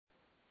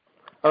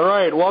All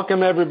right,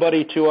 welcome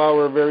everybody to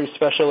our very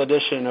special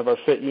edition of our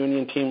Fit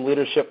Union Team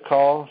Leadership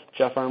Call.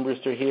 Jeff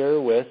Armbruster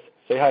here with,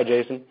 say hi,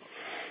 Jason.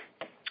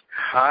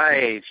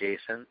 Hi,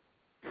 Jason.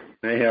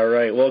 Hey, all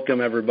right,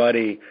 welcome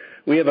everybody.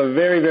 We have a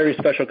very, very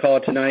special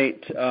call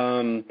tonight.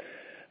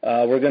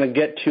 We're going to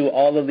get to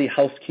all of the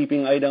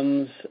housekeeping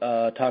items,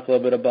 talk a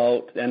little bit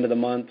about the end of the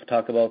month,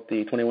 talk about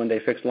the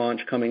 21-day fix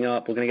launch coming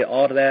up. We're going to get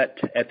all of that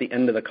at the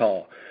end of the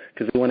call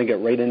because we want to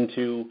get right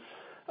into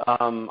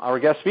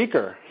our guest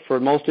speaker. For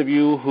most of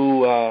you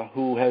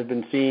who have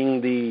been seeing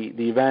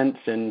the events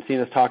and seen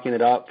us talking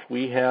it up,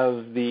 we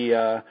have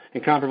the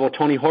incomparable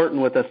Tony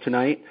Horton with us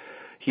tonight.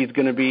 He's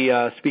going to be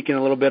speaking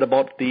a little bit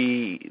about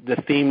the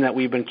theme that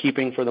we've been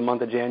keeping for the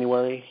month of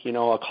January,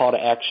 a call to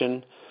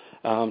action.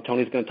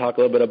 Tony's going to talk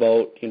a little bit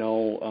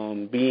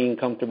about, being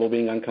comfortable,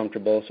 being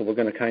uncomfortable. So we're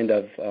going to kind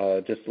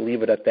of just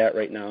leave it at that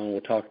right now, and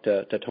we'll talk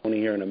to Tony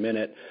here in a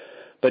minute.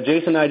 But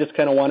Jason and I just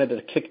kind of wanted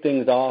to kick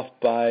things off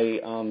by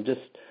just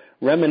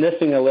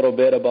reminiscing a little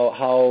bit about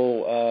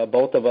how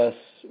both of us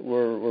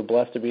were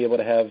blessed to be able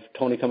to have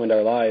Tony come into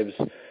our lives.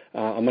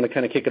 I'm going to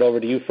kind of kick it over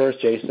to you first,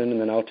 Jason, and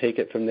then I'll take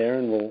it from there,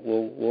 and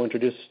we'll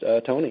introduce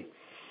Tony.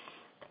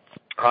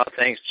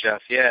 Thanks,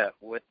 Jeff. Yeah,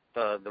 with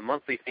the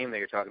monthly theme that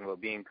you're talking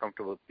about, being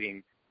comfortable,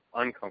 being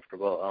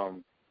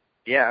uncomfortable.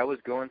 I was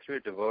going through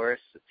a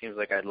divorce. It seems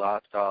like I'd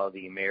lost all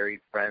the married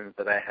friends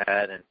that I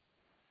had, and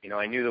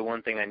I knew the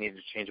one thing I needed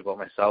to change about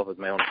myself was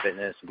my own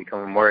fitness and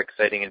become a more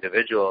exciting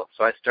individual.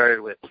 So I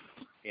started with,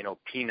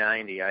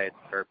 P90,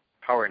 or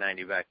Power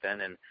 90 back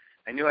then, and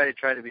I knew I had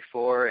tried it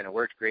before, and it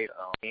worked great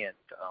on me, and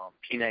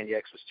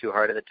P90X was too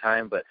hard at the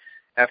time, but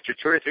after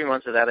 2 or 3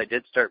 months of that, I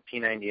did start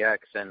P90X,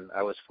 and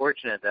I was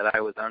fortunate that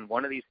I was on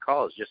one of these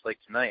calls, just like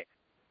tonight,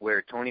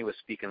 where Tony was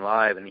speaking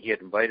live, and he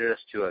had invited us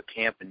to a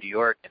camp in New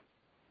York,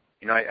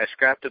 and I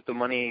scrapped up the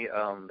money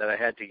that I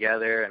had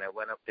together, and I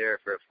went up there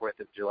for a 4th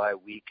of July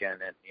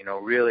weekend, and,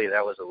 really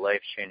that was a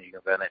life-changing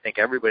event. I think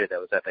everybody that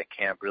was at that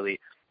camp really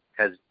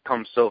has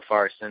come so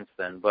far since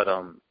then. But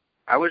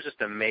I was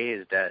just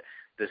amazed that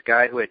this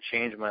guy who had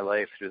changed my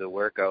life through the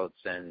workouts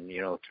and,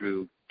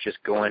 through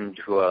just going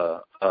to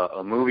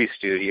a movie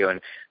studio and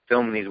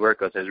filming these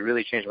workouts has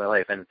really changed my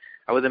life. And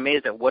I was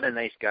amazed at what a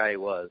nice guy he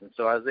was. And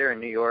so I was there in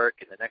New York,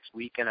 and the next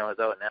weekend I was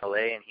out in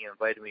L.A., and he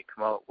invited me to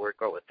come out and work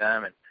out with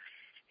them. And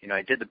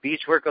I did the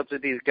beach workouts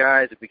with these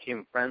guys. I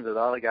became friends with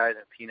all the guys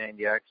in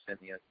P90X, and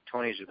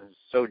Tony's been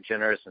so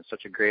generous and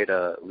such a great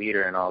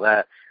leader and all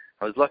that.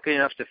 I was lucky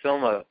enough to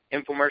film an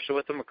infomercial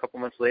with him a couple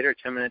months later,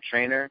 10-minute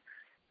trainer,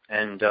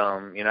 and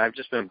I've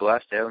just been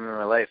blessed to have him in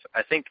my life.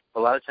 I think a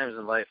lot of times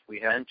in life we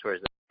have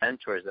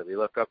mentors that we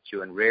look up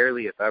to, and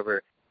rarely, if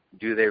ever,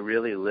 do they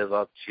really live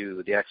up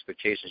to the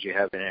expectations you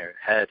have in your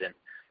head.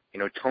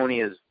 And Tony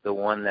is the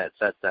one that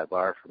sets that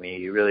bar for me.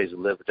 He really has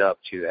lived up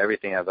to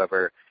everything I've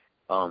ever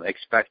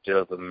expected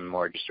of him, and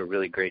more just a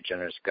really great,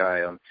 generous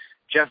guy.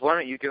 Jeff, why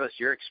don't you give us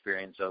your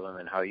experience of him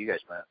and how you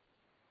guys met?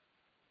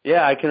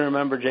 Yeah, I can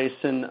remember,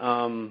 Jason,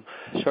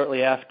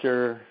 shortly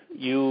after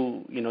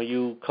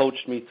you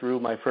coached me through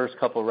my first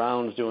couple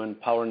rounds doing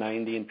Power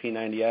 90 and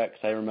P90X.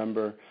 I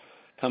remember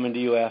coming to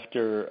you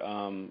after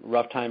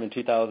rough time in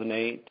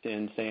 2008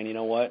 and saying, you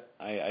know what,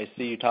 I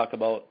see you talk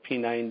about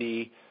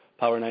P90,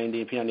 Power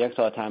 90, and P90X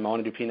all the time. I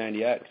want to do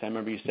P90X. I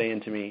remember you saying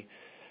to me,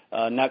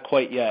 not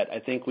quite yet. I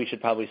think we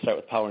should probably start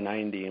with Power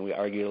 90, and we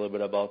argued a little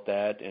bit about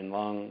that. And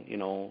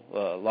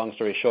long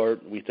story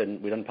short, we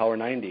done Power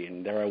 90,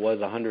 and there I was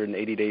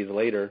 180 days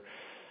later,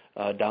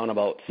 down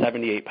about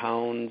 78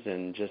 pounds,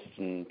 and just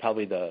in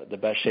probably the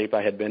best shape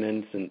I had been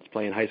in since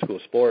playing high school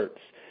sports.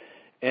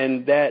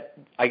 And I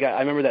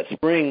remember that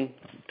spring,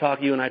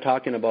 you and I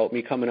talking about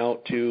me coming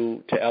out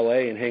to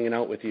LA and hanging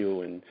out with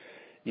you, and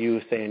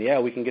you saying, yeah,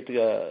 we can get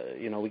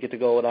to we get to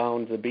go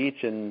down to the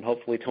beach, and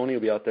hopefully Tony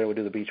will be out there. We'll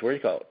do the beach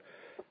workout.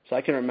 So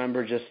I can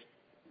remember just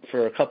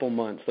for a couple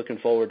months looking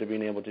forward to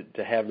being able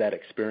to have that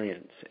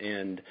experience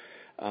and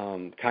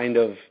kind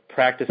of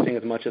practicing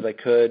as much as I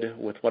could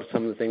with what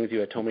some of the things you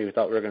had told me we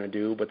thought we were going to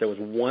do. But there was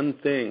one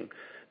thing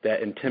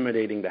that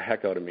intimidating the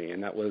heck out of me,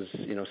 and that was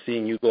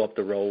seeing you go up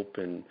the rope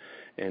and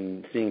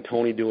seeing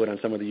Tony do it on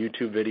some of the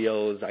YouTube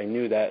videos. I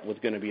knew that was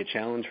going to be a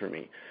challenge for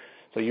me.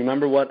 So you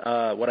remember what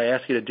I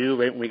asked you to do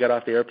right when we got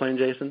off the airplane,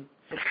 Jason?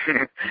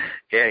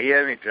 Yeah, he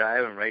had me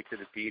driving right to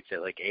the beach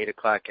at like 8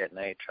 o'clock at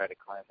night, try to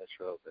climb this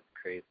rope. It's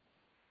crazy.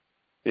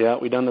 Yeah,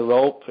 we done the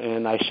rope,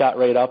 and I shot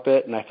right up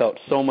it, and I felt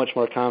so much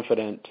more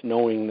confident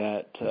knowing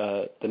that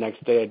the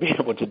next day I'd be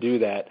able to do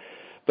that.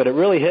 But it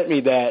really hit me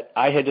that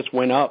I had just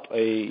went up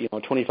a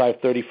 25,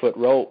 30-foot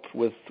rope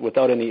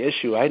without any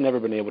issue. I had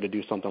never been able to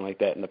do something like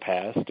that in the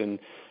past, and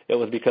it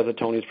was because of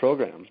Tony's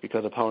programs,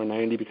 because of Power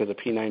 90, because of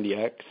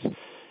P90X.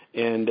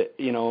 And,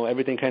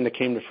 everything kind of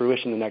came to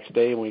fruition the next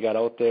day when we got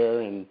out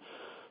there, and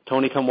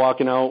Tony come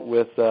walking out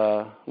with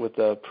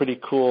a pretty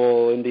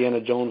cool Indiana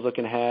Jones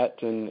looking hat,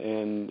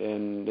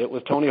 and it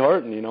was Tony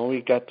Horton.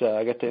 I got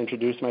to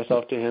introduce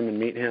myself to him and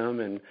meet him,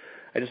 and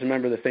I just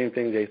remember the same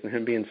thing, Jason,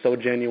 him being so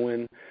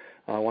genuine,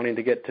 wanting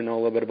to get to know a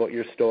little bit about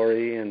your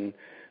story, and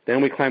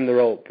Then we climbed the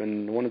rope,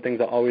 and one of the things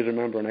I always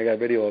remember, and I got a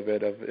video of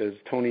it, is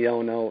Tony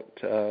yelling out,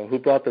 "Who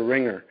brought the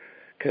ringer?"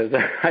 Because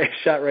I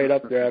shot right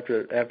up there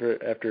after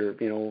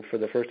for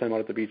the first time out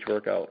at the beach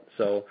workout.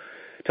 So,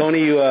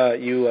 Tony,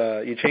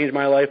 you changed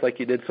my life like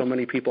you did so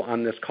many people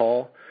on this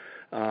call.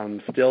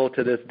 Still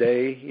to this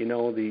day,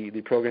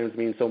 the programs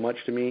mean so much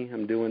to me.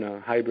 I'm doing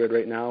a hybrid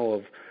right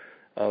now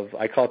of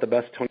I call it the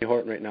best Tony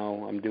Horton right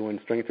now. I'm doing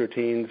strength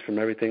routines from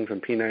everything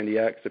from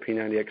P90X to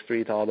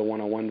P90X3 to all the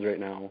one-on-ones right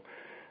now.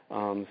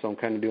 So I'm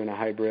kind of doing a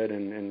hybrid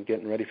and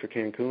getting ready for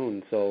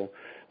Cancun. So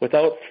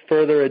without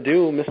further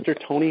ado, Mr.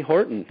 Tony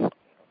Horton.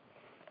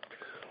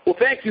 Well,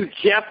 thank you,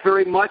 Jeff,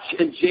 very much.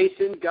 And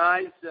Jason,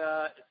 guys,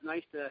 it's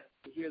nice to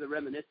hear the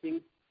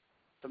reminiscing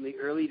from the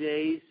early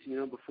days,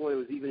 before there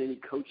was even any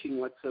coaching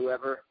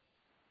whatsoever.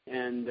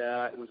 And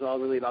it was all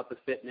really about the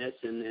fitness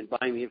and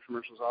buying the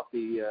infomercials off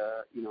the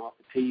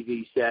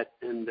TV set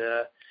and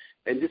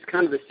just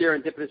kind of the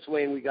serendipitous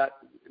way in which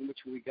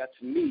we got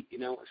to meet.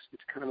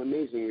 It's kind of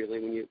amazing, really,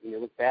 when you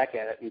look back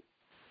at it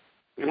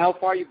and how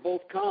far you've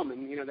both come,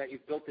 and that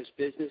you've built this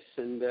business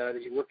and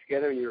that you work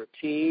together and you're a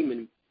team.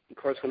 And of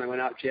course, when I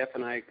went out, Jeff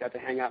and I got to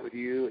hang out with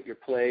you at your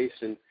place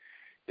and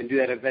do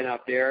that event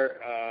out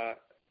there.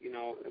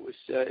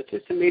 It's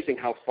just amazing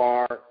how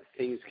far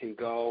things can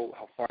go,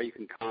 how far you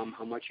can come,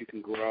 how much you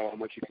can grow, how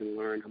much you can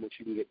learn, how much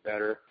you can get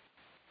better.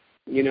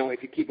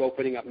 If you keep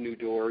opening up new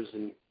doors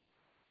and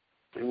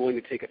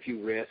willing to take a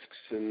few risks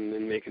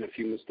and making a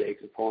few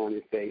mistakes and fall on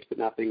your face, but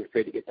not being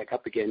afraid to get back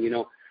up again.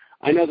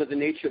 I know that the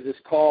nature of this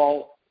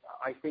call,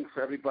 I think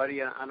for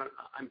everybody,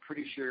 I'm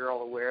pretty sure you're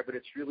all aware, but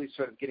it's really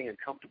sort of getting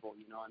uncomfortable.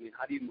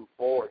 How do you move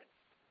forward?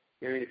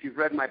 If you've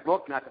read my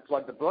book, not to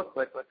plug the book,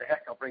 but what the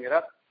heck, I'll bring it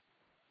up.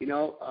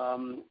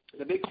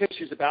 The big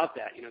picture is about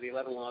that, the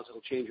 11 laws that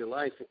will change your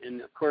life.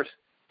 And, of course,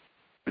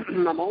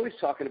 I'm always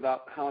talking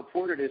about how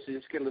important it is to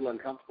just get a little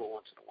uncomfortable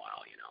once in a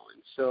while,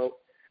 And so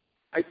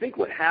I think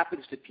what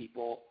happens to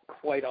people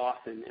quite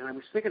often, and I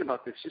was thinking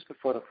about this just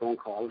before the phone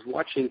call. I was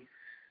watching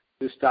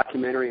this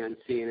documentary on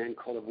CNN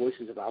called The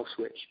Voices of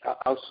Auschwitz.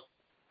 Oh,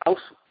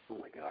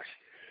 my gosh,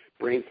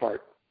 brain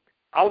fart.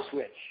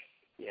 Auschwitz.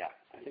 Yeah,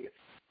 I think it's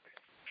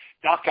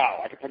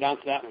Dachau. I can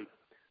pronounce that one.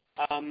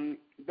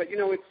 But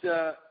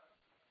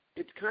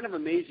it's kind of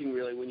amazing,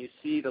 really, when you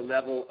see the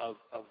level of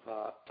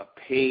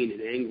pain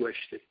and anguish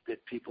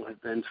that people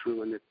have been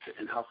through, and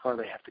how far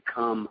they have to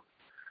come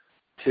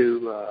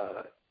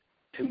to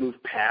move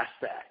past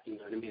that. You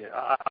know what I mean?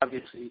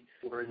 Obviously,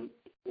 we're in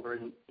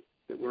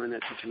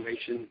that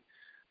situation.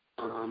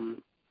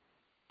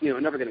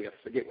 Never going to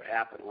forget what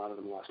happened. A lot of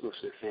them lost most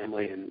of their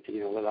family, and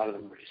a lot of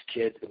them were just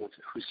kids, the ones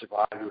who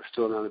survived, who are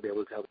still around to be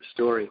able to tell the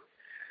story.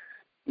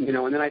 And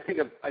then I think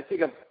of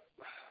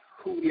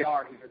who we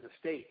are here in the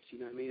States.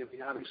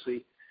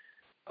 Obviously,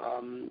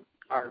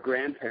 our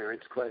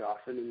grandparents quite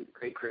often, and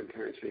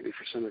great-grandparents maybe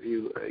for some of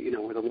you,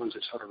 were the ones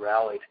that sort of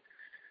rallied,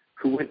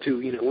 who went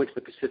to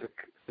the Pacific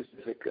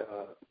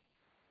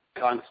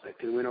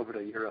conflict and went over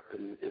to Europe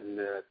and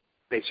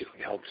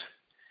basically helped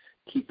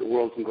keep the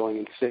world from going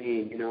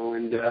insane,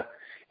 and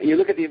you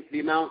look at the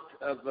amount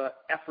of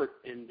effort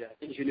and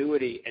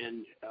ingenuity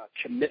and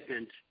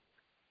commitment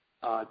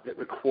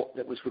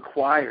that was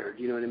required,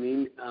 you know what I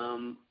mean?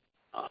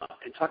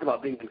 And talk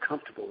about being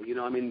uncomfortable,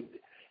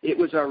 it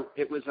was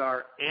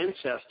our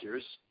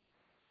ancestors,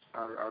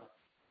 our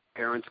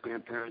parents,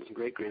 grandparents, and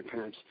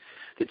great-grandparents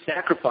that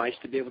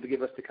sacrificed to be able to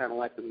give us the kind of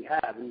life that we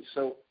have. And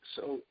so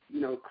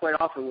quite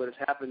often what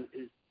has happened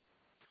is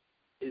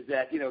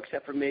that,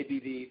 except for maybe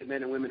the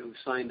men and women who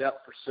signed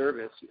up for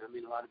service,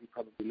 a lot of you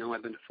probably know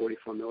I've been to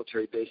 44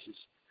 military bases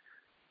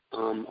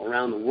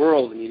around the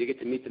world, and you get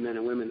to meet the men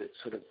and women that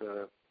sort of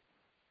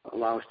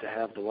allow us to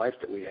have the life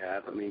that we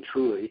have,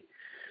 truly.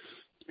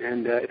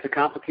 And it's a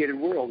complicated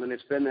world, and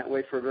it's been that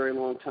way for a very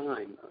long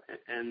time.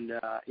 And,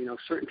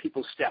 certain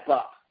people step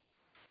up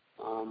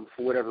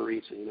for whatever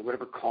reason,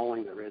 whatever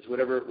calling there is,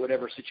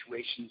 whatever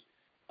situation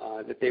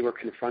that they were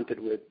confronted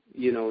with.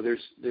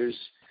 There's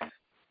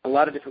a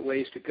lot of different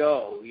ways to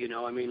go. A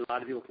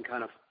lot of people can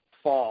kind of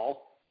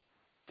fall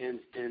and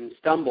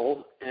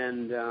stumble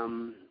and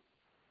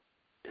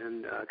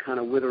kind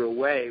of wither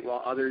away,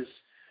 while others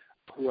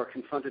who are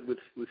confronted with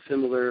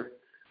similar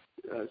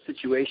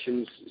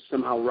situations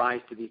somehow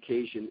rise to the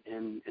occasion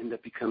and end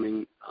up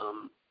becoming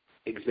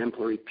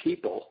exemplary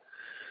people.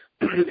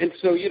 And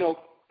so,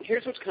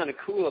 here's what's kind of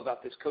cool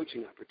about this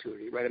coaching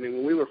opportunity, right?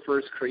 When we were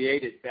first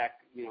created back,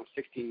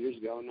 16 years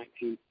ago,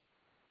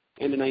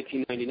 into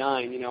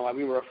 1999,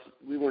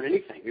 we weren't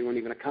anything. We weren't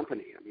even a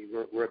company.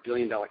 We're $1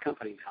 billion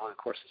company now in the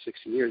course of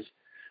 16 years.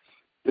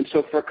 And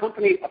so for a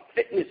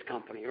fitness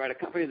company, right, a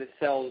company that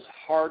sells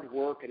hard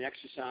work and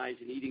exercise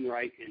and eating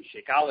right and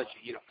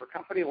Shakeology, for a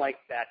company like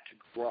that to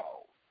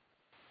grow,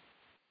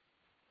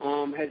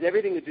 has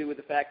everything to do with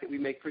the fact that we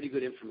make pretty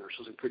good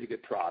infomercials and pretty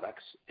good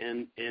products,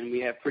 and we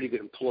have pretty good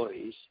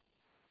employees.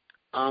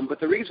 But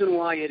the reason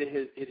why it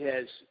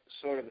has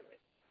sort of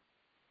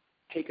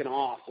taken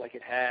off like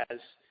it has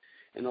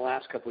in the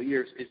last couple of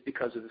years is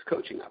because of this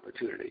coaching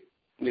opportunity.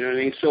 You know what I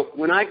mean? So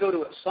when I go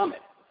to a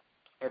summit,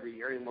 every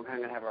year, and we're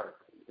going to have our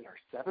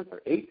 7th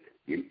or 8th.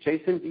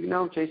 Jason, do you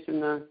know?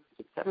 Jason, is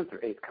it 7th or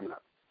 8th coming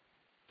up?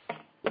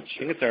 I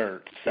think it's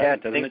our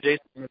 7th, isn't it,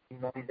 Jason?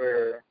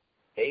 Number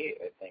 8,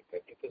 I think. I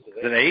think this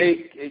is 8. Is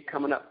it 8? 8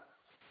 coming up.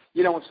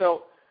 You know,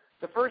 so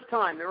the first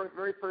time, the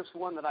very first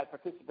one that I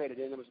participated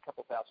in, there was a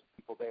couple thousand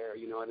people there,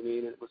 you know what I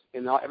mean? It was,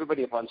 and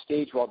everybody up on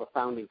stage were all the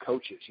founding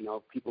coaches, you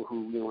know, people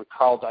who, you know, when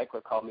Carl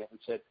Deichler called me up and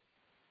said,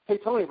 hey,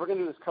 Tony, we're going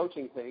to do this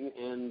coaching thing,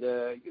 and,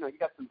 you know, you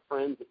got some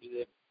friends that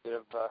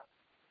have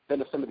been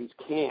to some of these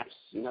camps,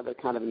 you know, they're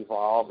kind of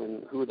involved,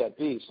 and who would that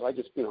be? So I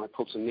just, you know, I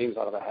pulled some names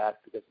out of the hat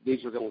because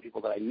these were the only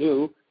people that I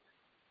knew.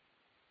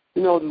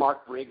 You know,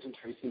 Mark Briggs and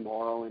Tracy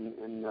Morrow and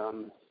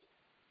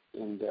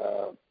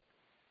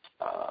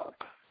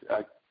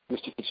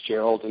Mr.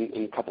 Fitzgerald and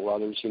a couple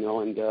others, you know,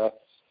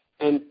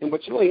 and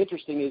what's really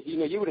interesting is, you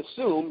know, you would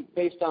assume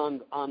based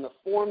on the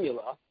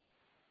formula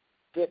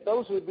that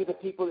those would be the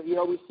people that you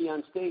always see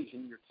on stage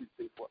in year 2,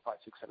 3, 4, 5,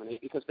 6, 7,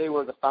 8, because they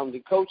were the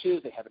founding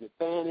coaches, they have an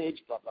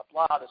advantage, blah, blah,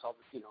 blah. There's all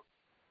this, you know,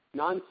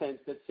 nonsense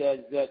that says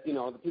that, you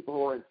know, the people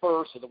who are in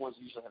first are the ones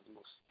who usually have the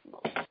most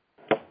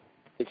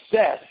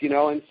success, you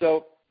know, and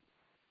so,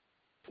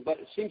 but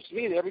it seems to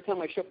me that every time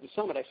I show up at the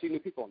summit, I see new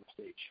people on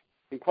the stage.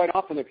 And quite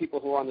often there are people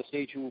who are on the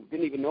stage who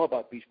didn't even know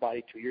about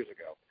Beachbody 2 years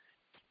ago.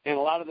 And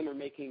a lot of them are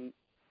making,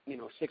 you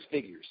know, 6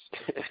 figures.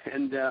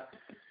 And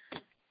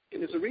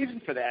there's a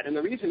reason for that. And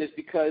the reason is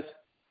because,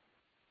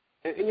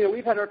 and you know,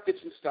 we've had our fits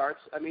and starts.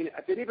 I mean,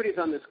 if anybody's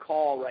on this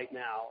call right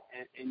now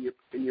and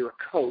you're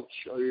a coach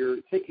or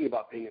you're thinking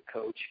about being a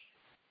coach,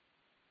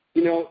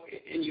 you know,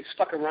 and you've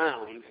stuck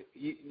around,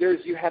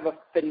 you have a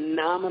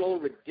phenomenal,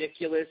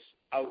 ridiculous,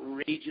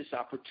 outrageous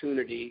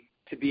opportunity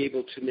to be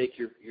able to make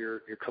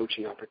your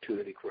coaching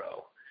opportunity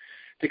grow,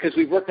 because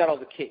we've worked out all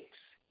the kinks.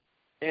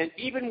 And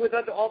even with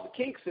all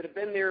the kinks that have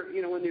been there,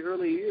 you know, in the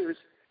early years,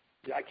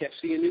 I kept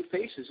seeing new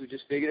faces who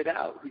just figured it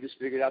out. Who just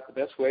figured out the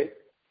best way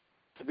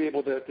to be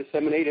able to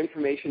disseminate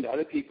information to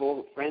other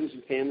people, friends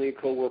and family and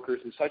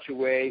coworkers in such a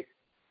way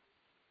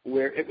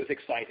where it was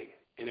exciting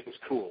and it was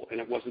cool and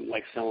it wasn't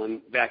like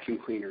selling vacuum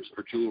cleaners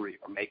or jewelry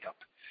or makeup.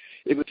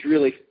 It was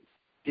really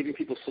giving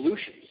people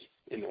solutions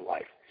in their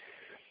life.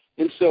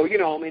 And so, you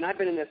know, I mean, I've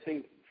been in this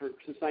thing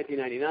since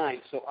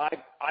 1999, so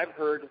I've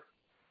heard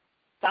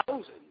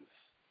thousands,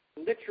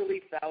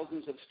 literally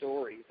thousands of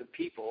stories of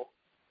people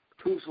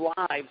whose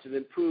lives have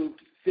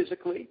improved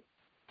physically,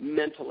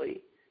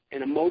 mentally,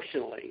 and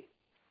emotionally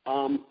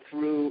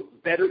through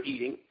better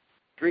eating,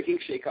 drinking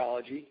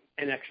Shakeology,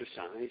 and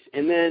exercise.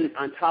 And then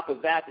on top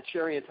of that, the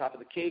cherry on top of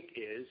the cake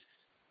is,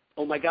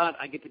 oh, my God,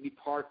 I get to be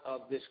part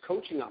of this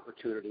coaching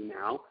opportunity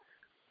now.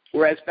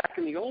 Whereas back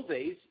in the old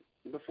days,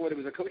 before there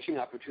was a coaching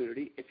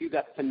opportunity, if you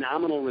got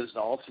phenomenal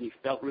results and you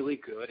felt really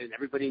good and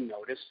everybody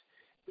noticed,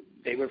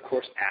 they would, of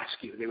course,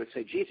 ask you. They would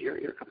say, geez, you're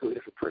a completely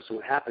different person.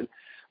 What happened?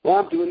 Well,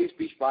 I'm doing these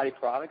Beachbody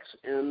products,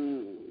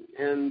 and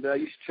you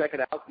should check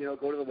it out. You know,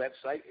 go to the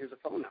website. Here's a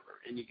phone number,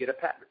 and you get a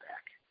pat on the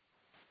back.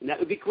 And that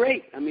would be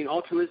great. I mean,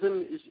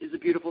 altruism is a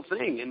beautiful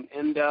thing.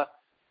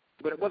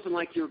 But it wasn't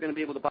like you were going to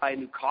be able to buy a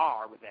new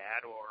car with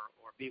that or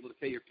be able to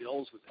pay your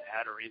bills with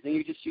that or anything.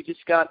 You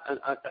just got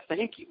a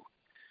thank you.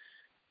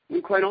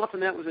 And quite often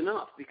that was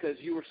enough because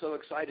you were so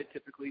excited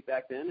typically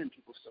back then, and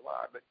people still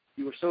are, but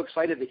you were so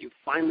excited that you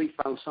finally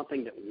found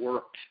something that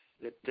worked,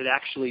 that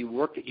actually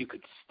worked, that you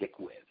could stick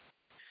with.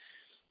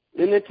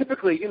 And then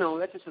typically, you know,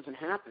 that just doesn't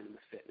happen in the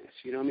fitness.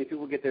 You know, I mean,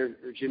 people get their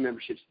gym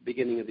memberships at the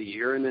beginning of the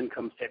year, and then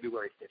come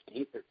February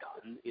 15th, they're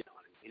done, you know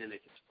what I mean, and they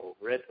just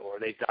over it, or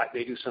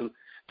they do some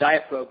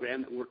diet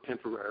program that worked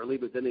temporarily,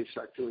 but then they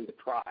start feeling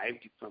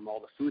deprived from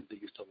all the food they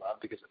used to love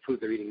because the food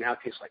they're eating now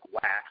tastes like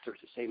wax or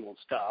it's the same old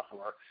stuff,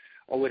 or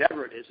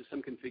whatever it is, there's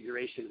some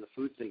configuration in the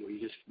food thing where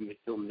you just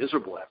feel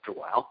miserable after a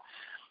while.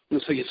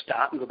 And so you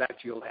stop and go back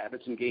to your old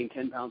habits and gain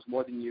 10 pounds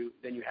more than you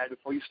had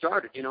before you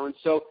started, you know. And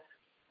so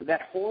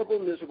that horrible,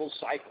 miserable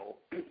cycle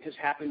has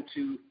happened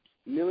to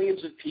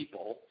millions of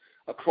people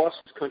across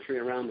this country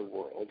and around the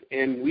world.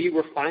 And we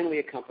were finally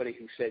a company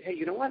who said, hey,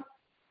 you know what?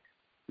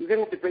 We're going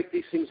to have to break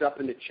these things up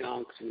into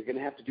chunks, and we're going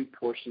to have to do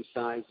portion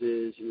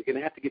sizes, and we're going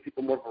to have to give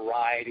people more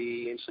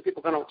variety. And some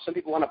people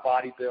want to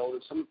bodybuild,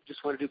 and some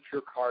just want to do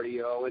pure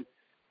cardio. And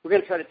we're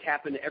going to try to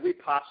tap into every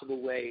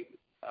possible way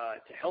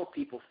to help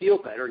people feel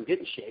better and get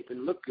in shape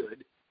and look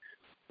good,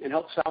 and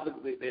help solve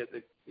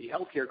the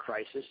healthcare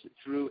crisis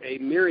through a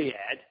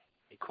myriad,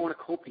 a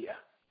cornucopia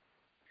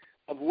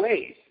of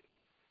ways.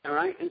 All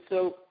right, and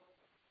so,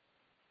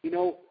 you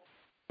know,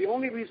 the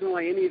only reason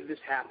why any of this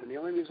happened, the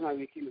only reason why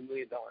we became a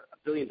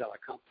billion-dollar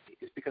company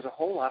is because a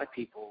whole lot of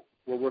people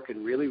were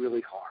working really,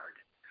 really hard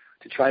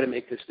to try to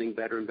make this thing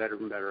better and better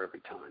and better every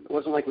time. It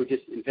wasn't like we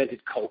just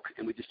invented Coke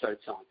and we just started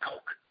selling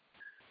Coke.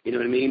 You know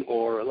what I mean?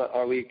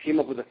 Or we came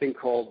up with a thing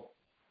called,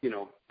 you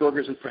know,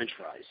 burgers and French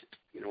fries,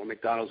 you know, or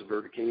McDonald's or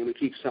Burger King, and we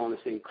keep selling the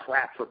same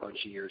crap for a bunch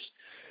of years.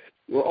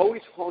 We're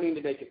always honing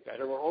to make it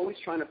better. We're always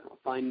trying to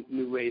find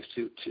new ways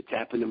to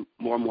tap into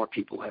more and more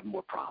people who have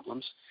more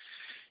problems.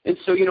 And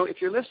so, you know,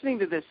 if you're listening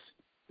to this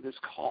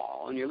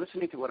call and you're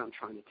listening to what I'm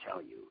trying to tell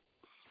you,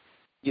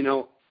 you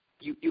know,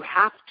 you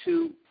have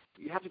to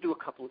you have to do a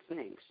couple of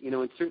things,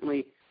 and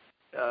certainly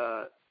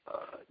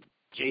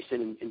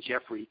Jason and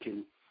Jeffrey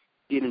can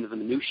get into the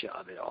minutia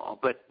of it all.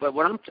 But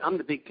what I'm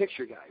the big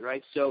picture guy,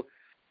 right? So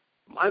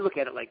I look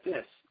at it like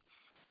this.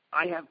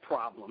 I have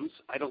problems.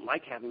 I don't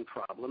like having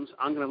problems.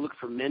 I'm going to look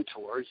for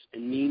mentors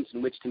and means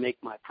in which to make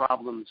my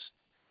problems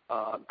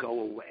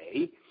go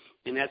away.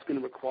 And that's going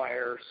to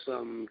require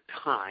some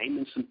time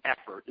and some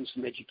effort and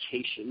some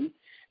education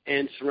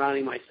and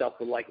surrounding myself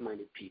with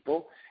like-minded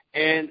people.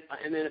 And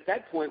then at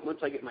that point, once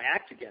I get my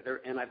act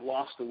together and I've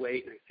lost the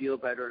weight and I feel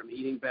better and I'm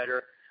eating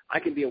better, I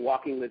can be a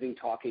walking, living,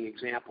 talking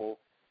example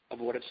of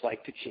what it's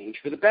like to change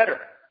for the better.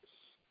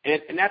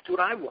 And that's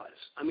what I was.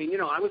 I mean,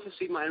 I was a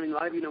C-minus. I mean, a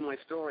lot of you know my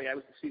story. I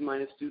was a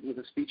C-minus student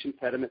with a speech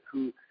impediment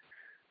who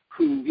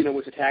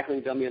was a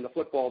tackling dummy on the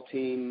football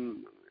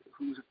team,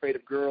 who was afraid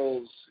of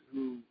girls,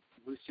 who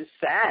was just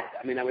sad.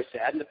 I mean, I was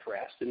sad and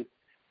depressed, and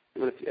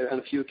on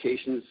a few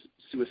occasions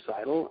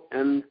suicidal,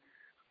 and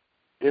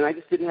I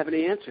just didn't have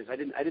any answers. I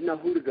didn't know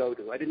who to go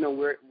to. I didn't know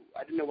what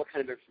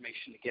kind of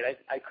information to get.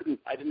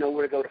 I didn't know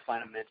where to go to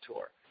find a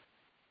mentor.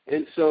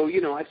 And so,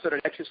 I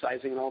started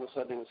exercising, and all of a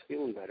sudden I was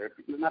feeling better.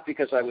 Not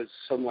because I was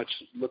so much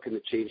looking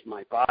to change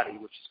my body,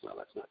 which is, well,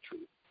 that's not true.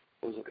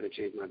 I was looking to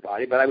change my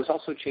body, but I was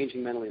also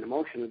changing mentally and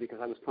emotionally because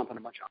I was pumping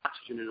a bunch of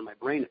oxygen into my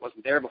brain that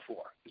wasn't there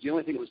before. Because the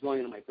only thing that was going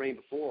into my brain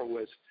before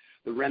was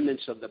the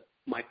remnants of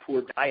my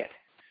poor diet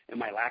and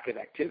my lack of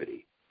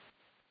activity.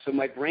 So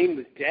my brain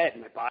was dead,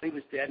 my body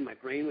was dead, my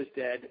brain was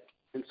dead,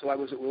 and so I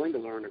wasn't willing to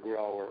learn or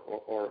grow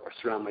or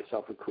surround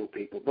myself with cool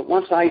people. But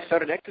once I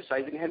started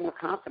exercising, I had more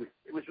confidence.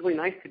 It was really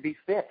nice to be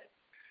fit.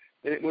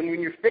 And when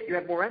you're fit, you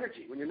have more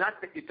energy. When you're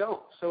not fit, you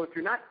don't. So if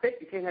you're not fit,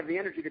 you can't have the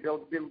energy to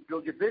build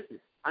your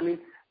business. I mean,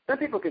 some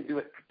people can do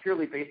it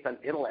purely based on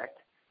intellect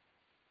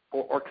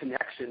or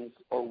connections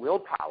or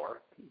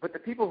willpower, but the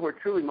people who are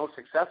truly most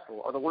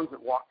successful are the ones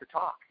that walk the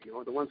talk,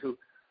 the ones who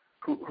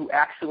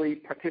actually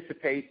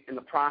participate in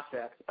the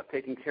process of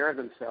taking care of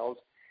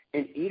themselves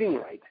and eating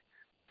right,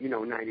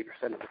 90%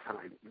 of the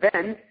time.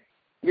 Then,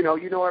 you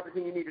know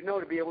everything you need to know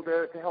to be able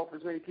to help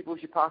as many people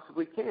as you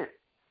possibly can.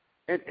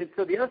 And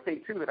so the other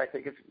thing, too, that I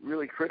think is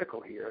really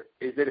critical here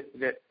is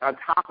that on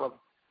top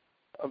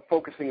of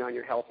focusing on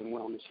your health and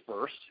wellness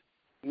first,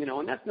 and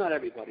that's not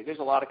everybody. There's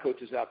a lot of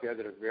coaches out there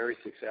that are very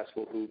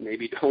successful who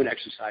maybe don't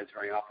exercise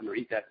very often or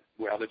eat that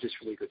well. They're just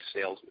really good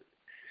salesmen.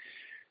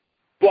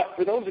 But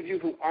for those of you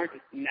who aren't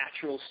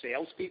natural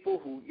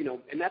salespeople,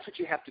 and that's what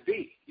you have to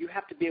be. You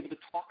have to be able to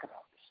talk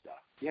about this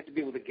stuff. You have to be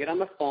able to get on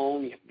the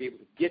phone. You have to be able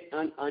to get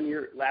on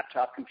your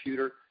laptop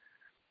computer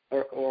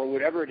or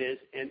whatever it is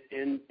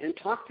and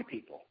talk to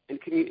people and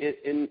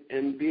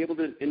be able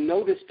to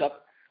know this stuff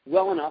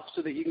well enough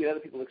so that you can get other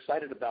people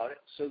excited about it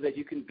so that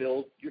you can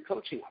build your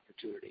coaching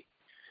opportunity.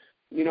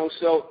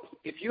 So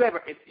if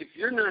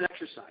you're not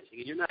exercising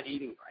and you're not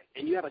eating right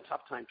and you have a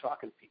tough time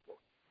talking to people,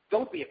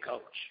 don't be a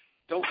coach.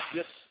 Don't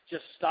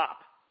just stop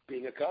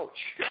being a coach.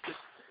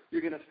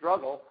 You're going to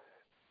struggle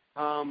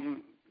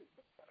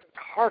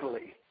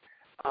heartily.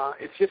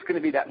 It's just going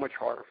to be that much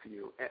harder for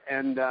you.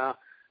 And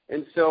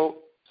so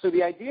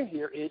the idea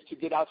here is to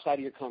get outside of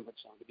your comfort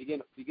zone, to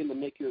begin to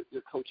make your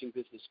coaching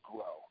business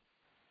grow.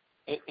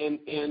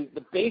 And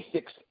the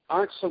basics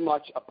aren't so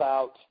much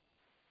about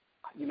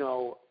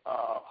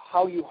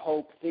how you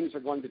hope things are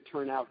going to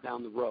turn out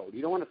down the road.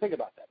 You don't want to think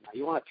about that now.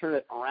 You want to turn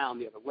it around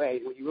the other way.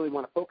 What you really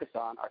want to focus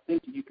on are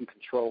things that you can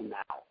control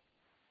now.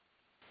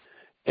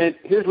 And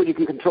here's what you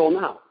can control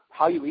now: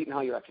 how you eat and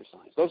how you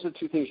exercise. Those are the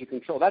two things you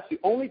control. That's the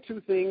only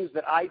two things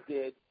that I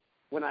did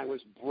when I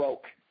was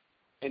broke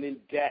and in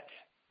debt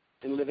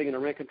and living in a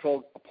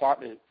rent-controlled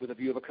apartment with a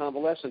view of a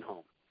convalescent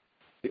home.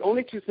 The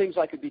only two things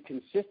I could be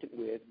consistent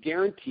with,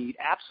 guaranteed,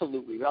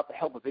 absolutely, without the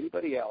help of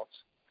anybody else,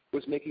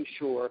 was making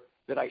sure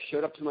that I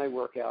showed up to my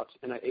workouts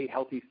and I ate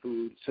healthy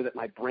food so that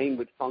my brain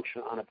would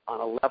function on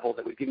a level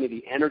that would give me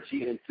the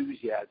energy and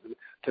enthusiasm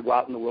to go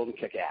out in the world and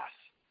kick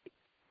ass.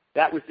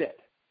 That was it.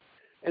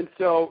 And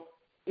so,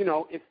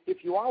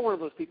 if you are one of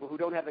those people who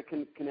don't have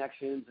the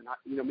connections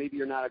and, maybe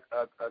you're not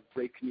a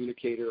great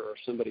communicator or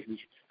somebody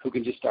who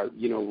can just start,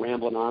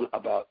 rambling on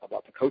about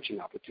the coaching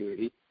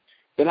opportunity,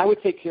 then I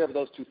would take care of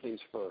those two things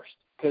first,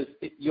 because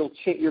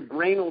your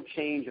brain will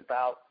change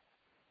about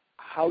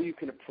how you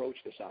can approach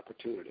this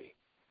opportunity.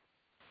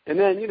 And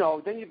then,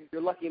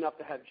 you're lucky enough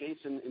to have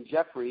Jason and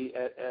Jeffrey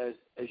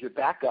as your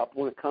backup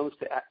when it comes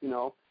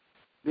to,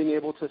 being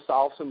able to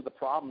solve some of the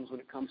problems when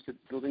it comes to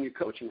building your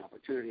coaching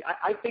opportunity.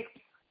 I think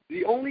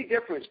the only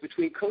difference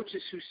between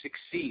coaches who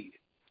succeed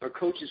or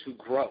coaches who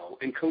grow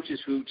and coaches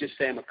who just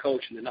say, I'm a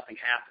coach and then nothing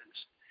happens,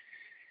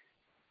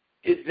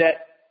 is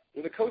that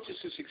the coaches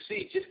who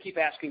succeed just keep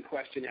asking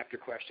question after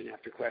question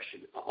after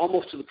question,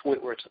 almost to the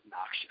point where it's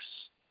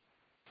obnoxious.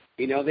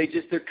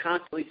 They're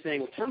constantly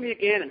saying, well, tell me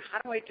again, and how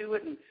do I do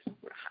it, and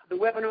the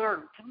webinar,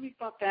 tell me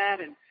about that,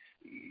 and,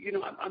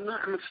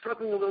 I'm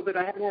struggling a little bit.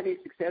 I haven't had any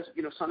success,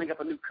 signing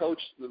up a new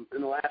coach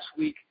in the last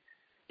week.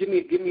 Give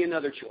me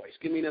another choice.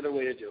 Give me another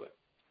way to do it.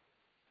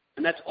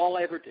 And that's all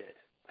I ever did.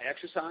 I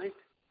exercised,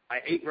 I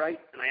ate right,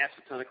 and I asked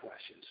a ton of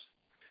questions.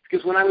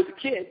 Because when I was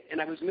a kid and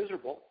I was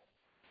miserable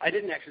I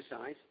didn't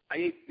exercise. I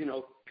ate,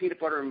 peanut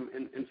butter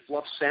and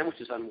fluff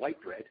sandwiches on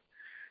white bread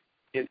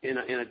in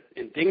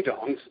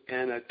ding-dongs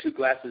and 2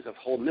 glasses of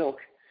whole milk.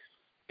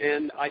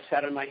 And I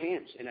sat on my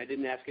hands, and I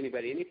didn't ask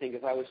anybody anything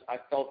because I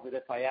felt that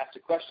if I asked a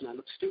question, I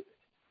looked stupid.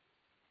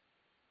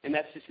 And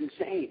that's just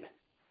insane.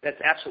 That's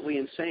absolutely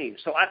insane.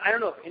 So I don't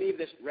know if any of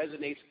this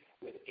resonates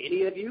with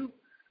any of you,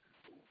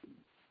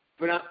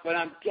 but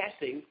I'm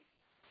guessing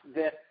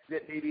that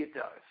maybe it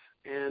does.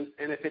 And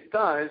if it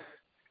does,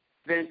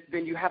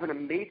 then you have an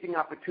amazing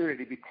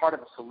opportunity to be part of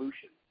a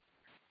solution.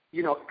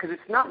 Because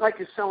it's not like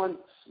you're selling,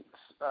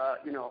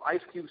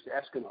 ice cubes to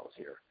Eskimos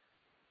here.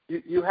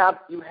 You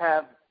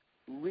have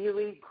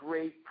really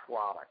great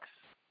products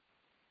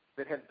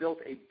that have built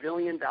a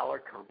billion-dollar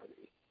company.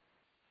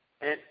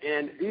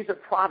 And these are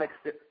products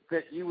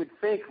that you would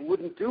think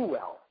wouldn't do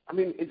well. I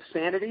mean,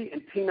 Insanity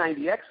and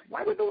P90X,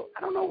 why would those,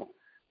 I don't know.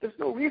 There's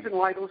no reason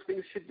why those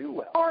things should do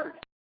well.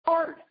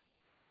 Hard.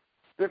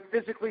 They're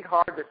physically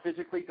hard. They're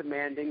physically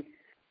demanding.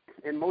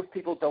 And most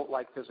people don't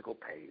like physical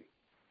pain.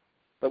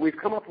 But we've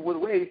come up with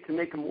ways to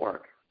make them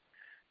work.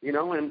 And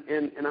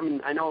I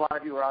mean, I know a lot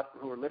of you are out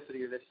who are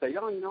listening to this say,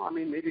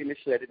 maybe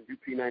initially I didn't do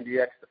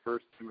P90X the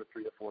first 2 or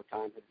 3 or 4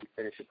 times I didn't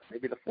finish it. But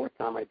maybe the 4th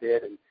time I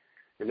did,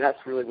 and that's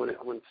really when it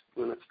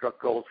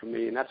struck gold for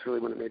me, and that's really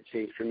when it made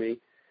change for me.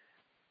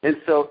 And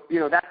so,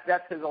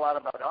 that says a lot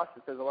about us.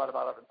 It says a lot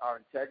about our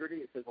integrity.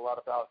 It says a lot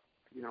about,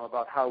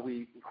 about how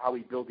we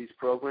build these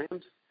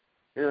programs.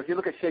 If you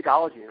look at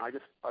Shakeology, and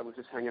I was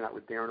just hanging out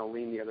with Darren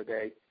O'Lean the other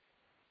day,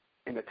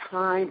 and the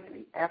time and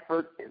the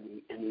effort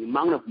and the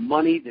amount of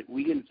money that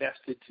we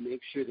invested to make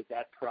sure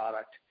that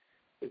product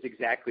is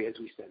exactly as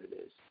we said it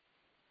is.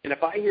 And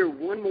if I hear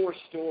one more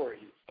story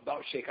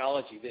about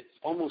Shakeology that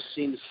almost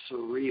seems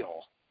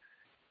surreal,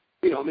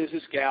 there's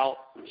this gal,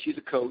 she's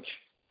a coach,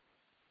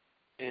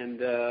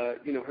 and,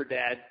 her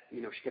dad,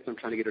 she kept on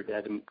trying to get her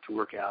dad to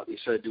work out. He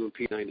started doing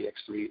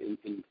P90X3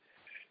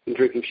 and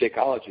drinking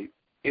Shakeology.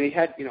 And he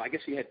had, I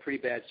guess he had pretty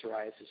bad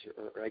psoriasis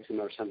or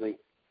eczema or something,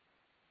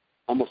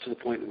 almost to the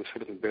point that it was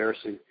sort of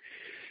embarrassing.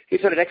 He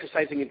started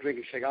exercising and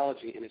drinking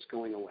Shakeology, and it's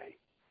going away.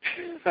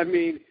 I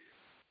mean,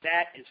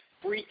 that is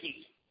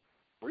freaky.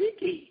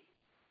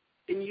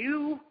 And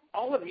you,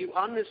 all of you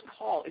on this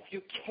call, if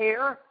you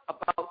care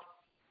about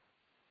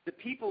the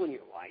people in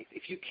your life,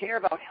 if you care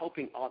about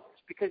helping others,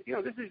 because,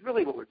 this is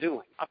really what we're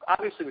doing.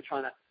 Obviously, we're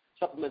trying to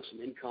supplement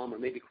some income or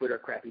maybe quit our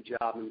crappy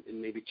job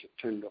and maybe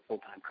turn into a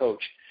full-time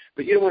coach.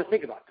 But you don't want to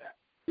think about that.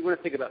 You want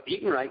to think about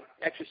eating right,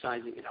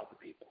 exercising, and helping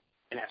people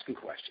and asking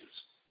questions.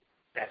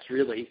 That's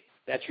really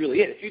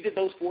it. If you did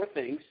those 4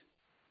 things,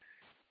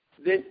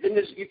 then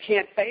you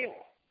can't fail.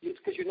 It's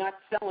because you're not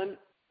selling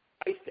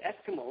ice to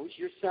Eskimos.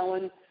 You're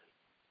selling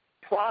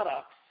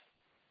products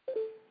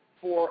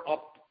for a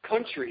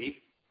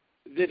country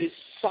that is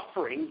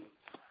suffering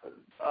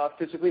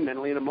physically,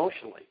 mentally, and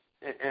emotionally.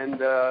 And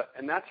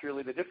that's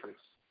really the difference.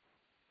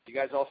 You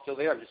guys all still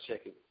there? I'm just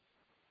checking.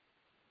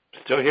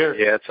 Still here.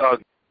 Yeah, it's all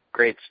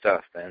great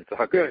stuff, man. It's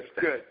all great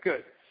stuff.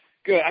 Good.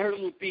 I heard a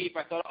little beep.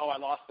 I thought, I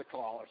lost the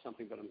call or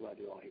something, but I'm glad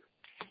you're all here.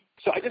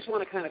 So I just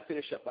want to kind of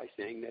finish up by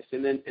saying this,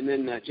 and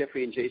then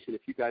Jeffrey and Jason,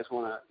 if you guys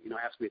want to,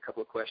 ask me a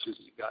couple of questions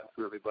that you've gotten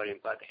from everybody, I'm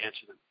glad to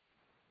answer them.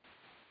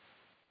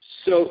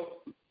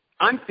 So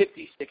I'm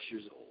 56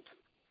 years old.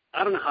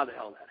 I don't know how the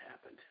hell that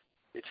happened.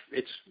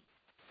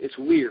 It's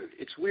weird.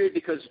 It's weird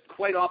because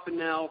quite often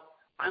now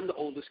I'm the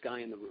oldest guy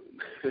in the room,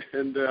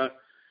 and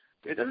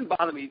it doesn't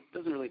bother me. It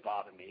doesn't really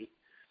bother me,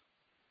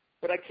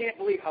 but I can't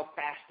believe how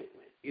fast it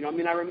went.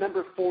 I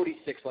remember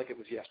 46 like it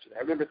was yesterday.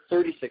 I remember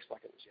 36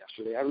 like it was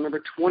yesterday. I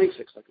remember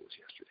 26 like it was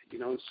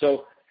yesterday. And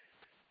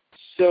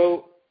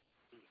so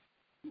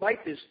life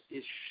is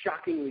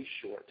shockingly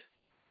short.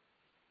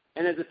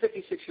 And as a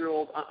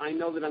 56-year-old, I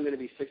know that I'm going to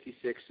be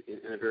 66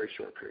 in a very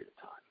short period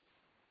of time.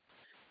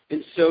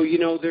 And so,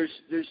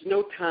 there's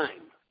no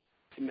time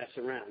to mess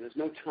around. There's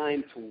no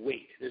time to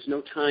wait. There's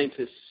no time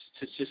to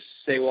just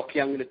say, well,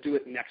 okay, I'm going to do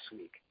it next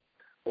week.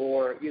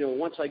 Or,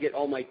 once I get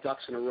all my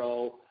ducks in a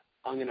row,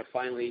 I'm going to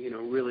finally,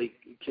 really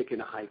kick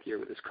into high gear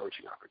with this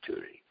coaching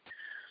opportunity.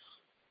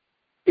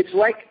 It's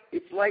like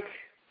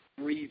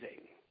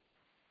breathing.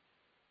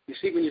 You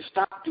see, when you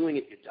stop doing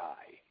it, you die.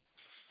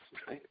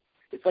 Right?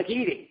 It's like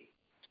eating.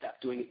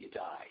 Stop doing it, you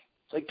die.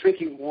 It's like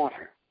drinking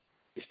water.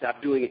 You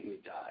stop doing it and you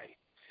die.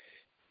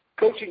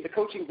 The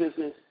coaching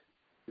business,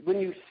 when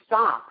you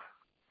stop,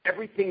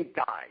 everything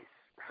dies,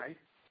 right?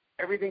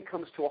 Everything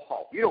comes to a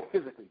halt. You don't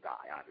physically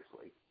die,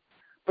 obviously,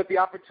 but the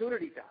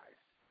opportunity dies.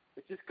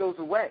 It just goes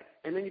away,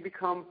 and then you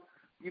become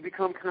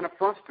kind of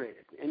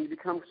frustrated, and you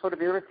become sort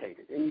of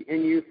irritated, and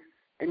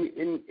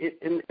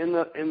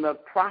the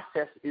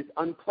process is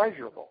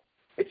unpleasurable.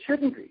 It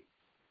shouldn't be.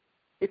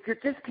 If you're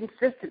just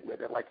consistent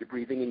with it, like you're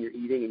breathing and you're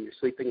eating and you're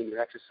sleeping and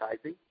you're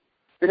exercising,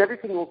 then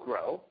everything will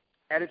grow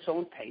at its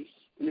own pace,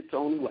 in its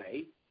own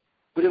way,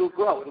 but it'll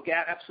grow. It'll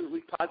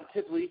absolutely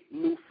positively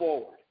move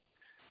forward.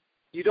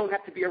 You don't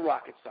have to be a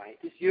rocket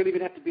scientist. You don't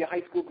even have to be a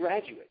high school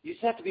graduate. You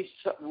just have to be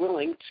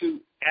willing to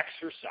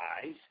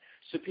exercise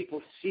so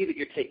people see that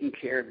you're taking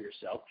care of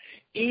yourself,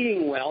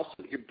 eating well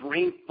so that your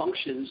brain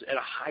functions at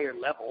a higher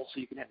level so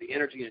you can have the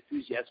energy and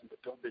enthusiasm to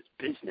build this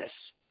business,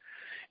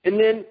 and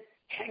then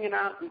hanging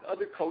out with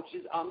other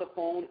coaches on the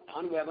phone,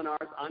 on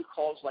webinars, on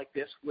calls like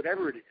this,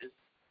 whatever it is,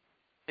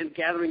 and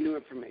gathering new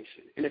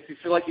information. And if you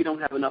feel like you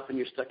don't have enough and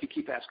you're stuck, you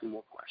keep asking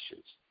more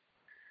questions.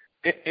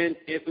 And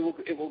it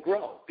will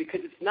grow, because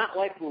it's not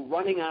like we're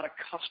running out of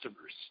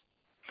customers,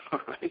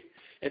 all right,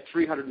 at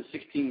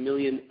 316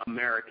 million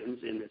Americans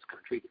in this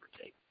country, give or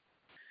take.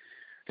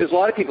 There's a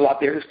lot of people out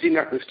there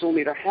who still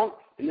need our help,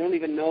 and don't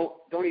even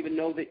know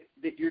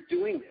that you're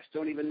doing this,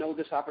 don't even know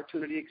this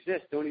opportunity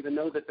exists, don't even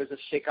know that there's a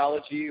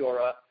Shakeology or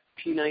a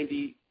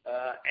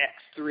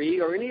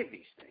P90X3 or any of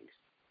these things.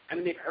 I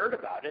mean, they've heard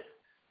about it.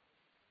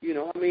 You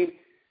know, I mean,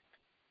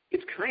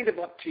 it's kind of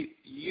up to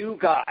you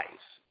guys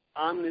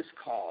on this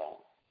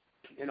call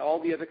and all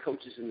the other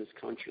coaches in this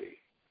country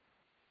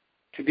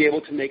to be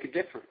able to make a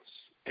difference.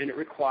 And it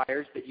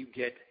requires that you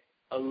get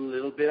a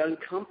little bit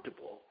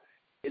uncomfortable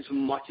as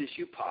much as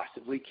you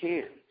possibly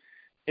can.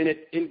 And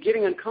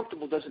getting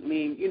uncomfortable doesn't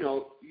mean, you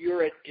know,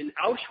 you're in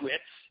Auschwitz,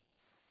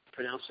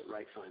 pronounce it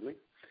right finally.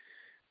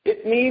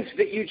 It means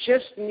that you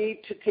just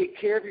need to take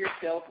care of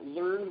yourself,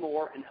 learn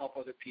more, and help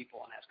other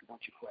people and ask a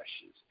bunch of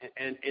questions.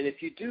 And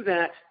if you do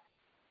that,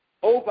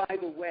 oh, by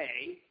the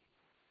way,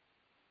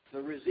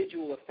 the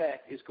residual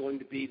effect is going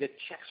to be that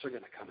checks are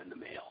going to come in the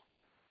mail.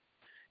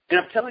 And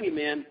I'm telling you,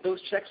 man,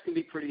 those checks can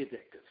be pretty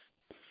addictive.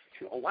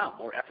 Oh, wow,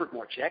 more effort,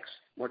 more checks,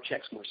 more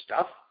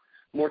stuff,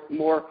 more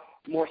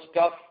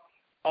stuff,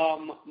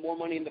 more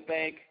money in the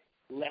bank,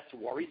 less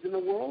worries in the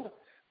world.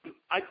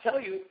 I tell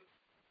you,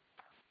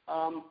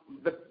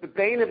 the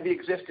bane of the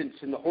existence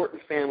in the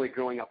Horton family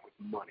growing up with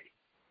money,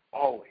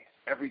 always,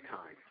 every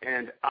time.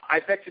 And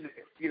I bet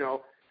you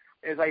know,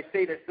 as I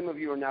say that, some of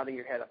you are nodding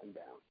your head up and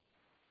down.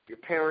 Your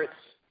parents,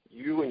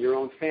 you and your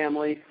own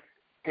family,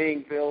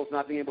 paying bills,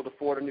 not being able to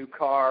afford a new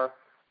car,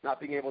 not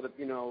being able to,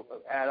 you know,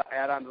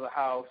 add on to the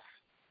house,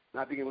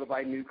 not being able to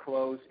buy new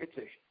clothes.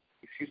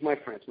 Excuse my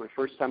French, my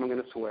first time I'm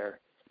going to swear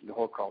in the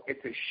whole call.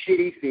 It's a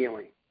shitty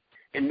feeling,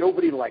 and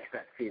nobody likes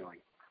that feeling.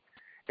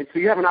 And so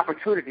you have an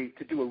opportunity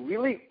to do a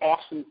really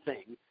awesome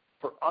thing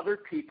for other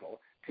people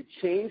to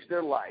change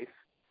their life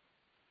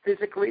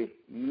physically,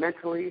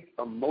 mentally,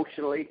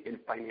 emotionally, and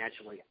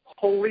financially.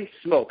 Holy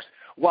smokes.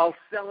 While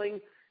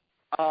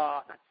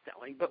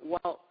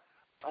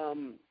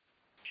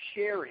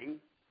sharing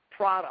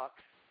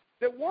products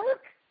that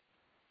work.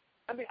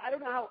 I mean, I don't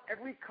know how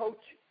every coach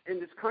in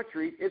this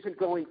country isn't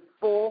going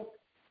full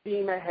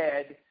steam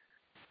ahead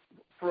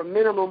for a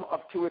minimum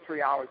of 2 or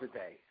 3 hours a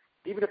day,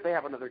 even if they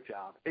have another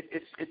job.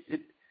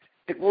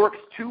 It works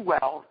too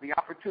well. The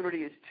opportunity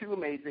is too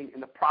amazing,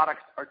 and the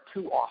products are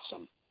too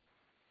awesome.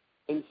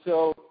 And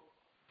so,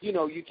 you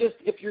know,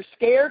 if you're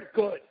scared,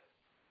 good.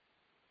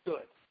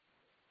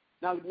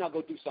 Now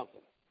go do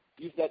something.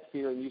 Use that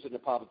fear and use it in a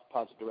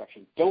positive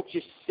direction. Don't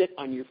just sit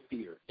on your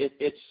fear.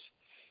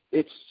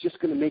 It's just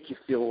going to make you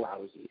feel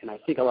lousy, and I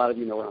think a lot of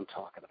you know what I'm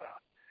talking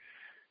about.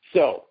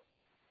 So,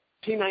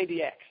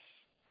 P90X,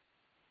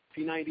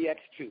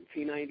 P90X2,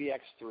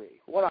 P90X3,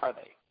 what are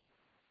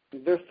they?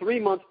 They're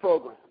 3-month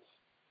programs.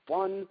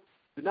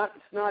 It's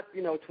not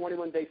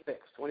 21-day fix.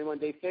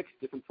 21-day fix,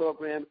 different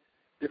program,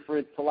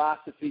 different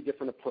philosophy,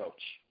 different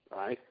approach,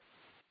 right?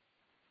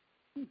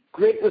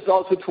 Great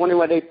results with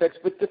 21-day fix,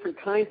 but different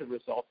kinds of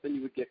results than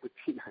you would get with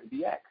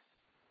P90X.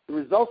 The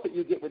results that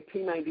you get with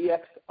P90X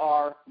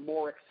are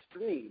more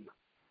extreme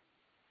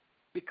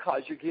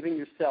because you're giving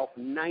yourself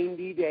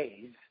 90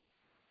 days,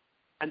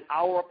 an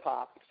hour a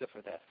pop, except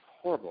for that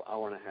horrible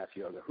hour-and-a-half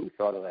yoga. Who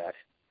thought of that?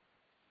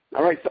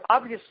 All right, so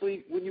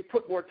obviously when you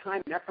put more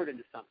time and effort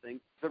into something,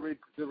 the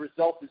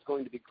result is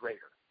going to be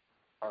greater,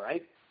 all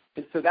right?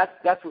 And so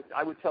that's what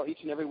I would tell each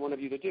and every one of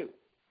you to do.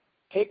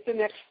 Take the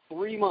next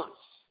 3 months.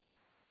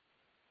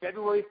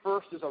 February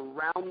 1st is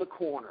around the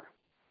corner.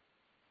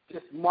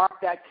 Just mark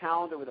that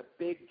calendar with a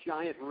big,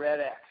 giant red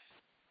X.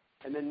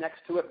 And then next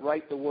to it,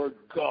 write the word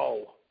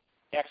GO,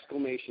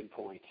 exclamation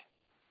point.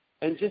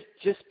 And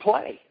just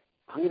play.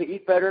 I'm going to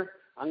eat better.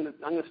 I'm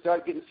going to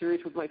start getting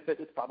serious with my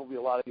fitness. Probably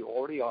a lot of you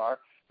already are.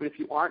 But if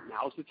you aren't,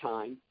 now's the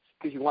time,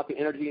 because you want the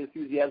energy and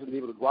enthusiasm to be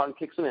able to go out and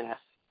kick some ass.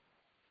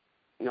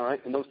 All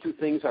right? And those two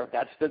things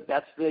that's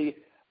the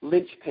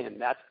linchpin.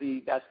 That's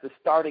the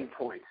starting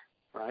point,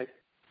 right?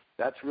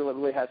 That's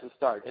really has to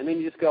start. And then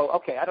you just go,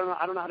 okay, I don't know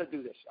how to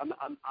do this.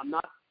 I'm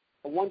not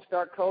a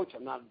one-star coach.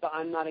 I'm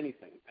not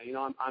anything. You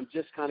know, I'm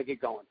just kind of get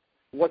going.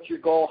 What's your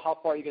goal? How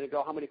far are you going to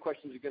go? How many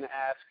questions are you going to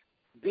ask?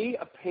 Be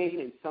a pain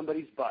in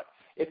somebody's butt.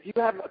 If you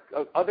have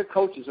other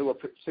coaches who are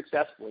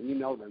successful and you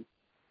know them,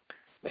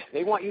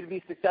 they want you to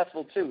be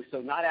successful too.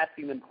 So not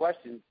asking them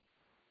questions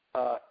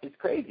is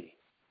crazy,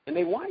 and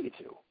they want you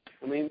to.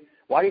 I mean,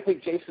 why do you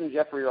think Jason and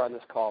Jeffrey are on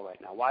this call right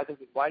now? Why do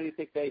you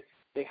think they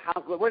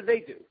what do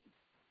they do?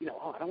 You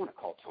know, I don't want to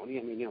call Tony.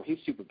 I mean, you know, he's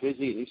super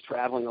busy and he's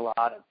traveling a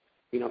lot, and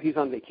you know, he's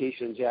on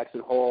vacation in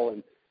Jackson Hole,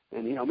 and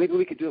you know, maybe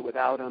we could do it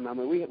without him. I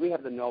mean, we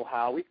have the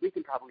know-how. We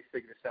can probably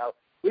figure this out.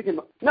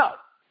 No,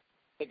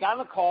 They got on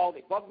the call.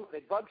 They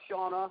bugged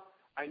Shauna.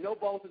 I know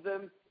both of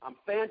them. I'm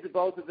fans of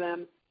both of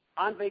them.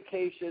 On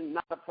vacation,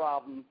 not a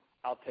problem.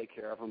 I'll take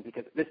care of them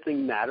because this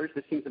thing matters.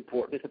 This thing's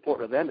important. It's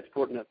important to them. It's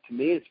important to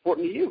me. It's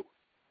important to you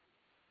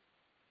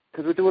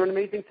because we're doing an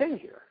amazing thing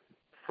here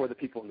for the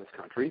people in this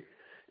country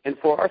and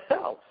for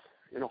ourselves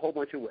in a whole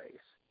bunch of ways.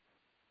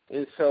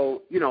 And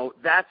so,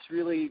 that's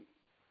really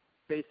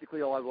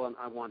basically all I want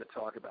to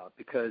talk about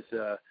because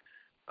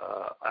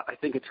I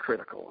think it's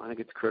critical. I think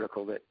it's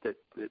critical that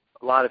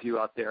a lot of you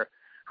out there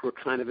who are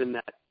kind of in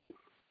that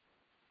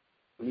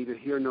neither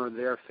here nor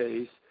there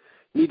phase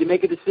need to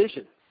make a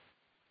decision.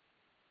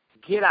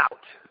 Get out.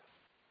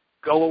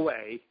 Go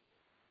away.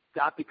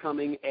 Stop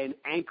becoming an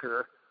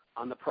anchor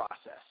on the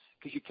process.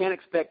 Because you can't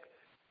expect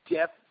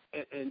Jeff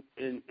and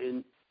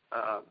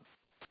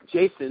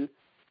Jason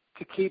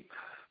to keep,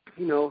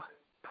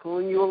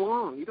 pulling you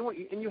along. You don't want,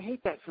 and you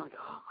hate that feeling.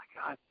 Oh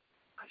my God,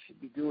 I should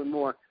be doing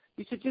more.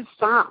 You should just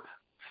stop.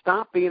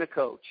 Stop being a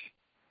coach.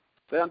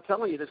 But I'm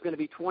telling you, there's going to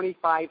be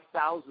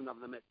 25,000 of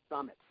them at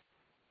Summit.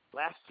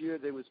 Last year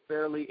there was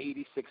barely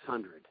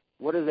 8,600.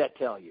 What does that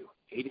tell you?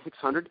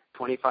 8,600,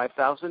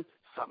 25,000.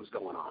 Something's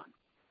going on.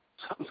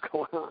 Something's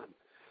going on,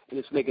 and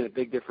it's making a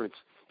big difference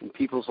in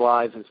people's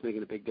lives, and it's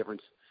making a big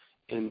difference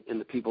in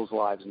the people's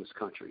lives in this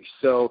country.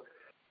 So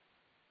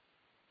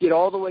get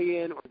all the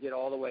way in or get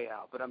all the way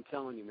out. But I'm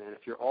telling you, man,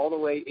 if you're all the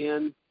way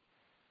in,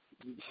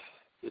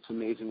 it's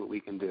amazing what we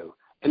can do.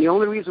 And the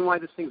only reason why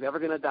this thing's ever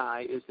going to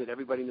die is that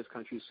everybody in this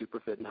country is super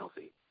fit and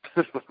healthy.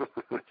 And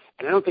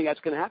I don't think that's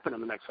going to happen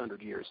in the next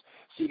 100 years.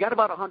 So you got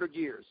about 100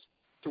 years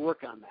to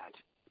work on that,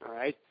 all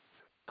right?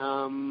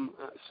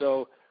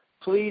 So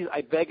please,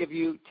 I beg of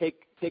you,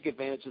 take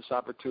advantage of this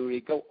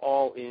opportunity. Go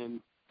all in.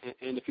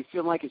 And if you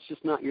feel like it's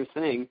just not your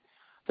thing,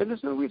 then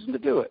there's no reason to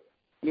do it.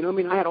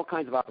 I had all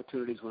kinds of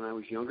opportunities when I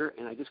was younger,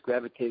 and I just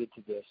gravitated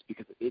to this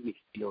because it made me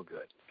feel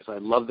good. Because I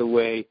love the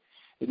way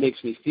it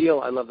makes me feel.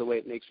 I love the way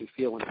it makes me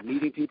feel when I'm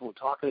meeting people and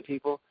talking to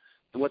people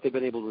and what they've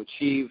been able to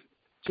achieve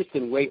just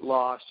in weight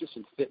loss, just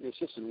in fitness,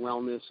 just in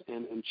wellness,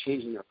 and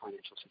changing their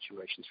financial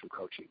situations from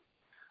coaching.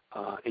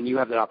 And you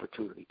have that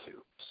opportunity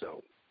too.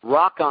 So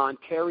rock on,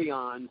 carry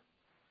on,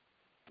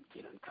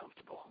 get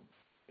uncomfortable.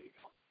 There you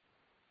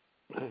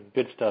go.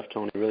 Good stuff,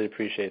 Tony. Really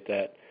appreciate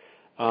that.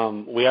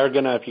 We are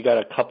going to, if you got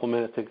a couple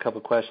minutes, take a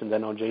couple questions. I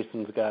know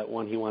Jason's got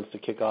one he wants to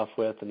kick off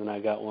with, and then I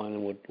got one,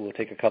 and we'll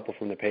take a couple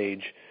from the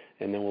page,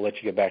 and then we'll let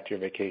you get back to your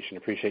vacation.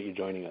 Appreciate you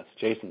joining us.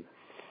 Jason.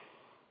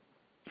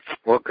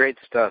 Well, great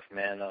stuff,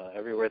 man.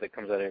 Every word that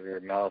comes out of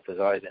your mouth is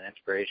always an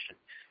inspiration.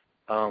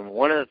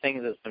 One of the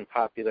things that's been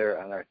popular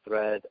on our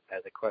thread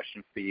as a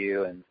question for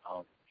you, and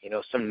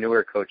some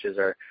newer coaches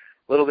are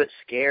a little bit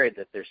scared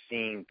that they're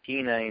seeing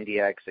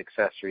P90X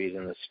accessories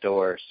in the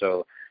store.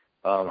 So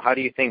how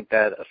do you think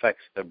that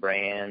affects the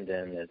brand,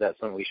 and is that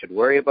something we should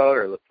worry about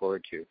or look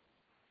forward to?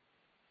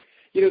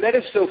 That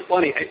is so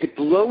funny. It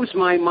blows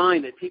my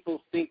mind that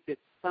people think that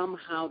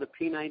somehow the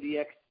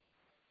P90X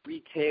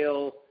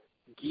retail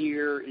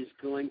gear is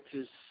going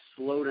to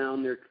slow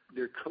down their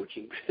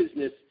coaching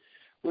business,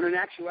 when in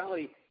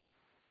actuality,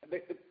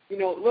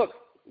 look,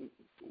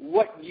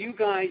 what you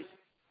guys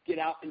get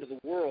out into the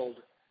world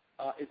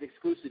is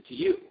exclusive to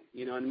you.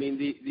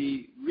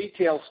 The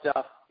retail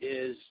stuff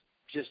is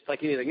just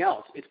like anything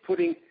else. It's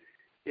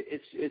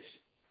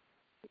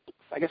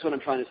I guess what I'm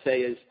trying to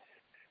say is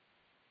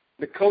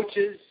the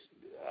coaches,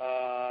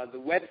 the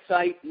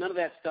website, none of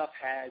that stuff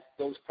has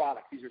those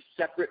products. These are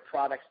separate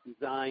products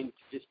designed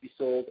to just be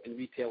sold in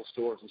retail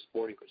stores and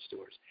sporting goods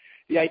stores.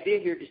 The idea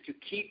here is to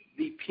keep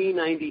the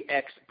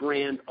P90X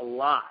brand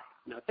alive.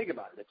 Now, think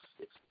about it.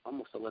 It's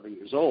almost 11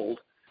 years old.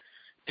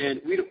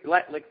 And we don't,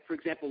 like for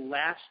example,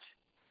 last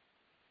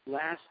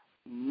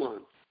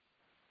month,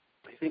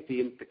 I think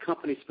the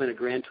company spent a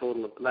grand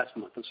total of, last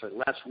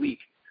week,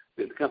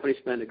 the company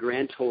spent a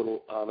grand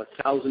total of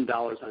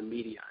 $1,000 on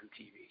media on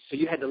TV. So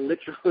you had to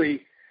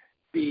literally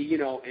be,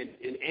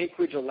 in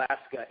Anchorage,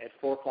 Alaska at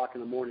 4 o'clock in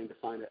the morning to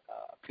find a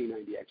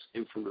P90X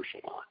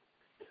infomercial on.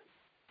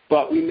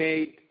 But we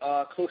made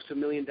close to $1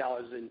 million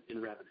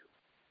in revenue.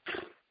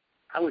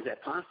 How is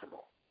that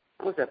possible?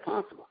 $1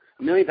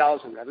 million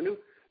in revenue?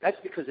 That's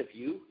because of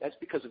you. That's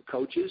because of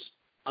coaches.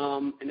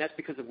 And that's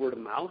because of word of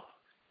mouth.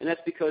 And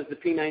that's because the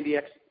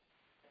P90X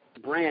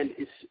brand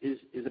is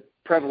a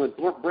prevalent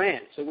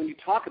brand. So when you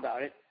talk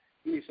about it,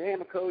 you say, hey,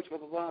 I'm a coach, blah,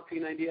 blah, blah,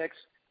 P90X.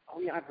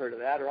 Oh, yeah, I've heard of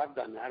that, or I've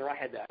done that, or I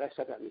had that. I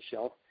set that on the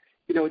shelf.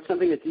 It's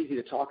something that's easy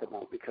to talk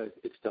about because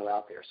it's still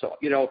out there. So,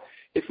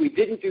 if we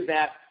didn't do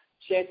that,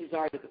 chances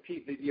are that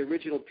the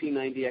original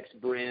P90X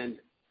brand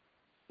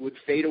would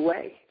fade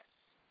away.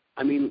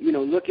 I mean,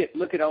 look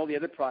at all the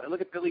other products.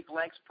 Look at Billy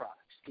Blank's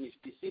products. Do you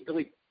see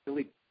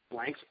Billy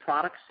Blank's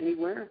products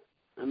anywhere?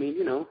 I mean,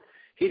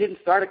 he didn't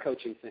start a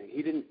coaching thing.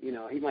 He didn't,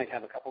 he might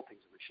have a couple things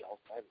on the shelf.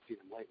 I haven't seen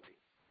them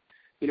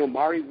lately.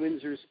 Mari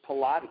Windsor's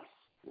Pilates.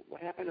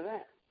 What happened to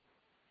that?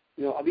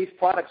 These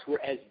products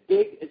were as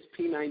big as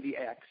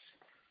P90X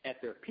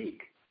at their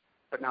peak,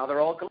 but now they're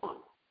all gone.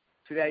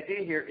 So the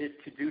idea here is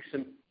to do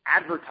some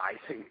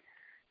advertising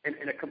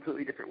in a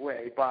completely different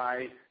way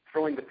by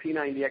throwing the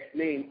P90X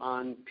name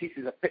on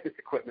pieces of fitness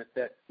equipment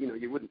that,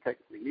 you wouldn't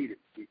technically need it,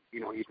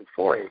 even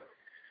for a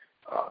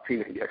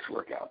P90X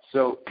workout.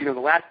 So, the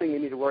last thing you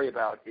need to worry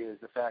about is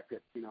the fact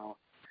that,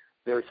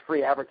 there's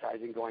free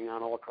advertising going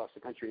on all across the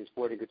country in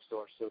sporting goods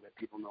stores so that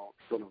people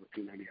still know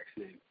the P90X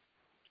name.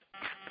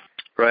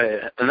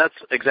 Right, and that's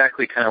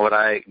exactly kind of what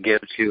I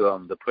give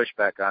to the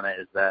pushback on it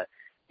is that,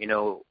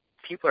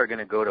 people are going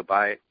to go to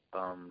buy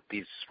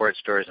these sports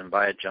stores and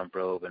buy a jump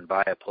rope and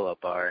buy a pull-up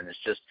bar, and it's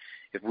just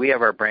if we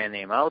have our brand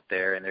name out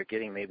there and they're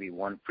getting maybe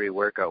one free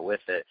workout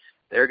with it,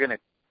 they're going to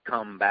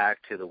come back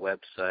to the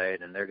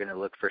website and they're going to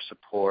look for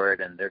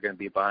support and they're going to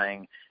be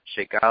buying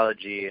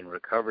Shakeology and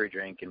recovery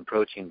drink and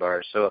protein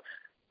bars. So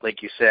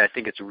like you said, I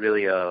think it's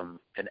really an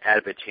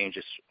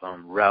advantageous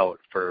route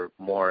for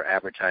more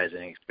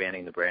advertising,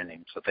 expanding the brand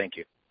name. So thank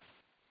you.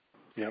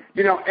 Yep.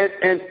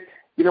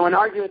 An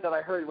argument that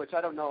I heard, which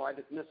I don't know, I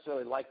didn't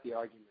necessarily like the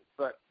argument,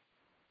 but,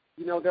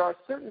 there are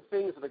certain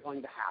things that are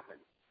going to happen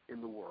in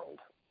the world.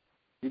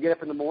 You get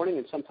up in the morning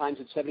and sometimes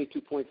it's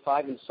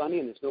 72.5 and sunny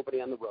and there's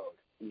nobody on the road.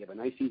 And you have a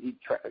nice,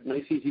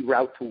 easy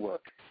route to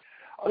work.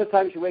 Other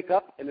times you wake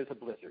up and there's a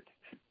blizzard.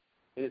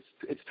 And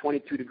it's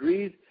 22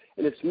 degrees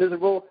and it's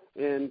miserable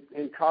and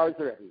cars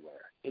are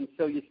everywhere. And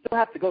so you still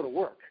have to go to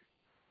work.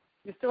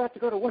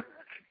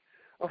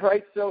 All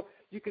right? So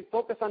you can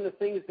focus on the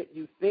things that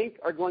you think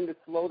are going to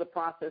slow the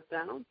process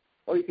down,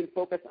 or you can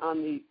focus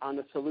on the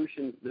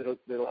solutions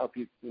that'll help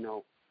you,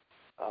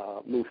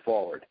 move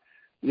forward.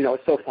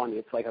 It's so funny.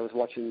 It's like I was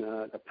watching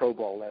the Pro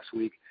Bowl last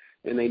week,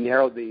 and they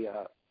narrowed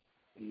the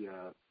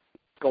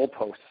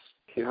goalposts.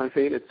 You know what I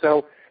mean? And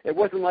so it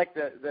wasn't like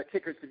the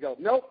kickers could go,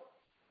 nope,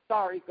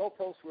 sorry,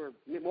 goalposts were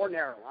more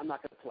narrow. I'm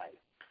not going to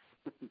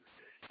play.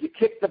 You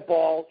kick the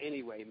ball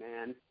anyway,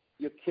 man.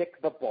 You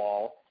kick the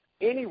ball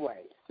anyway.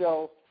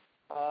 So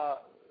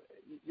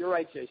you're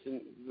right,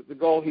 Jason. The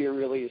goal here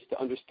really is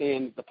to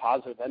understand the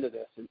positive end of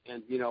this.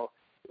 And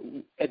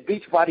at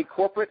Beachbody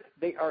Corporate,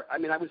 they are. I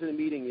mean, I was in a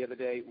meeting the other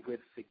day with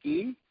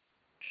Sagi,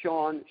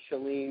 Sean,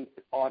 Shalene,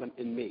 Autumn,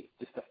 and me.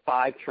 Just the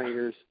 5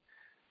 trainers: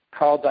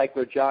 Carl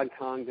Deichler, John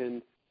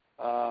Congdon,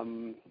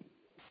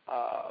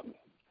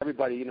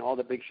 everybody. All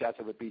the big shots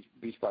over at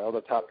Beachbody, all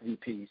the top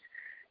VPs.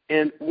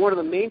 And one of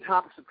the main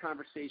topics of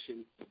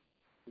conversation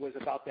was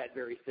about that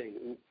very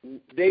thing.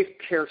 They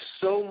care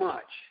so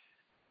much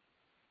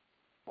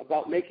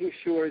about making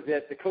sure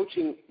that the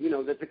coaching,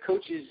 that the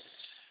coaches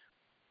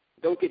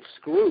don't get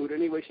screwed in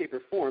any way, shape,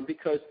 or form,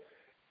 because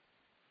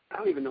I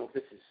don't even know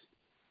if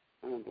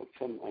I don't know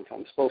if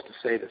I'm supposed to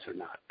say this or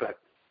not, but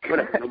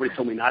whatever. Nobody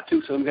told me not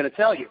to, so I'm going to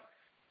tell you.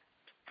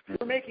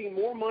 We're making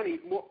more money,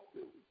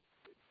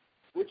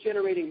 we're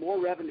generating more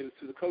revenue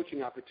through the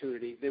coaching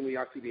opportunity than we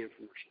are through the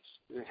infomercials.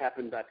 And it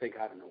happened, I think,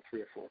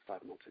 3 or 4 or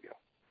 5 months ago.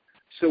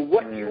 So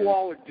what you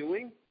all are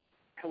doing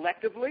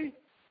collectively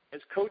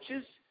as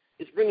coaches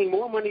is bringing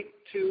more money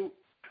to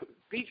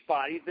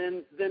Beachbody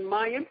than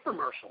my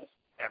infomercials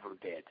ever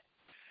did.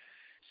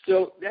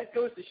 So that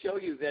goes to show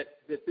you that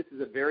this is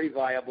a very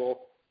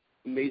viable,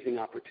 amazing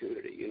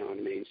opportunity. You know what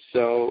I mean?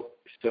 So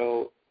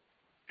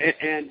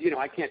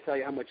I can't tell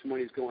you how much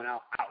money is going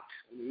out.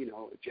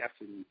 Jeff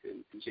and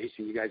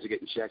Jason, you guys are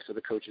getting checks, so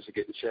the coaches are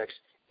getting checks.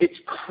 It's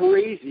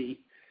crazy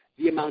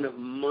the amount of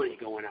money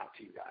going out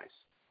to you guys.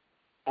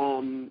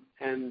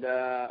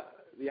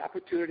 The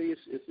opportunity is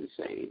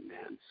insane,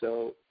 man.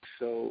 So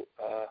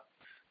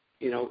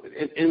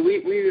and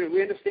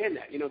we understand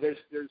that.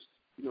 There's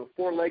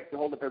 4 legs to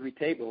hold up every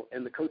table,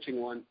 and the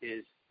coaching one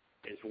is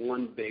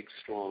one big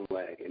strong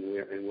leg, and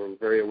we're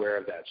very aware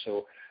of that.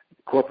 So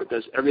corporate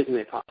does everything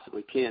they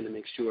possibly can to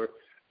make sure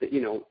that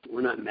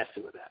we're not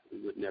messing with that. We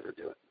would never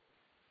do it.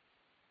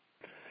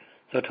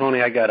 So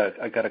Tony, I got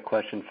a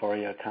question for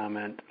you, a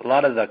comment. A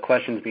lot of the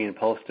questions being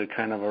posted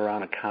kind of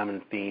around a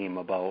common theme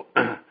about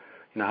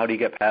how do you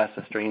get past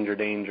the stranger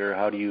danger?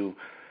 How do you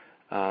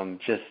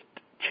just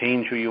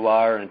change who you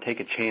are and take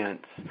a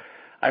chance?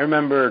 I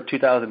remember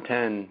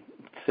 2010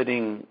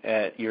 sitting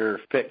at your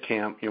fit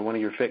camp, one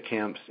of your fit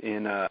camps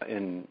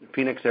in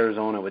Phoenix,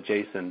 Arizona with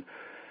Jason,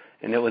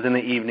 and it was in the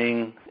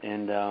evening,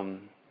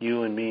 and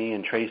you and me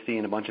and Tracy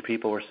and a bunch of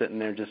people were sitting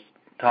there just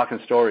talking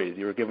stories.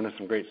 You were giving us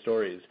some great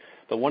stories.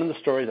 But one of the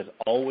stories that's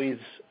always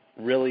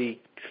really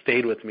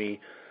stayed with me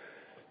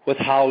was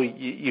how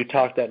you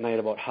talked that night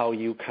about how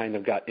you kind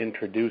of got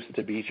introduced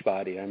to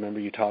Beachbody. I remember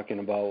you talking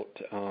about,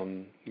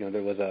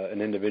 there was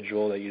an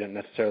individual that you didn't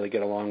necessarily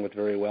get along with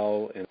very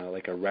well in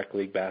a rec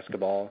league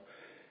basketball,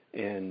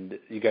 and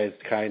you guys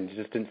kind of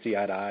just didn't see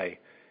eye to eye.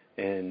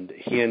 And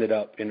he ended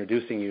up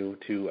introducing you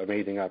to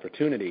Amazing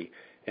Opportunity.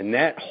 And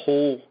that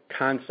whole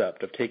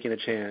concept of taking a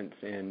chance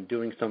and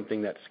doing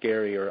something that's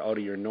scary or out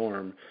of your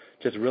norm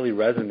just really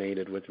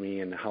resonated with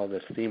me and how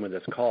this theme of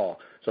this call.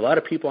 So a lot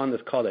of people on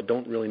this call that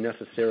don't really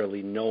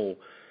necessarily know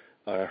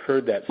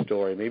heard that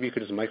story. Maybe you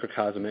could just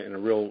microcosm it in a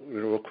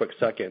real quick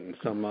second and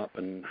sum up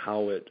and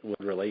how it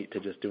would relate to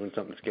just doing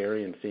something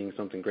scary and seeing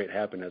something great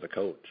happen as a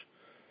coach.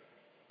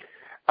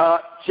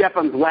 Jeff,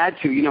 I'm glad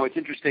to. It's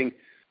interesting.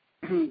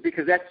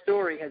 because that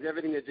story has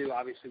everything to do,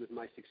 obviously, with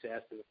my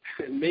success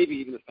and maybe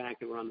even the fact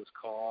that we're on this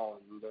call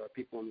and there are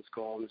people on this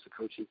call and it's a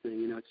coaching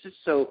thing. You know, it's just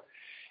so,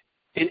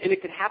 and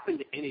it could happen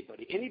to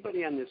anybody.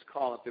 Anybody on this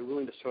call, if they're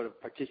willing to sort of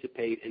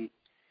participate in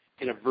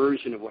a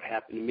version of what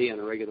happened to me on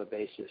a regular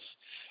basis,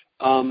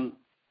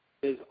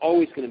 there's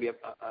always going to be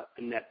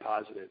a net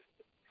positive.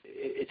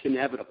 It's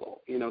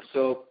inevitable, you know.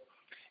 So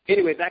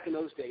anyway, back in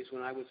those days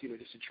when I was, you know,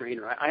 just a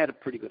trainer, I had a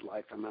pretty good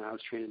life. I mean, I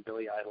was training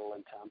Billy Idol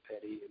and Tom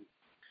Petty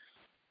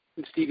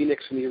and Stevie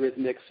Nicks from the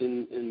Eurythmics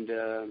and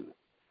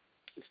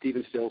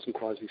Stephen Stills from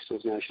Crosby,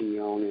 Stills, Nash and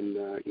Young, and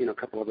you know, a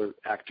couple other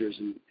actors,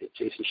 and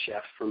Jason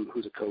Sheff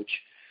who's a coach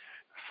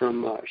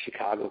from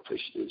Chicago,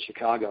 plays in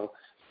Chicago.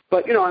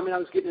 But you know, I mean, I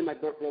was getting in my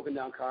broken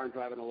down car and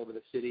driving all over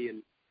the city,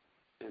 and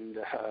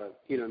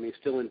you know, I mean,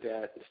 still in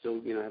debt, still,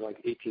 you know, I had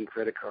like 18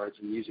 credit cards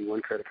and using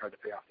one credit card to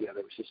pay off the other.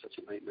 It was just such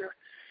a nightmare.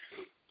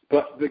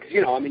 But because,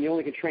 you know, I mean, you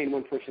only can train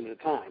one person at a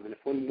time. And if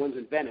one's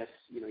in Venice,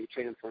 you know, you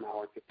train them for an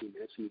hour and 15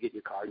 minutes, and you get in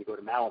your car and you go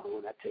to Malibu,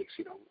 and that takes,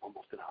 you know,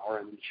 almost an hour,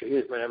 and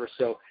whatever.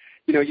 So,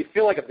 you know, you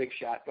feel like a big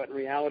shot, but in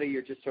reality,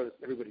 you're just sort of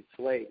everybody's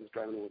slave who's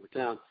driving all over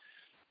town.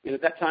 And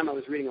at that time, I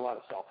was reading a lot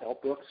of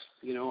self-help books.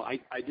 You know,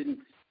 I didn't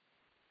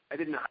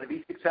know how to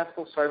be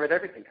successful, so I read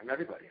everything from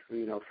everybody,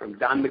 you know, from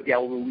Don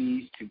Miguel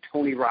Ruiz to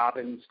Tony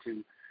Robbins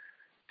to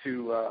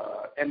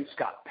M.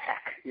 Scott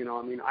Peck. You know,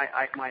 I mean,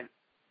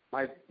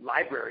 my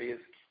library is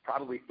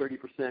probably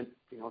 30%,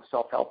 you know,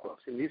 self-help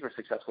books, and these were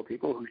successful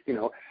people who, you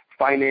know,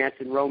 finance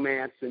and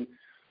romance and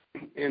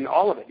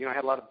all of it. You know, I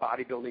had a lot of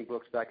bodybuilding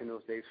books back in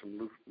those days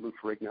from Lou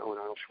Ferrigno and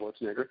Arnold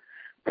Schwarzenegger.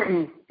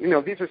 You know,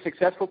 these are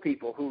successful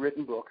people who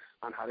written books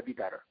on how to be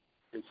better,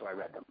 and so I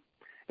read them.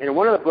 And in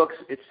one of the books,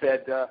 it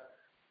said there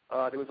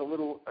was a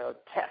little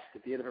test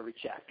at the end of every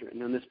chapter,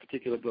 and in this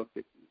particular book,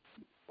 it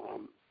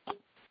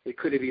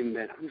could have even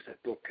been, who's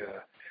that book?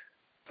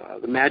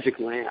 The Magic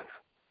Lamp.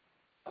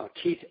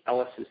 Keith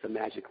Ellis's The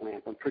Magic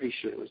Lamp. I'm pretty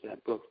sure it was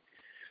that book.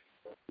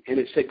 And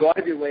it said, go out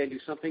of your way and do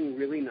something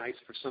really nice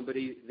for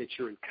somebody that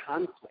you're in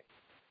conflict.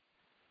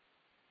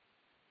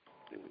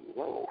 And,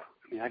 whoa.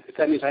 I mean,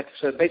 that means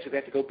basically I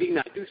have to go be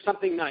nice, do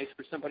something nice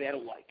for somebody I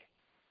don't like.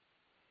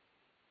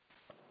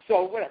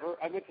 So whatever,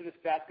 I went to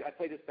I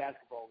played this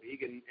basketball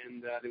league, and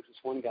there was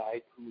this one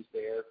guy who was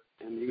there,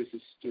 and he was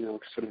this, you know,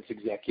 sort of this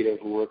executive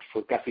who worked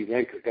for Guffey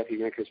Renker. Guffey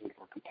Renker is one of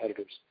our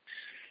competitors.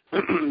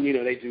 You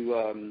know, they do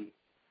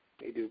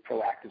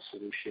Proactive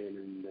Solution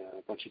and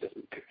a bunch of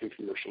different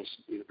infomercials.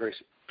 You know, very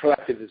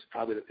Proactive is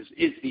probably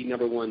is the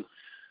number one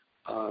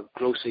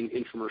grossing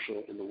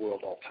infomercial in the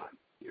world all time.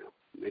 You know,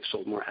 they've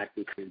sold more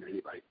acne cream than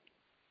anybody.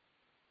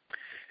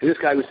 And this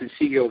guy was the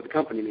CEO of the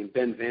company named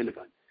Ben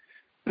Vanderbilt.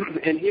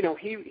 And you know,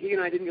 he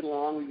and I didn't get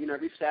along. You know,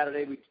 every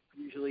Saturday we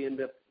usually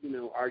end up, you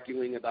know,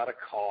 arguing about a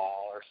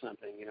call or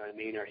something. You know what I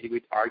mean? Or he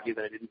would argue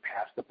that I didn't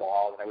pass the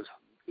ball, that I was,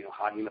 you know,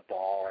 hogging the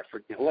ball, or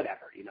for, you know,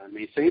 whatever. You know what I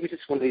mean? So he was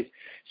just one of these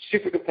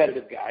super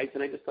competitive guys,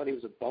 and I just thought he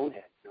was a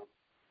bonehead. You know.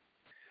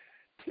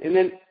 And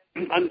then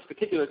on this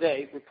particular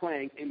day, we're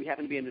playing, and we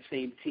happened to be on the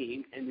same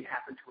team, and we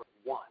happened to have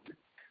won.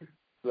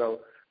 So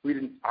we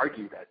didn't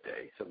argue that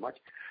day so much.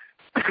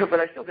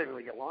 But I still didn't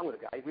really get along with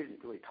the guy. We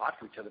didn't really talk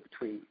to each other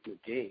between the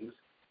games.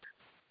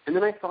 And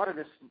then I thought of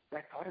this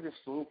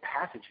little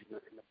passage in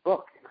the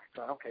book, and I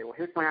thought, okay, well,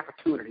 here's my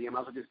opportunity. I might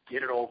as well just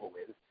get it over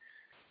with.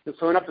 And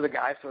so I went up to the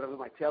guy, sort of with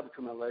my tail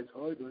between my legs.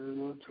 Hi, man,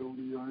 I'm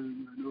Tony.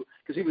 I know.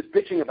 Because he was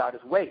bitching about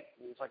his weight.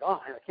 And he was like,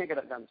 oh, I can't get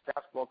up down this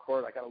basketball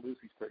court. I got to lose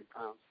these 30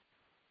 pounds.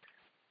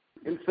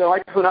 And so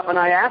I went up and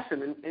I asked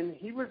him, and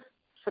he was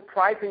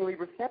surprisingly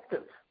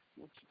receptive,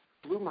 which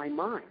blew my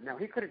mind. Now,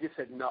 he could have just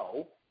said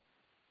no.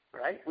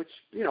 Right, which,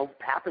 you know,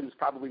 happens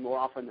probably more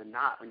often than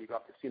not when you go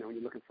up to, you know, when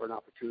you're looking for an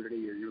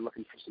opportunity or you're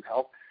looking for some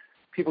help.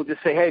 People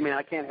just say, hey, man,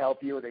 I can't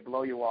help you, or they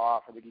blow you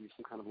off, or they give you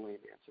some kind of lame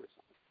answer or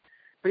something.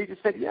 But he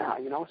just said, yeah,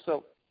 you know.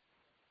 So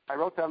I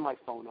wrote down my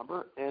phone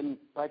number, and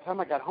by the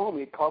time I got home, he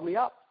had called me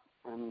up,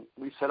 and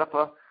we set up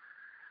a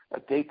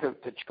date to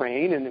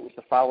train, and it was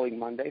the following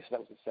Monday, so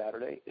that was a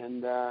Saturday.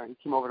 And he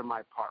came over to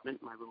my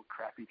apartment, my little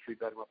crappy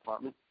 3-bedroom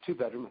apartment,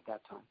 2-bedroom at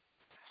that time.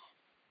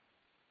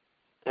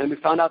 And we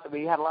found out that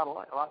we had a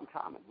lot in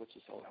common, which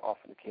is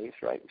often the case,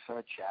 right? We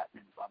started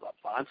chatting and blah, blah,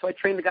 blah. And so I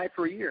trained the guy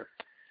for a year.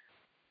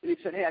 And he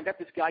said, hey, I got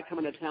this guy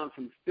coming to town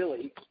from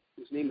Philly.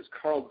 His name is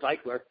Carl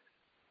Deichler.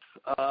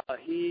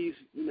 He's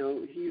a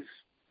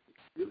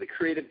really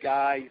creative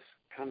guy. He's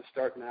kind of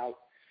starting out.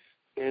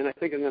 And I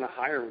think I'm going to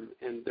hire him,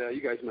 and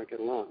you guys might get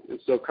along.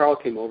 And so Carl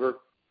came over,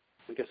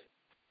 I guess,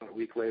 about a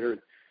week later, and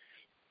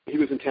he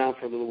was in town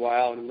for a little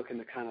while and looking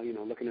at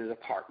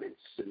apartments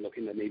and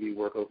looking to maybe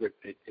work over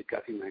at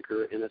Guffey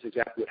Renker, and that's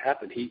exactly what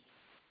happened. He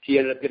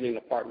ended up getting an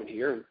apartment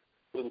here,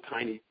 a little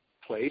tiny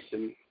place,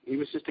 and he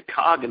was just a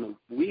cog in the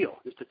wheel,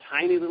 just a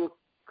tiny little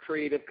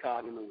creative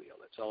cog in the wheel.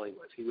 That's all he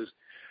was. He was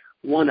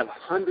one of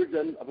hundreds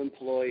of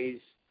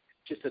employees,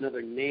 just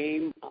another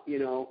name, you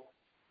know,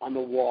 on the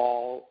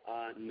wall,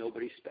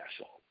 nobody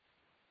special.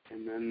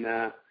 And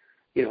then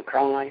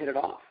Carl and I hit it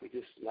off. We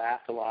just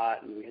laughed a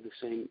lot, and we had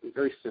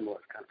very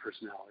similar kind of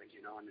personalities,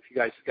 And if you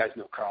guys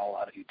know Carl, a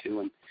lot of you do,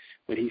 and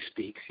when he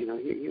speaks, he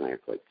and I are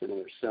quite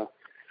similar. So,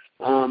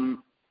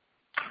 then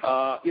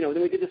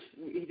we did this.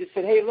 He just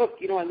said, "Hey, look,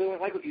 I really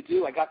like what you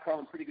do. I got Carl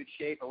in pretty good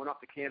shape. I went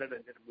off to Canada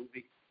and did a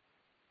movie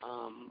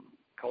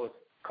called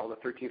The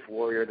 13th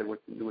Warrior,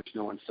 which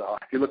no one saw.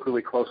 If you look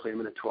really closely, I'm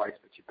in it twice,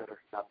 but you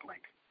better not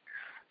blink."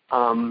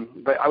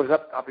 But I was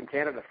up in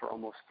Canada for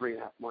almost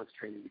 3.5 months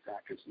training these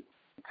actors,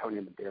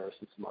 Tony Medeiros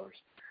and some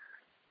others.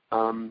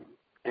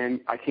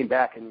 And I came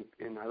back and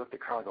I looked at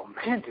Carl and I go,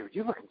 "Man, dude,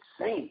 you look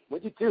insane.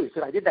 What'd you do?" He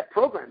said, "I did that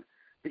program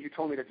that you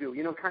told me to do.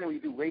 Kind of when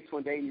you do weights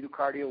one day and you do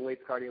cardio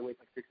weights like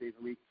 6 days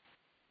a week."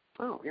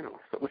 Oh,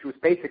 which was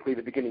basically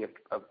the beginning of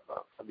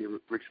the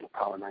original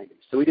Power 90.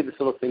 So we did this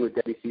little thing with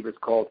Debbie Sievers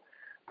called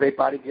Great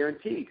Body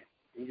Guaranteed.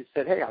 He just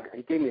said, "Hey,"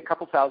 he gave me a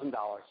couple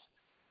 $1,000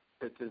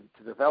 to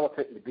develop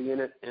it and to be in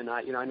it. And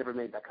I never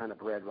made that kind of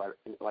bread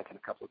like in a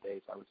couple of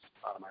days. I was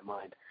out of my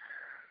mind.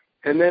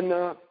 And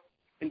then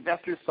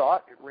investors saw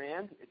it. It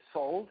ran. It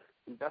sold.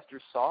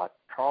 Investors saw it.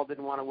 Carl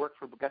didn't want to work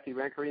for Bugatti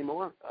Ranker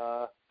anymore.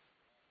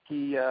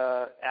 He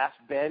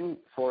asked Ben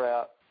for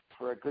a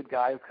good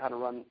guy who could kind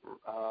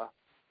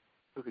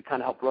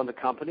of help run the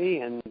company.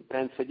 And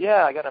Ben said,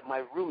 "Yeah, I got my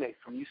roommate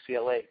from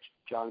UCLA,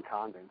 John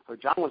Condon." So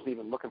John wasn't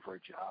even looking for a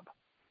job.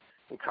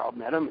 And Carl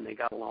met him, and they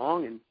got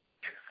along. And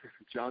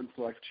John's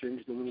life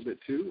changed a little bit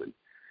too.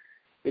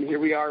 And here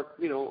we are,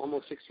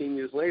 almost 16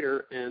 years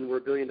later, and we're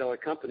a $1 billion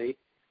company.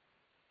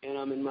 And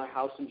I'm in my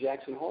house in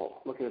Jackson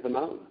Hole looking at the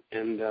mountain.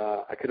 And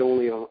I could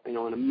only, in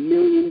a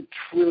million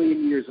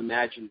trillion years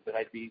imagine that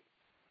I'd be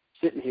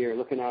sitting here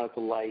looking out at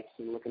the lights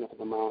and looking up at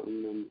the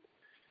mountain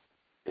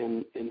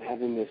and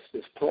having this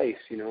place,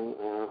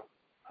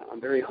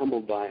 I'm very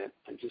humbled by it.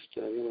 I just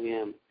really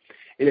am.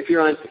 And if you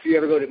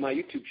ever go to my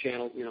YouTube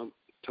channel,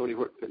 Tony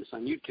Horton Fitness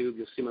on YouTube,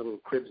 you'll see my little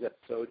Cribs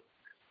episode,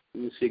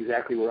 and you'll see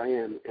exactly where I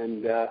am.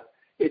 And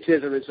it's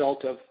as a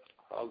result of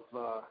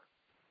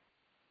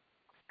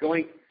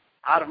going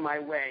out of my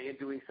way and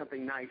doing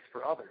something nice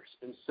for others.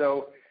 And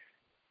so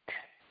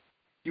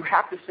you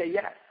have to say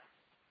yes.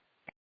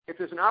 If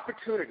there's an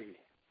opportunity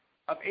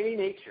of any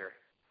nature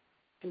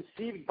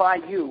conceived by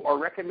you or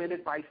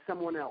recommended by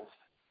someone else,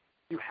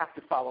 you have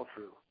to follow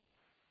through,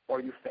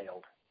 or you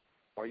failed.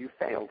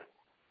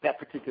 That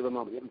particular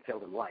moment. You haven't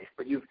failed in life,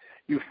 but you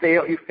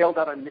failed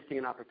out on missing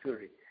an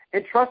opportunity.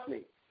 And trust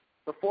me,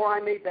 before I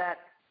made that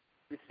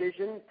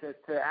decision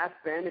to ask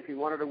Ben if he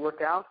wanted to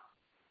work out,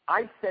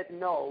 I said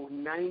no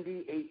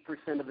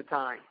 98% of the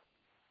time.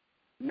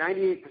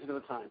 98% of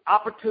the time.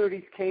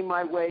 Opportunities came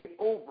my way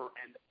over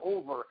and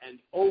over and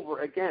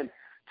over again.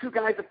 2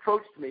 guys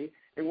approached me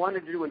and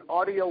wanted to do an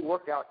audio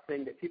workout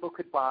thing that people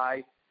could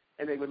buy,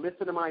 and they would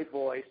listen to my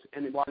voice,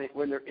 and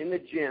when they're in the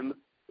gym,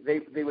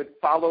 they would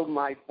follow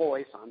my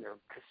voice on their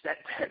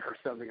cassette deck or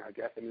something, I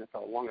guess. I mean, that's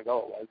how long ago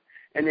it was.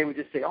 And they would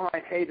just say, "All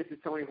right, hey, this is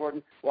Tony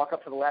Horton. Walk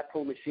up to the lat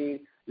pull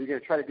machine. You're going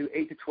to try to do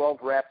 8 to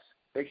 12 reps.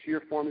 Make sure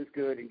your form is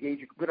good. Engage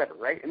your whatever,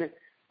 right?"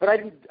 But I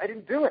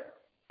didn't do it.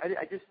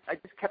 I just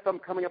kept on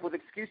coming up with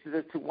excuses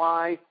as to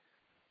why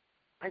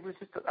I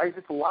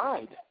just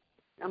lied.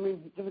 I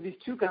mean, there were these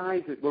 2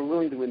 guys that were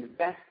willing to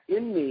invest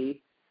in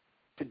me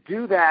to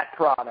do that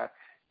product,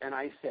 and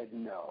I said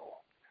no.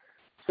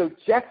 So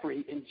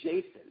Jeffrey and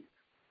Jason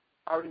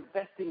are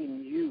investing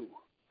in you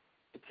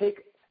to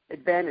take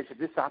advantage of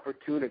this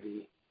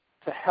opportunity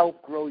to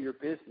help grow your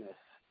business,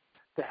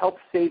 to help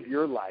save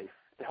your life,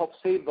 to help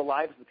save the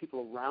lives of the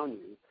people around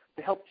you,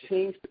 to help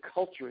change the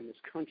culture in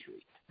this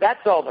country.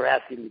 That's all they're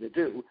asking you to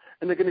do,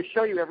 and they're going to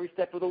show you every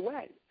step of the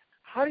way.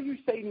 How do you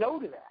say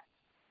no to that?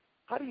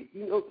 How do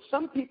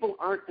some people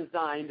aren't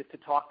designed to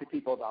talk to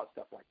people about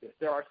stuff like this.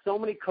 There are so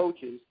many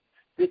coaches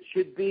that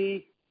should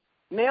be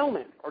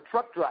mailmen or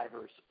truck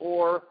drivers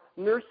or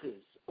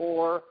nurses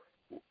or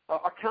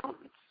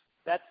accountants.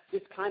 That's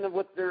just kind of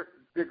what they're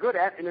good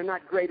at, and they're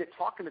not great at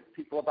talking to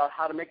people about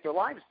how to make their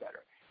lives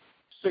better.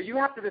 So you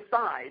have to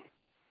decide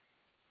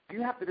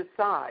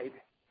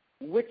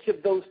which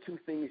of those 2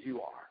 things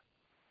you are.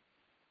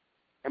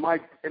 Am I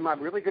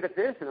really good at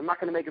this, and I'm not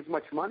going to make as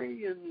much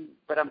money,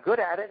 but I'm good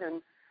at it,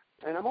 and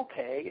I'm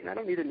okay, and I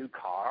don't need a new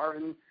car,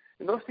 and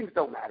those things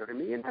don't matter to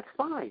me, and that's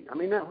fine. I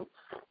mean,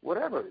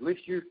 whatever. At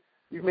least you've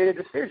made a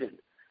decision.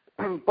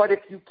 But if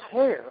you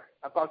care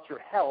about your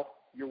health,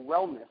 your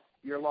wellness,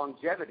 your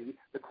longevity,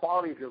 the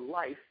quality of your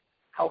life,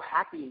 how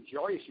happy and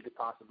joyous you could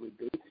possibly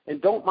be,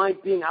 and don't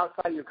mind being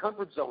outside your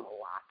comfort zone a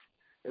lot,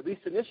 at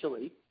least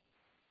initially,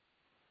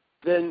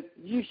 then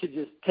you should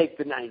just take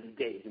the 90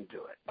 days and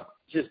do it.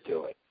 Just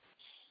do it.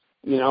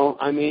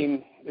 I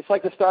mean, it's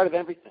like the start of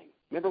everything.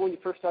 Remember when you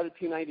first started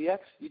P90X?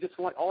 You just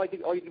all you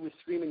did was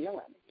scream and yell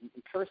at me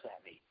and curse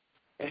at me,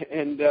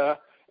 and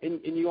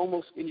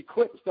you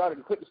quit and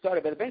started,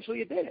 but eventually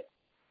you did it,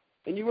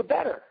 and you were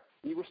better,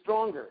 and you were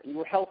stronger, and you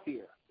were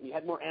healthier, and you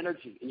had more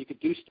energy, and you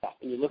could do stuff,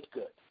 and you looked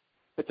good.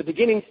 But the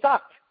beginning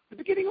sucked. The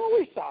beginning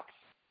always sucks.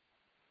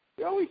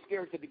 You're always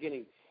scared at the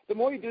beginning. The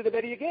more you do, the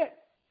better you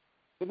get.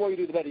 The more you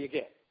do, the better you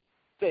get.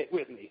 Say it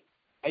with me,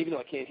 even though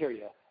I can't hear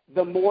you.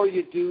 the more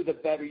you do, the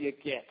better you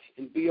get.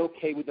 And be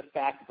okay with the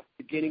fact that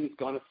the beginning is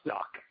going to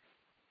suck.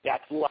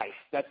 That's life.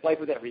 That's life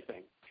with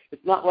everything.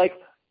 It's not like,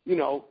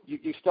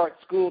 you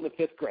start school in the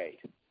 5th grade.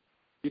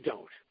 You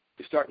don't.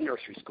 You start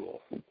nursery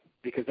school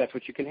because that's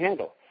what you can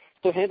handle.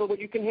 So handle what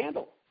you can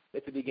handle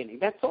at the beginning.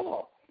 That's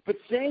all. But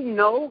saying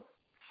no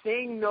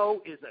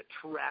is a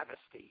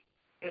travesty.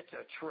 It's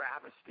a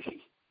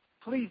travesty.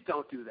 Please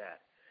don't do that.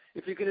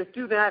 If you're going to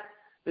do that,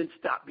 then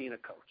stop being a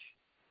coach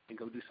and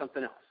go do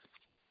something else.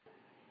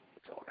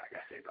 That's all I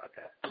got to say about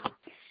that.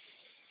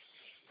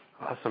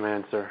 Awesome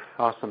answer.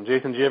 Awesome.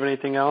 Jason, do you have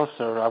anything else?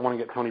 Or I want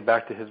to get Tony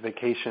back to his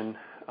vacation.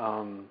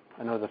 I know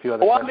there's a few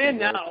other questions. I'm in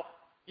now.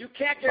 You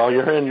can't get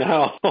you're in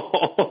now. You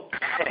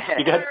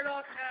got it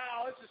off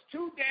now. This is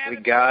too damn.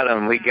 We got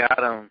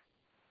him.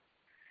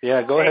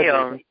 Yeah, go ahead.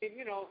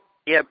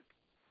 Yeah,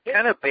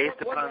 kind of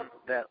based upon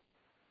that.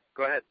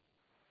 Go ahead.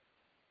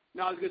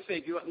 No, I was going to say,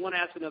 if you want to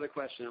ask another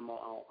question, I'm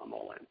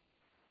all in.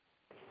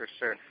 For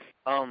sure.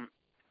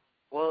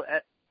 Well,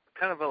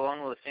 kind of along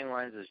the same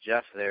lines as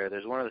Jeff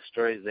there's one of the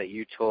stories that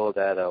you told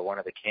at one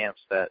of the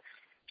camps that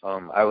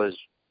I was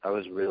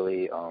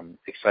really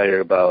excited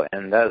about,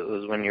 and that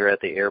was when you were at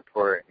the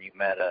airport and you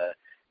met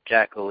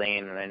Jack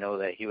LaLanne, and I know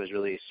that he was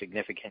really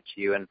significant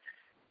to you. And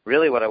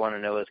really what I want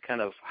to know is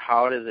kind of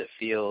how does it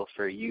feel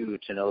for you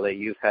to know that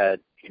you've had,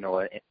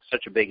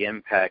 such a big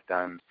impact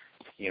on,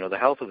 the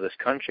health of this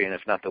country, and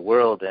if not the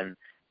world, and,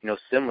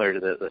 similar to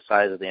the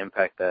size of the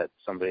impact that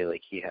somebody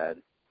like he had?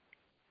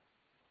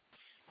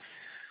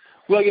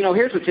 Well,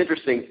 here's what's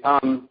interesting.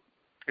 And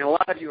a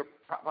lot of you are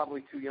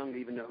probably too young to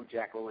even know who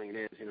Jack LaLanne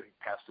is. He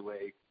passed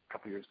away a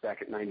couple years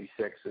back at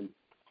 96, and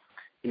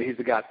he's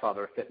the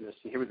godfather of fitness.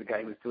 And here was a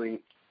guy who was doing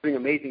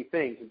amazing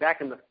things. And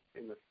back in the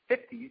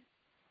 50s,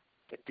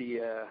 at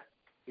the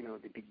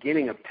the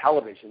beginning of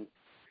television,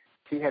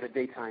 he had a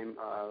daytime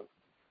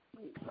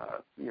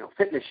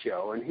fitness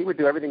show, and he would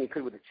do everything he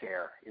could with a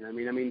chair.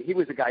 He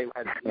was a guy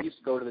who used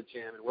to go to the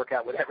gym and work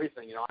out with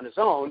everything, on his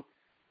own.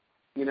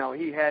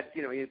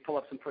 He'd pull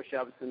up some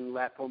push-ups and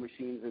lat pull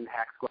machines and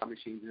hack squat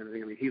machines and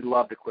everything. He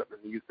loved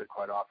equipment and used it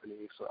quite often.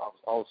 He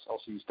also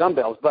used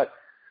dumbbells. But,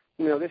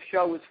 this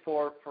show was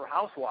for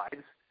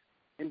housewives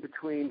in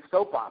between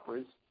soap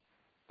operas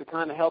to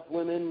kind of help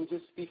women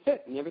just be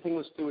fit. And everything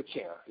was through a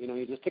chair.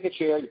 You just take a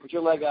chair, you put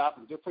your leg up,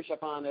 you do a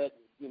push-up on it,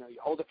 you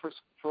hold it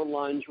for a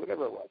lunge,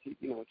 whatever it was.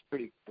 It's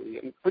pretty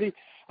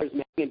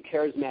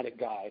charismatic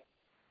guy.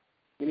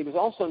 And he was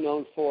also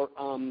known for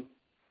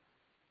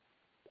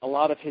a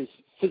lot of his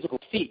physical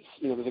feats.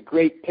 There's a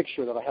great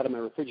picture that I had in my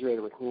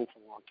refrigerator at home for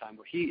a long time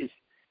where he is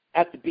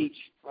at the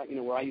beach, right,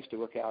 where I used to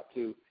work out,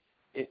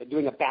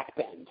 doing a back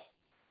bend.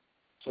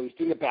 So he's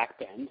doing a back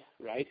bend,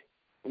 right?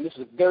 And this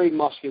is a very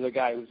muscular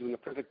guy who was doing a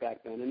perfect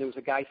back bend. And there was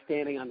a guy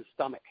standing on his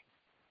stomach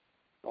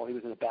while he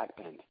was in a back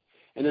bend.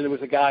 And then there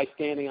was a guy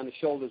standing on the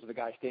shoulders of a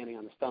guy standing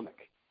on the stomach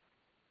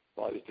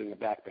while he was doing a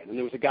back bend. And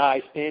there was a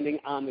guy standing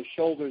on the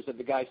shoulders of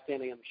the guy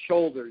standing on the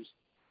shoulders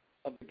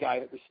of the guy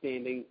that was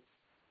standing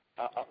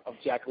of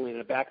Jack LaLanne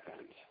in a back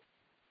bend.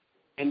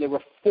 And there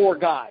were 4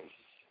 guys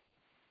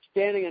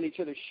standing on each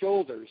other's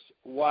shoulders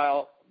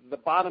while the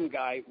bottom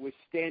guy was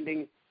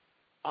standing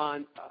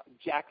on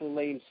Jack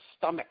LaLanne's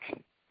stomach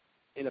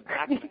in a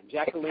back bend.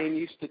 Jack LaLanne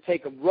used to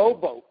take a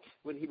rowboat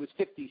when he was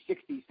 50,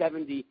 60,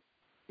 70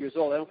 years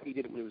old. I don't think he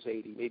did it when he was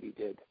 80. Maybe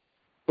he did.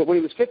 But when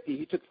he was 50,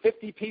 he took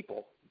 50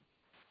 people,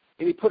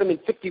 and he put them in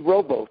 50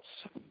 rowboats,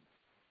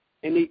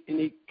 and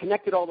he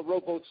connected all the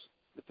rowboats,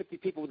 the 50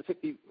 people with the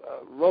 50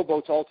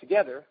 rowboats all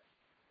together.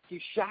 He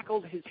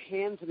shackled his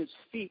hands and his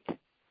feet,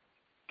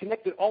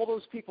 connected all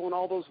those people in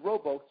all those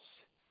rowboats,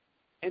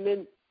 and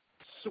then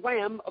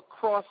swam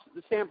across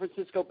the San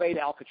Francisco Bay to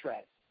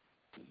Alcatraz.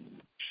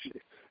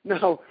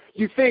 Now,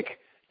 you think,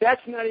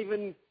 that's not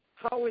even,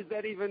 how is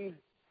that even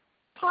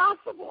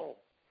possible?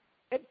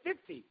 At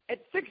 50, at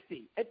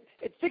 60, at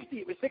 60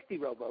 it was 60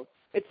 rowboats.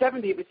 At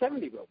 70 it was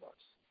 70 rowboats.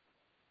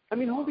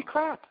 Holy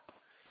crap.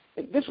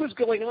 And this was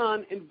going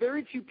on, and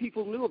very few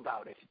people knew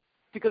about it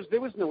because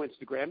there was no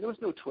Instagram, there was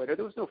no Twitter,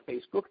 there was no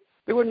Facebook,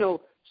 there were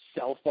no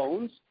cell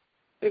phones.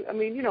 It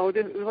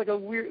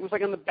was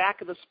like on the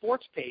back of the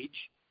sports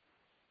page,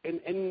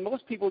 and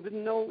most people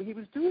didn't know he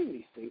was doing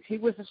these things. He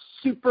was a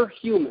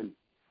superhuman.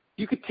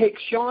 You could take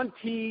Sean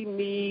T.,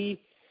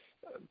 me,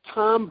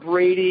 Tom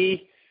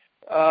Brady,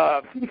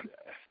 I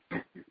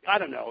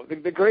don't know,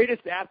 the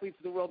greatest athletes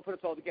in the world, put us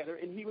all together,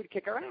 and he would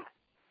kick our ass.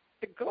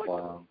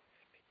 Wow.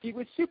 He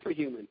was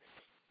superhuman.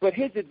 But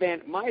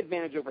my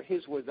advantage over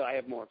his was that I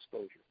have more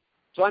exposure.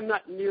 So I'm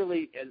not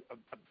nearly as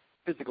a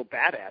physical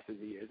badass as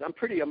he is. I'm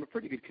a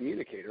pretty good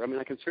communicator.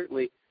 I can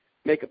certainly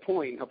make a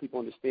point and help people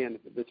understand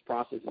that this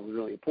process is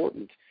really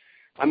important.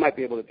 I might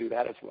be able to do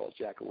that as well as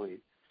Jack LaLanne.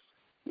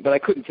 But I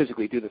couldn't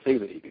physically do the things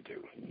that he could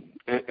do.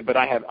 But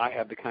I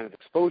have the kind of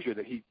exposure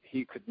that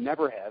he could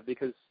never have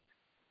because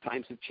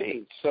times have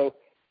changed. So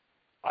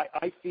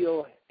I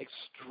feel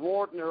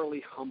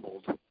extraordinarily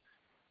humbled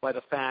by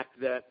the fact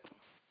that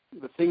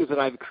the things that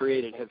I've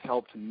created have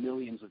helped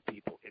millions of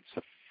people. It's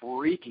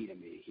freaky to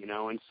me,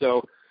 And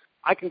so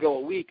I can go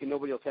a week and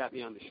nobody will tap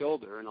me on the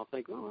shoulder, and I'll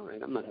think, oh, all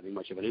right, I'm not having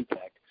much of an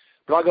impact.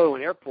 But I'll go to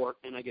an airport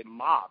and I get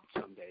mobbed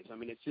some days. I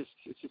mean, it's just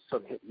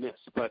sort of hit and miss.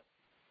 But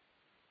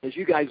as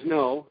you guys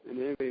know, and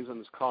anybody who's on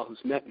this call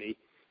who's met me,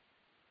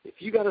 if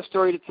you got a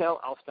story to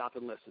tell, I'll stop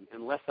and listen,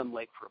 unless I'm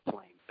late for a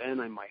plane. Then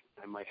I might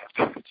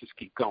have to just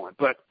keep going.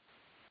 But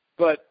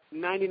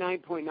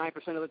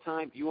 99.9% of the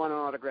time, you want an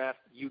autograph,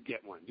 you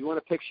get one. You want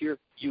a picture,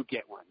 you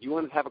get one. You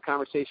want to have a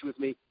conversation with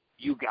me,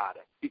 you got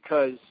it.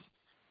 Because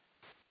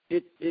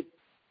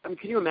I mean,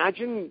 can you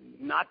imagine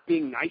not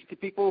being nice to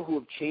people who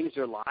have changed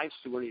their lives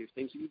through one of your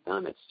things that you've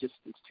done? It's too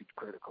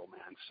critical,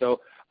 man.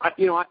 So,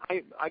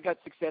 I got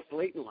success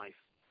late in life.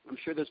 I'm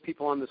sure there's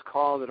people on this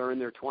call that are in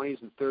their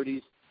 20s and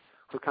 30s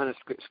who are kind of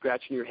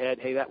scratching your head.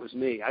 Hey, that was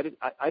me.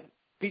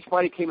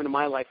 Beachbody came into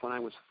my life when I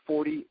was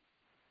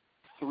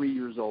 43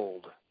 years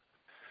old.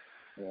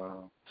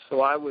 Wow.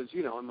 So I was,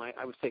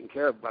 I was taken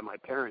care of by my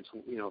parents,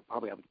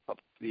 probably up to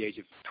the age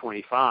of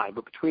 25.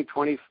 But between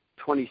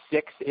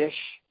 26-ish,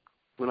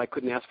 when I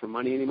couldn't ask for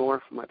money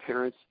anymore from my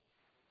parents,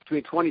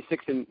 between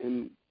 26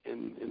 and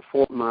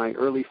my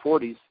early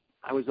 40s,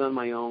 I was on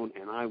my own,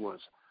 and I was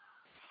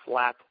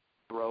flat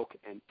broke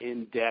and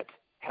in debt,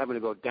 having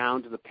to go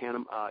down to the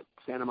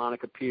Santa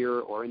Monica Pier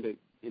or into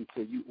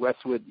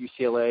Westwood,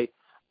 UCLA.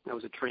 I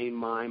was a trained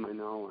mime. I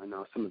know.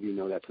 Some of you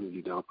know that, some of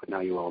you don't, but now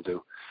you all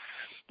do.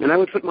 And I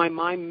would put my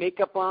mime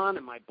makeup on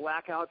and my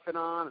black outfit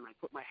on, and I'd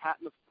put my hat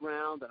in the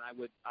ground, and I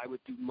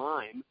would do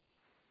mime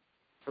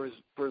for as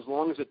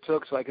long as it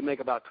took, so I could make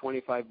about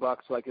 $25,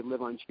 so I could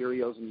live on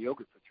Cheerios and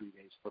yogurt for 3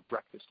 days for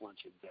breakfast,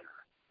 lunch, and dinner.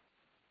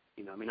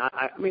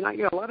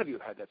 A lot of you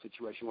have had that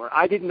situation where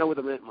I didn't know where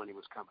the rent money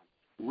was coming.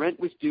 Rent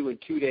was due in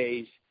 2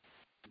 days,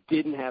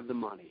 didn't have the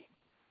money,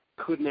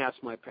 couldn't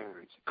ask my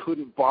parents,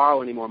 couldn't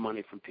borrow any more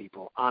money from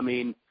people. I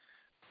mean,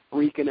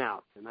 freaking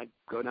out. And I'd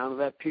go down to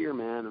that pier,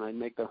 man, and I'd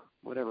make a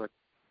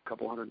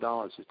couple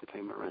 $100 just to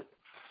pay my rent.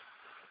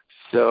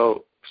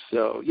 So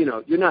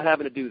you're not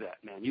having to do that,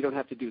 man. You don't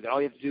have to do that.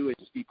 All you have to do is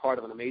just be part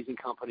of an amazing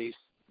company,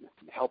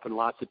 helping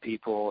lots of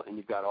people, and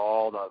you've got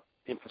all the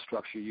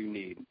infrastructure you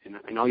need.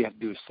 And all you have to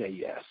do is say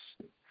yes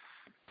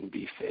and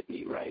be fit and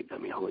eat right. I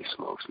mean, holy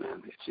smokes,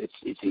 man.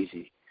 It's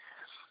easy.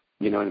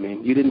 You know what I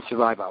mean? You didn't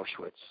survive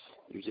Auschwitz.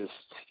 You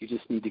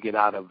just need to get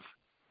out of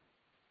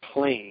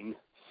plain,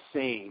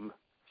 same,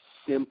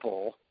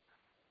 simple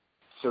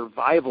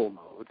survival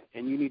mode,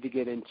 and you need to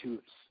get into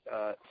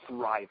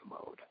thrive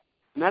mode.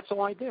 And that's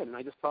all I did, and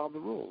I just followed the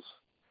rules.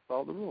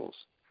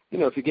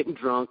 If you're getting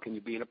drunk and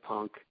you're being a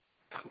punk,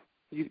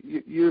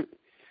 you're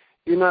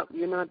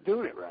not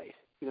doing it right.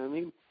 You know what I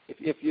mean?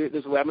 If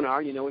there's a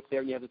webinar, it's there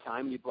and you have the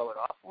time and you blow it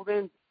off, well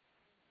then,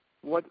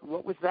 what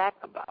was that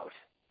about?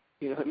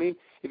 You know what I mean?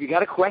 If you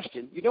got a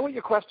question, you know what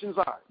your questions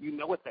are. You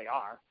know what they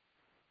are.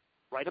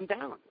 Write them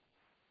down.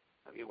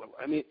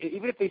 I mean,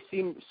 even if they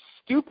seem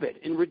stupid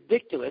and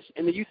ridiculous,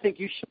 and that you think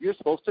you're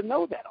supposed to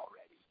know that already.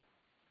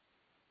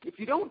 If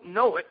you don't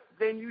know it,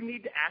 then you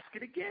need to ask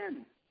it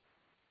again.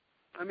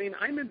 I mean,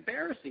 I'm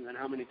embarrassing on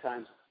how many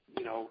times,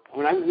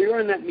 when we were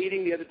in that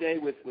meeting the other day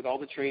with all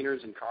the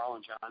trainers and Carl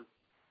and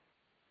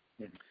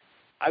John,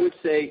 I would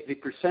say the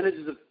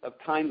percentages of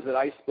times that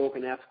I spoke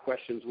and asked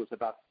questions was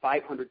about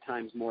 500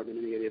 times more than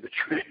any of the other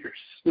trainers.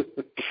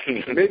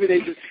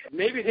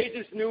 maybe they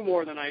just knew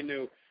more than I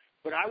knew,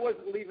 but I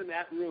wasn't leaving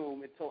that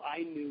room until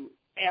I knew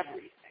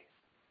everything.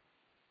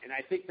 And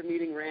I think the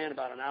meeting ran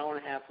about an hour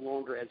and a half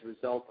longer as a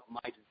result of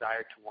my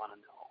desire to want to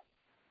know.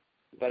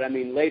 But I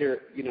mean,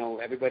 later,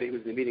 everybody who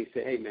was in the meeting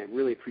said, "Hey, man,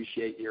 really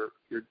appreciate your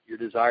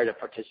desire to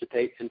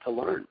participate and to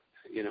learn."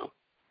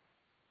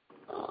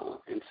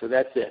 And so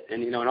that's it.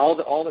 And all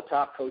the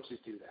top coaches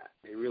do that.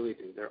 They really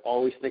do. They're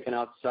always thinking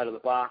outside of the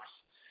box.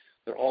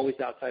 They're always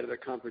outside of their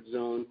comfort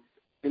zone.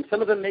 And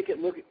some of them make it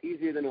look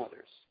easier than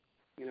others.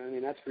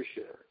 That's for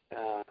sure.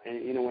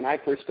 And when I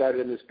first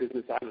started in this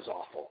business, I was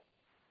awful.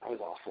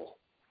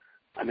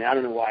 I mean, I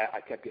don't know why I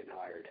kept getting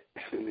hired.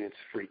 I mean, it's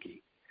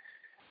freaky.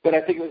 But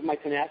I think it was my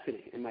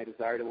tenacity and my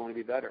desire to want to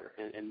be better,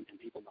 and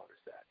people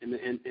noticed that.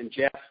 And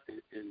Jeff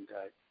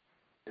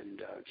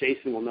and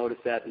Jason will notice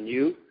that in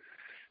you,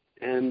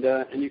 and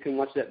you can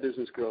watch that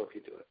business grow if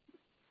you do it.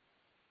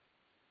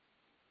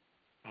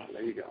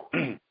 There you go.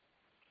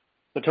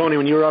 So, Tony,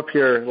 when you were up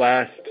here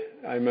last,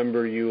 I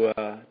remember you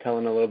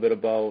telling a little bit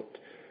about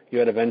you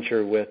had a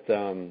venture with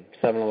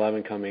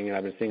 7-Eleven coming, and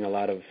I've been seeing a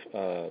lot of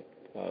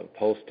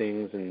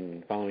postings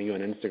and following you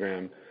on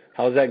Instagram.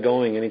 How's that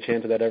going? Any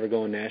chance of that ever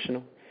going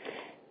national?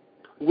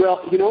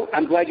 Well,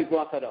 I'm glad you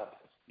brought that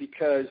up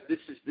because this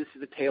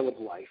is a tale of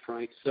life,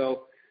 right?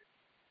 So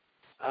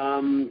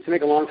to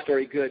make a long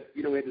story good,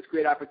 we had this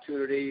great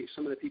opportunity.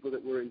 Some of the people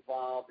that were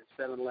involved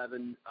at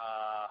 7-Eleven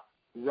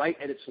right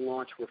at its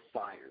launch were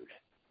fired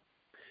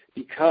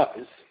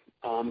because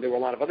there were a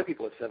lot of other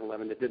people at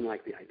 7-Eleven that didn't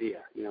like the idea.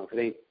 If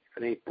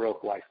it ain't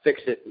broke, why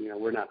fix it?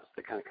 We're not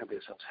the kind of company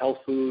that sells health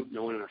food.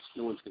 No one's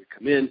going to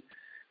come in.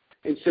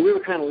 And so we were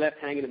kind of left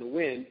hanging in the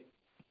wind.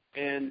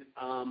 And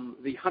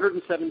the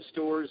 107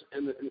 stores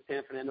in the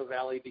San Fernando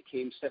Valley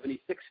became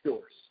 76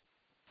 stores.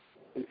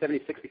 And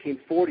 76 became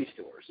 40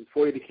 stores, and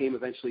 40 became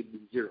eventually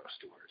 0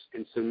 stores.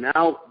 And so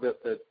now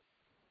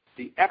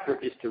the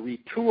effort is to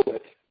retool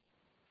it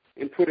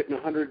and put it in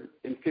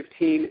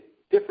 115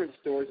 different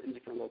stores in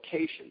different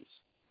locations.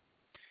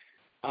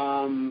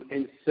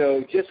 And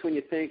so just when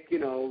you think, you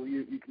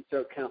can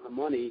start counting the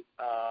money,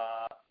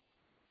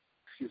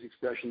 excuse the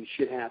expression,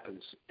 shit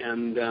happens.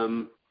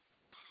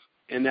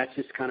 And that's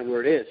just kind of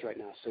where it is right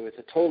now. So it's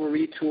a total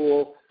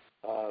retool.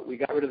 We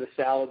got rid of the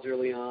salads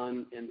early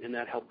on, and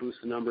that helped boost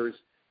the numbers.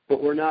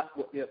 But we're not.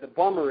 The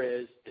bummer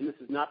is, and this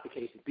is not the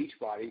case at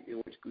Beachbody,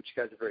 which you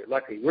guys are very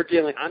lucky.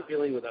 I'm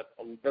dealing with a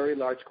very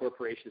large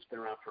corporation that's been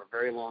around for a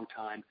very long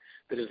time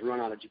that is run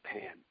out of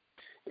Japan,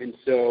 and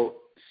so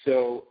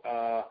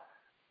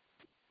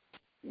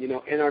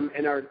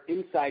and our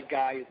inside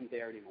guy isn't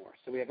there anymore.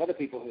 So we have other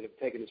people who have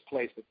taken his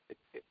place, but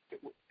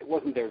it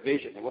wasn't their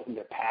vision, it wasn't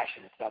their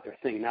passion, it's not their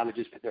thing. Now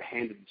they're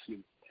handed this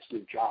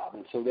new job,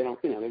 and so they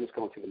don't, they're just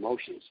going through the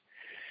motions.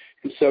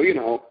 And so,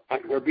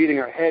 we're beating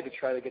our head to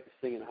try to get this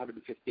thing in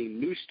 115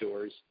 new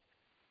stores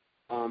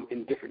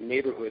in different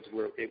neighborhoods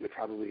where it would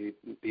probably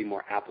be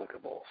more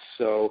applicable.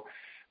 So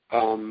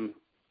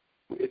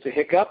it's a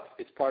hiccup.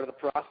 It's part of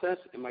the process.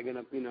 Am I going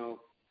to,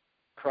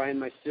 cry in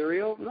my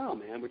cereal? No,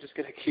 man. We're just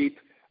going to keep.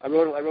 I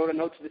wrote a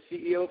note to the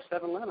CEO of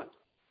 7-Eleven.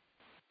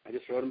 I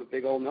just wrote him a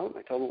big old note, and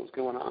I told him what was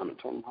going on, and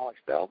told him how I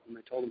felt, and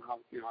I told him how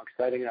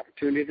exciting an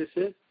opportunity this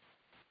is.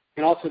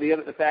 And also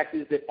the fact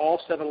is that all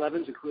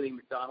 7-Elevens, including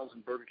McDonald's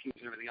and Burger King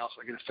and everything else,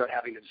 are going to start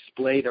having to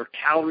display their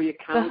calorie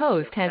accounts. The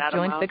host has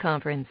joined the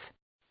conference.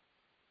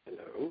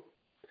 Hello.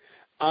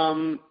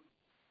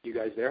 You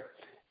guys there?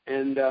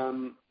 And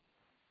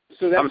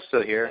so that's, I'm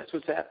still here.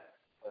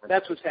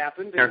 That's what's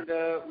happened, and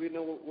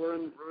we're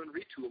in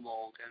retool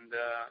mode, and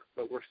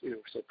but we're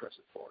still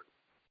pressing forward.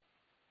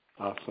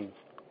 Awesome.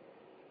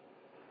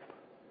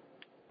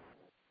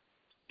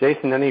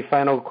 Jason, any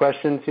final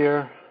questions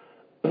here?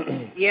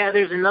 Yeah,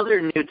 there's another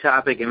new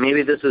topic, and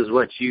maybe this is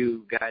what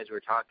you guys were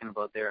talking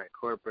about there at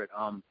corporate.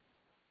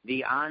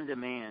 The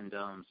on-demand.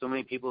 So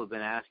many people have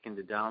been asking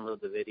to download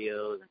the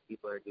videos, and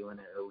people are doing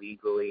it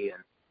illegally.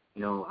 And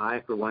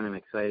I for one am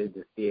excited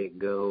to see it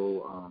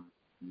go.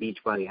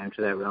 Beachbody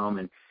enter that realm,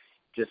 and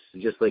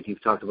just like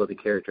you've talked about the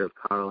character of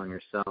Carl and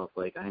yourself,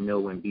 like I know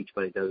when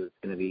Beachbody does it, it's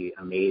going to be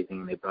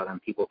amazing. They brought on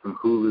people from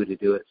Hulu to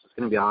do it, so it's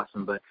going to be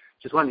awesome. But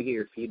just wanted to get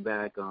your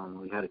feedback.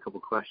 We had a couple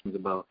questions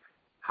about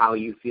how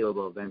you feel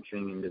about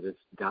venturing into this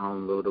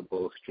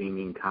downloadable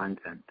streaming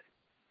content.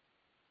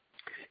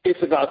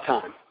 It's about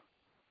time.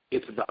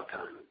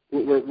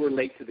 We're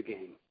late to the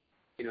game.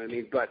 You know what I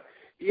mean? But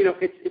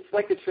it's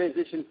like the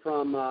transition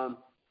from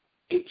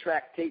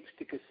 8-track tapes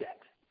to cassette.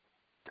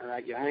 All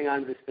right, you hang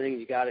on to this thing,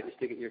 you got it, you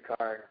stick it in your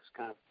car. It's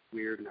kind of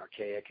weird and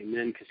archaic, and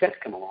then cassettes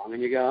come along,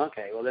 and you go,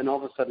 okay. Well, then all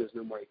of a sudden, there's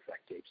no more 8-track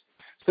tapes.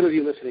 Some of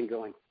you listening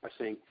are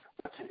saying,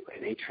 "What's anyway,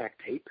 an 8-track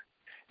tape?"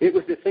 It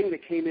was the thing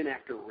that came in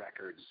after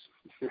records.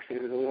 It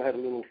had a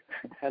little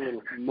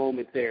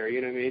moment there,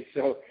 you know what I mean?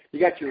 So you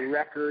got your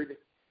record.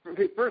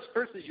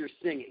 First is your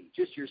singing,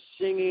 just your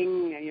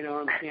singing,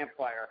 on the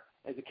campfire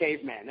as a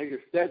caveman.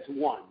 That's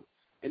one,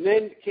 and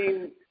then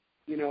came,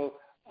 the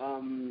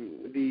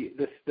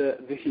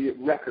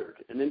record,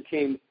 and then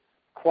came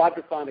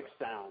quadraphonic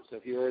sound. So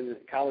if you were in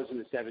college in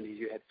the 70s,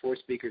 you had 4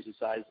 speakers the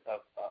size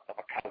of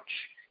a couch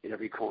in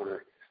every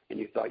corner, and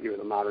you thought you were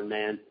the modern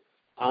man.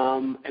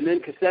 And then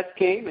cassettes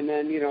came, and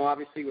then,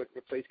 obviously what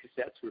replaced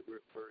cassettes were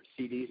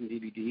CDs and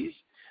DVDs.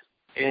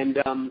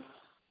 And,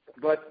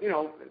 but,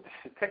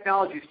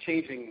 technology is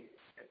changing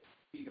at the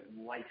speed of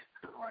light,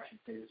 or I should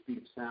say the speed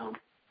of sound.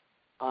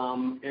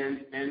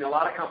 And a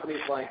lot of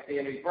companies like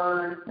A&E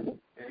Burn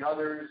and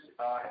others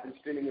have been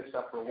streaming this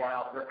stuff for a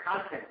while. Their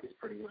content is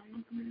pretty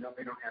lame. I mean,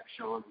 they don't have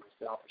Sean,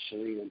 myself, or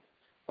Shalene,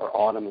 or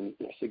Autumn, and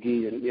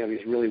Sagi, and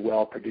these really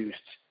well-produced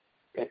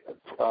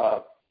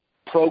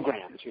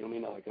programs. You know what I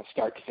mean? Like a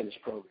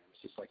start-to-finish program.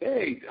 It's just like,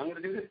 hey, I'm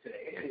going to do this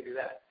today. Hey, I'm going to do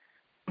that.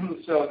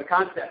 So the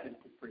concept is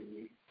pretty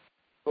neat.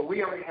 But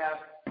we already have,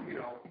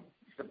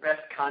 the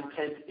best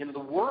content in the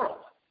world.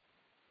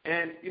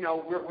 And,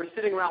 we're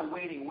sitting around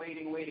waiting.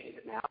 Is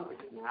it now? Is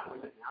it now?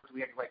 Do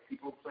we have the right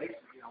people in place?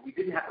 We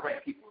didn't have the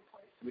right people in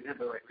place. We didn't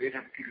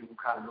have people who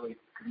kind of really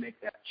could make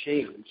that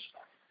change.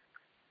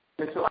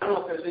 And so I don't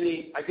know if there's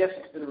any, I guess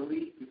it's been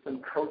released to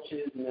some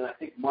coaches, and then I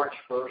think March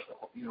 1st,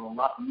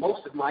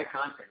 most of my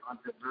content, I'm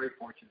very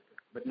fortunate,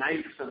 but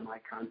 90% of my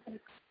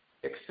content,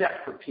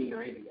 except for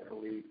P90, I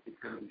believe, is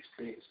going to be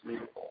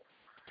streamable.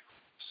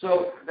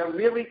 So the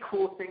really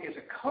cool thing as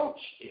a coach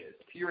is,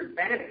 to your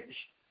advantage,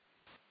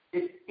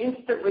 it's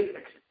instantly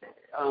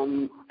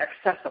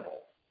accessible.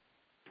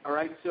 All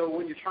right. So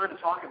when you're trying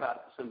to talk about it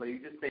to somebody, you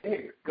just say,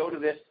 "Hey, go to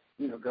this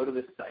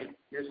site.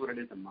 Here's what it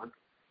is a month.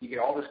 You get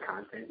all this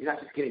content. You're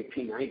not just getting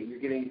P90. You're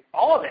getting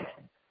all of it,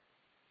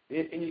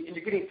 and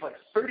you're getting like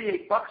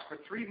 $38 for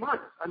 3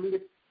 months. I mean,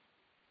 it's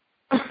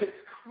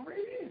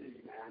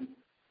crazy, man.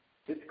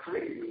 It's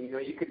crazy.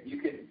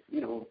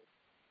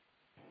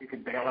 You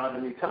could bail out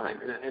at any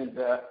time, and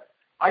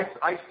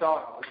I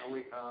saw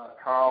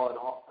Carl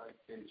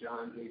and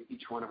John gave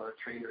each one of our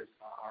trainers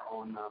our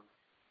own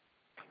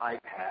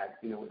iPad,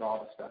 with all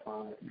the stuff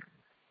on it.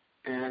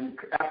 And,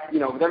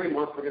 with every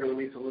month we're going to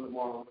release a little bit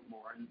more.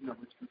 And,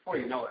 before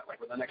you know it, like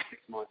with the next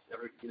 6 months, you're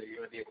going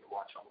to be able to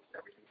watch almost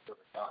everything sort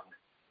of done.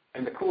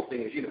 And the cool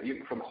thing is,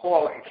 you from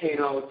Hall and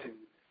Kano to,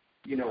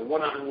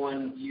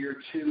 one-on-one year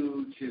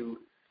 2 to,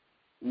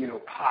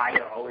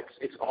 PIO,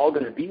 it's all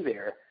going to be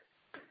there.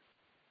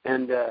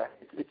 And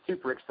it's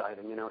super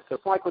exciting, So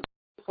it's like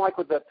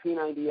with the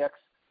P90X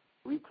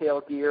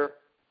retail gear,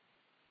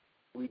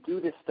 we do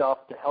this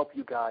stuff to help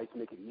you guys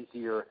make it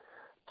easier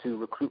to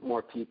recruit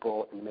more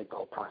people and make the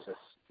whole process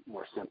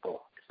more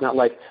simple. It's not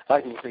like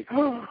you think,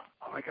 oh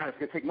my God, it's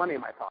going to take money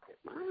in my pocket.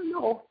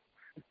 No.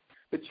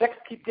 The checks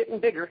keep getting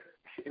bigger,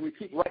 and we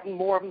keep writing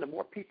more of them to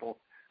more people.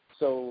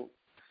 So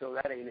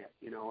that ain't it,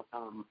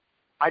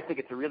 I think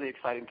it's a really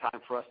exciting time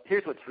for us.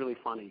 Here's what's really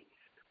funny.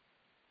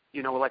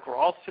 We're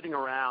all sitting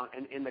around,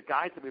 and the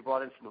guys that we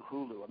brought in from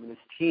Hulu, this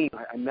team,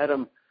 I met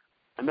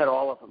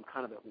all of them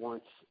kind of at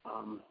once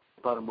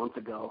about a month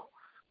ago.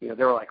 They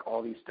were like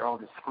they're all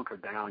just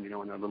hunkered down, in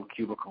their little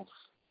cubicles,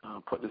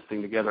 putting this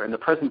thing together. And the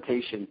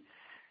presentation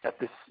at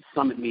this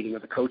summit meeting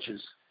of the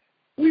coaches,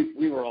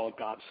 we were all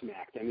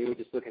gobsmacked. We were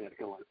just looking at it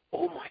going,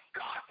 oh my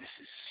God, this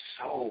is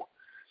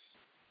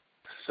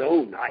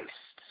so nice,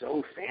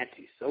 so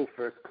fancy, so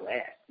first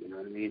class,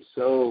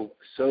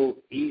 so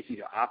easy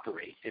to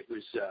operate. It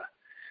was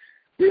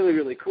really,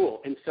 really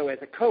cool. And so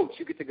as a coach,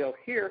 you get to go,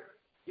 here,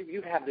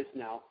 you have this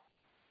now.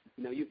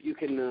 You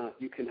can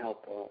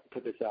help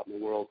put this out in the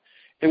world.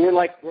 And we're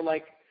like,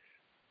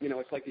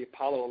 it's like the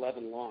Apollo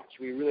 11 launch.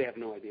 We really have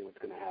no idea what's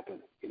going to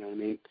happen.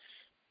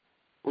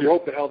 We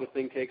hope that hell the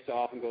thing takes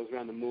off and goes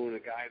around the moon,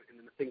 and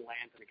then the thing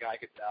lands, and a guy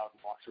gets out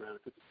and walks around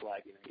and puts the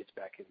flag in and gets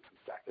back in and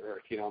comes back to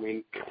Earth.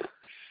 When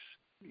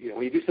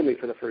you do something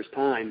for the first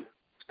time,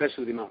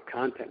 especially the amount of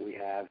content we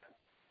have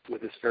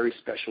with this very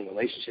special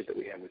relationship that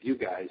we have with you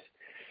guys,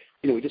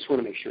 we just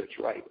want to make sure it's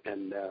right.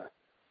 And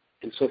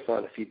so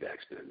far the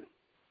feedback's been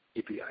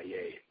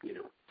yippee-yay,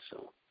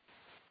 so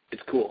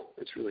it's cool.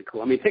 It's really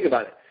cool. Think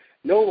about it.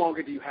 No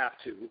longer do you have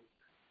to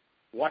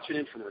watch an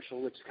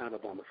infomercial, which is kind of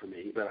a bummer for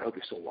me, but I hope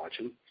you still watch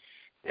them,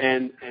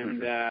 and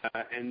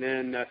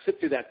then sit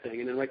through that thing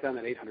and then write down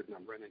that 800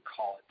 number and then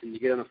call it. And you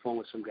get on the phone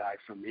with some guy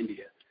from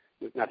India.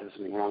 Not that there's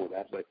something wrong with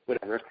that, but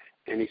whatever.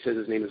 And he says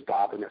his name is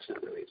Bob, and that's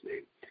not really his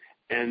name.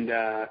 And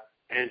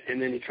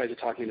then he tries to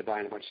talk you into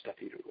buying a bunch of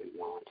stuff you don't really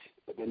want.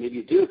 But then maybe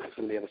you do because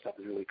some of the other stuff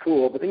is really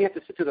cool. But then you have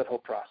to sit through that whole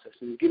process,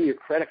 and you give him your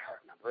credit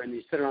card number, and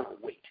you sit around and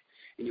wait.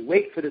 And you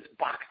wait for this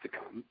box to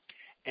come,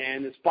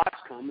 and this box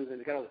comes, and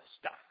it's got all this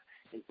stuff.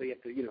 And so you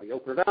have to, you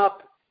open it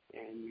up,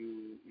 and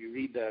you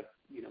read the,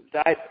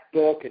 diet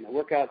book and the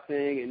workout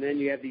thing, and then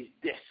you have these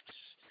discs.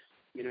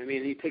 And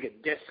you take a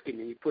disc and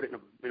then you put it in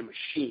a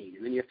machine,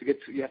 and then you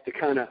have to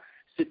kind of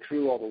sit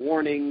through all the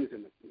warnings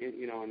and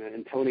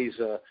and Tony's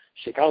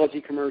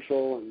Shakeology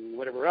commercial and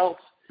whatever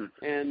else,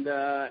 and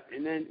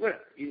then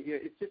whatever.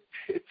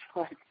 It's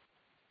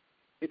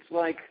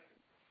like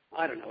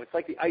I don't know. It's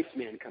like the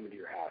Iceman coming to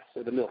your house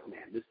or the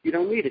Milkman. You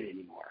don't need it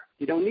anymore.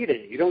 You don't need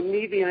it. You don't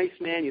need the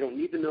Iceman. You don't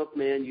need the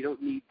Milkman. You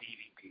don't need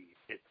DVPs.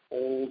 It's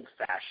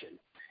old-fashioned,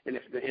 and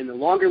the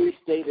longer we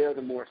stay there,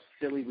 the more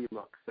silly we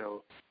look.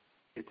 So.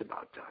 It's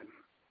about time.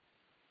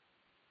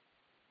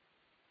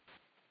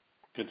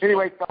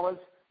 Anyway, fellas,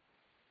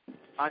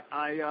 I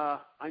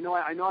know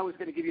I was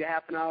going to give you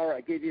half an hour. I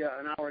gave you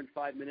an hour and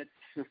 5 minutes,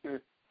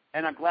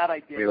 and I'm glad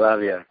I did. We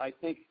love you. I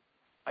think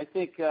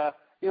I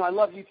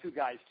love you two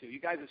guys too.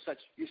 You guys are such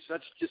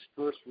just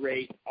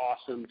first-rate,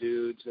 awesome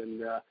dudes,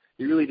 and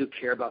you really do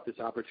care about this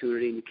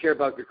opportunity, and you care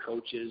about your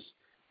coaches.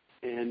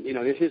 And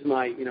here's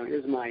my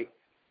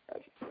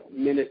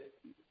minute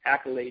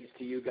accolades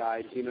to you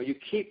guys. You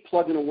keep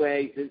plugging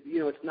away.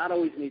 It's not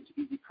always an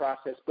easy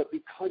process, but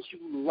because you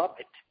love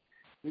it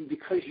and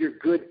because you're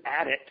good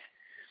at it,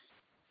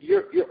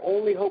 your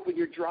only hope with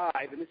your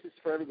drive, and this is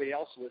for everybody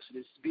else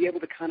listening, is to be able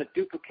to kind of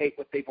duplicate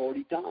what they've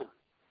already done.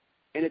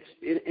 And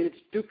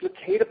it's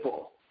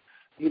duplicatable,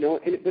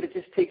 but it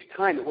just takes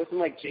time. It wasn't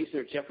like Jason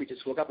or Jeffrey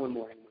just woke up one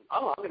morning and went,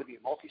 I'm going to be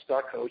a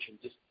multi-star coach and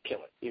just kill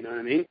it. You know what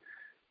I mean?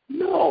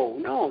 No.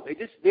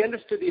 They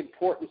understood the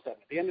importance of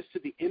it. They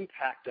understood the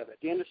impact of it.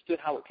 They understood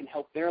how it can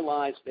help their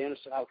lives. They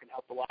understood how it can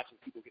help the lives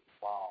of people get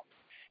involved.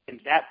 And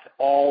that's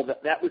all.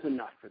 That was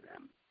enough for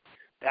them.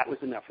 That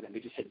was enough for them. They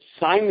just said,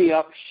 sign me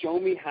up, show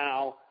me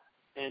how,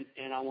 and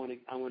I want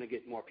to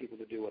get more people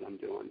to do what I'm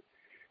doing.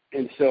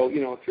 And so,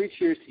 3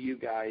 cheers to you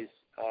guys.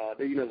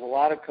 There's a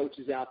lot of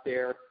coaches out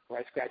there where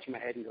I scratch my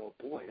head and go,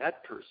 boy,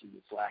 that person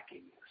is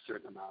lacking a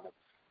certain amount of,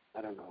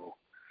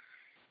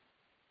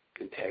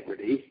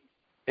 integrity.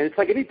 And it's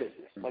like any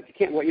business. Like you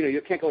can't go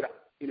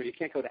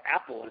to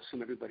Apple and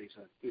assume everybody's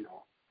a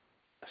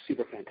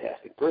super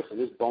fantastic person.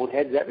 There's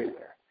boneheads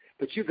everywhere.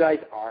 But you guys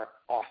are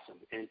awesome.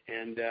 And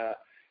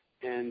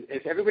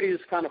if everybody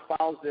just kind of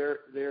follows their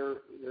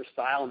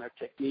style and their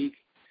technique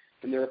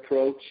and their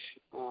approach,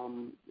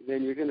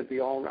 then you're going to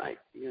be all right.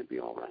 You're going to be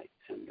all right.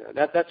 And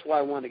that's why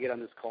I wanted to get on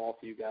this call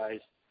for you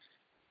guys.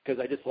 because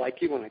I just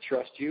like you and I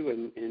trust you,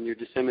 and you're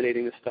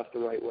disseminating this stuff the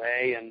right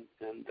way, and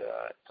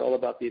it's all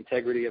about the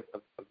integrity of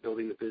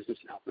building the business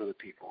and helping other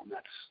people, and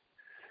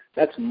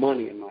that's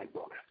money in my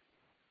book.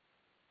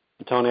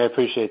 Tony, I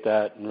appreciate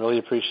that, and really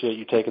appreciate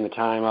you taking the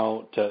time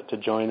out to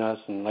join us.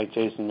 And like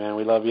Jason, man,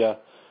 we love you,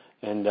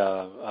 and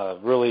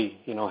really,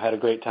 had a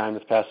great time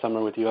this past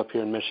summer with you up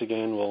here in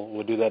Michigan.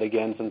 We'll do that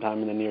again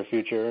sometime in the near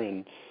future,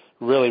 and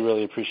really,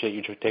 really appreciate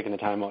you taking the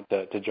time out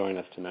to join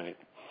us tonight.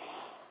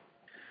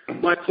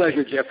 My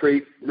pleasure,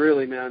 Jeffrey.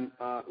 Really, man,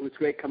 it was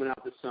great coming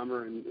out this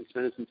summer and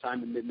spending some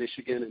time in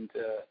mid-Michigan and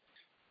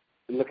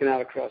looking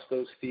out across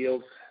those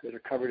fields that are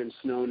covered in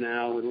snow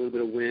now with a little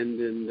bit of wind,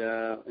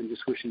 and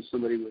just wishing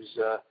somebody was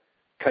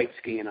kite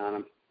skiing on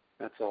them.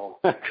 That's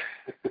all.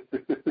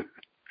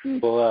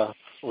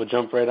 We'll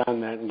jump right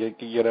on that and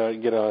get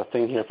a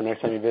thing here for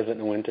next time you visit in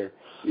the winter.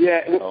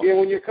 Yeah,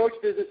 when your coach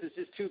business is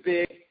just too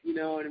big, you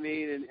know what I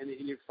mean, and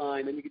you're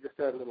fine, then you can just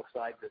start a little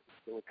side business,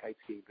 a little kite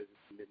skiing business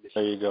in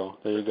mid-Michigan.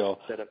 There you go.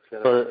 Set up.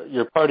 For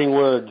your parting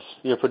words,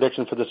 your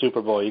prediction for the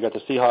Super Bowl, you got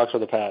the Seahawks or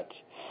the Pats?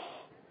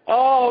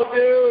 Oh,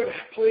 dude,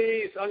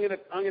 please! I'm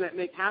gonna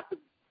make half the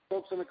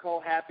folks on the call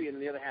happy,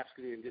 and the other half's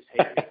gonna just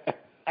hate me.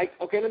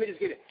 Let me just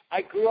get it.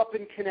 I grew up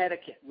in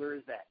Connecticut. Where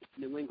is that?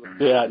 New England.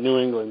 Yeah, New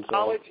England. So.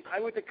 College. I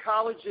went to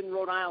college in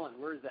Rhode Island.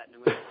 Where is that? New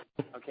England.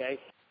 Okay.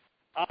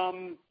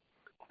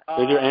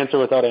 There's your answer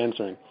without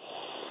answering.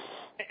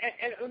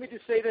 And let me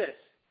just say this: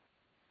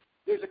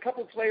 there's a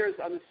couple players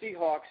on the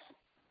Seahawks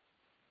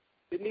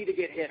that need to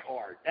get hit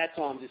hard. That's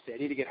all I'm just saying.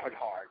 They need to get hit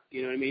hard.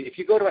 You know what I mean? If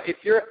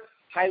you're a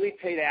highly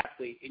paid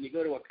athlete and you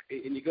go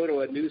to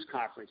a news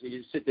conference and you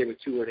just sit there with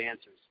 2-word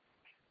answers,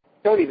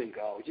 don't even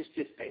go. Just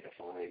pay the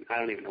fine. I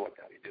don't even know what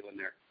the hell you're doing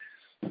there.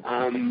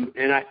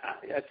 And I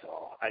that's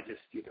all. I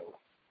just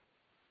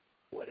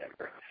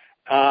whatever.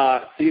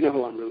 So you know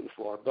who I'm rooting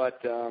for. But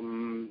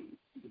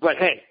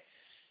hey,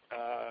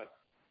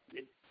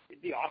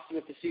 it'd be awesome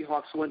if the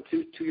Seahawks won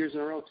two years in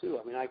a row too.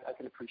 I mean, I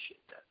can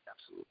appreciate that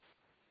absolutely.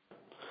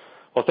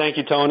 Well, thank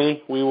you,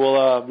 Tony. We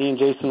will. Me and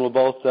Jason will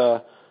both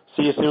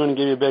see you soon and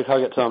give you a big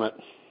hug at Summit.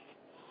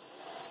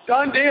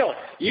 Done deal.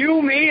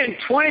 You, me, and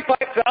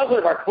 25,000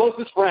 of our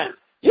closest friends.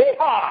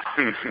 Yeehaw!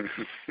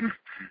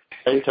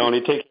 Hey,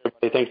 Tony. Take care,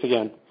 buddy. Thanks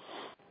again.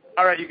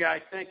 All right, you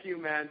guys. Thank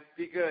you, man.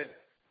 Be good.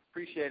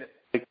 Appreciate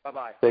it.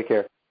 Bye-bye. Take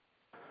care.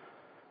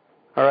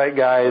 All right,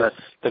 guys.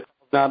 The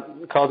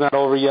call's not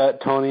over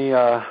yet. Tony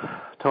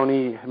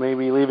may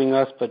be leaving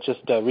us, but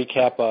just to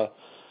recap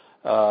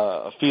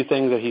a few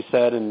things that he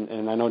said,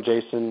 and I know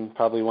Jason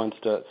probably wants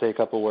to say a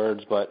couple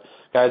words. But,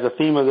 guys, the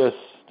theme of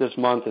this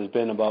month has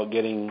been about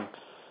getting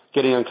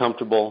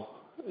uncomfortable,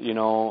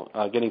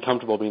 getting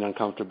comfortable being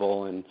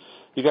uncomfortable. And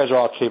you guys are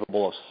all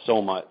capable of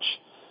so much.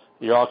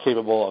 You're all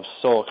capable of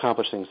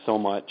accomplishing so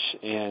much.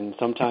 And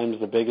sometimes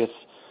the biggest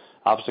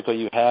obstacle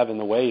you have in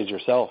the way is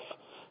yourself.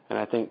 And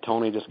I think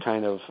Tony just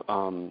kind of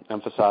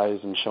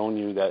emphasized and shown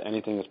you that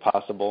anything is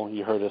possible.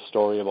 You heard his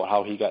story about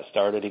how he got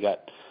started.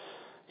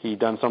 He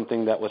done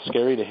something that was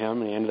scary to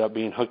him, and he ended up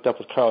being hooked up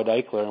with Carl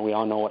Deichler, and we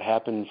all know what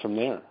happened from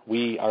there.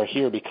 We are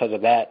here because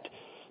of that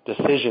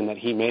decision that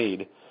he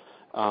made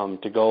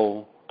to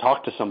go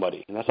talk to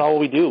somebody. And that's all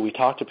we do. We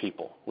talk to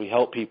people. We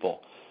help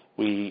people.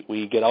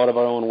 We get out of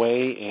our own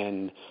way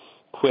and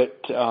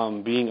quit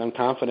being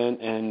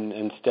unconfident and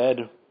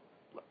instead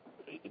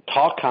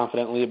talk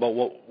confidently about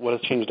what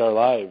has changed our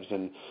lives.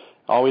 And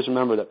always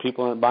remember that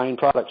people aren't buying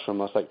products from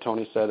us, like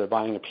Tony said. They're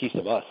buying a piece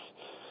of us.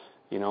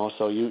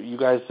 So you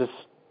guys just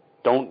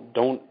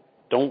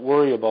don't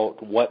worry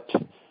about what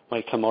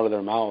might come out of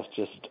their mouth.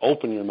 Just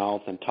open your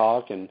mouth and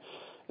talk and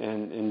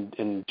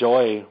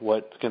enjoy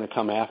what's going to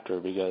come after,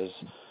 because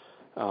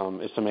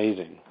it's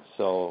amazing.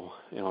 So,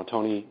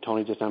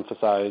 Tony just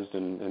emphasized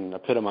and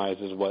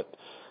epitomizes what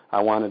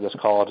I wanted this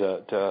call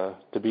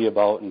to be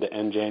about and to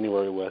end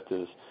January with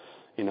is,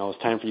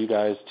 it's time for you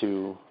guys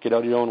to get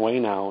out of your own way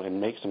now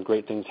and make some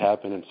great things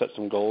happen and set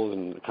some goals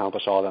and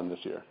accomplish all of them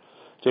this year.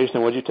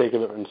 Jason, what did you take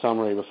of it in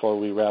summary before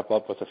we wrap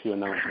up with a few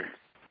announcements?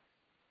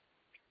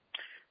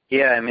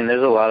 Yeah, I mean,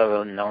 there's a lot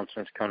of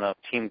announcements coming up.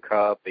 Team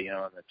Cup, the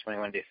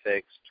 21-day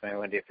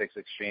fix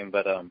Extreme.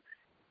 But,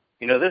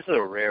 this is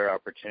a rare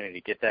opportunity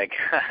to get that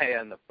guy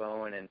on the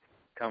phone and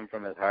come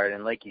from his heart.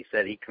 And like you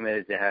said, he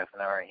committed to half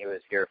an hour, and he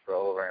was here for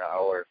over an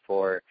hour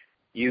for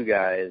you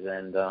guys.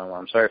 And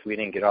I'm sorry if we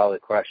didn't get all the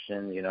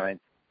questions.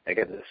 I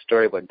got the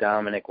story about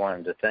Dominic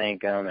wanted to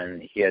thank him,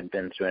 and he had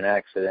been through an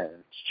accident and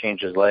it's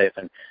changed his life.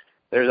 And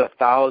there's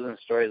 1,000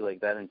 stories like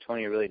that, and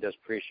Tony really does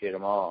appreciate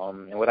them all.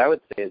 And what I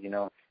would say is,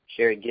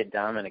 Sherry, get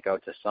Dominic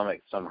out to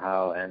Summit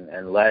somehow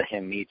and let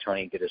him meet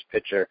Tony, get his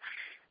picture.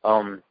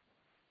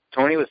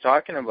 Tony was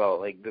talking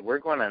about, we're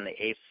going on the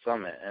 8th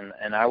Summit,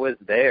 and I was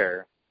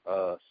there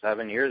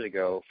 7 years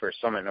ago for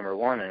Summit number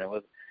 1, and it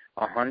was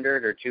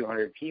 100 or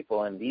 200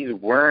 people, and these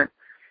weren't,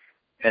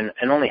 and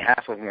only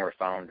half of them were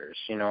founders.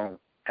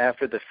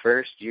 After the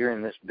first year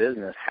in this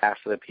business, half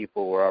of the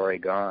people were already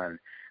gone.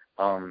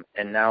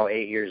 And now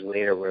 8 years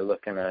later, we're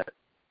looking at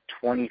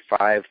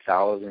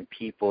 25,000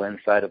 people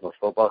inside of a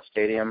football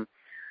stadium.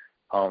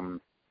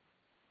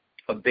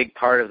 a big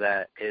part of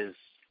that is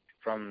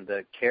from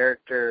the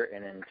character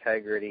and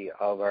integrity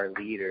of our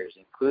leaders,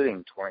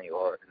 including Tony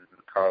Horton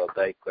and Carl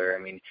Deichler.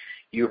 I mean,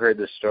 you heard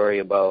the story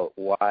about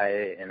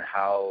why and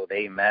how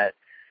they met,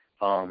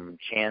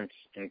 chance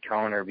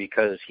encounter,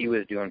 because he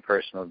was doing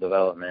personal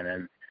development.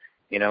 And,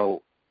 you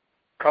know,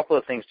 a couple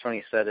of things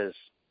Tony said is,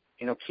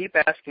 you know, keep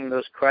asking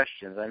those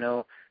questions. I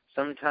know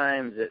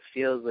sometimes it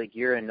feels like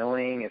you're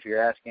annoying if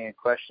you're asking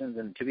questions,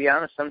 and to be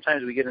honest,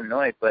 sometimes we get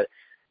annoyed, but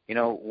you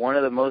know, one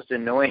of the most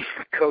annoying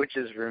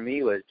coaches for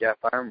me was Jeff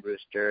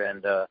Armbruster,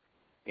 and,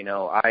 you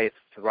know, I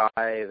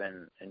thrive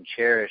and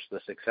cherish the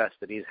success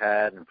that he's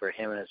had and for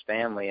him and his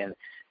family. And,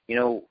 you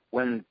know,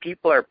 when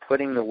people are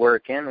putting the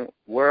work in,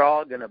 we're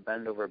all going to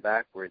bend over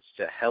backwards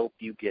to help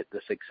you get the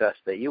success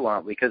that you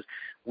want, because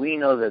we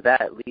know that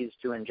that leads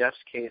to, in Jeff's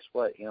case,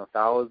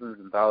 thousands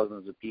and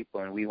thousands of people,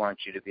 and we want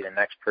you to be the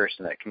next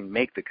person that can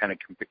make the kind of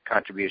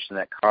contribution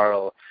that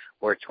Carl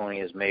or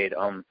Tony has made.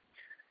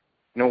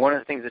 You know, one of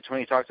the things that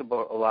Tony talked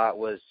about a lot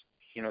was,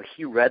 you know,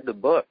 he read the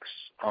books.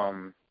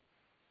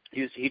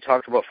 He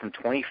talked about from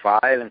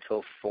 25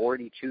 until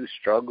 42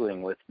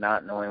 struggling with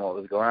not knowing what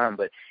was going on,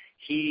 but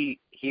he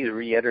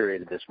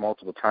reiterated this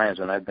multiple times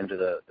when I've been to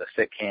the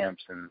fit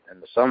camps and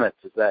the summits,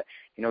 is that,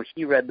 you know,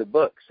 he read the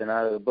books, and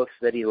out of the books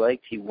that he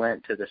liked, he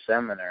went to the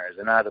seminars,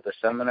 and out of the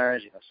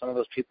seminars, you know, some of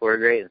those people were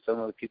great and some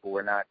of the people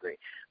were not great,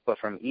 but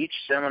from each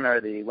seminar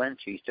that he went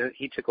to,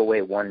 he took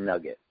away one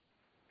nugget.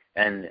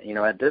 And, you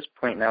know, at this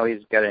point now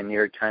he's got a New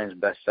York Times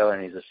bestseller,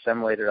 and he's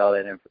assimilated all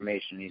that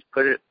information. He's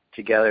put it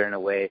together in a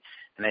way,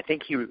 and I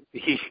think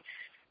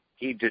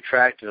he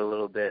detracted a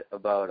little bit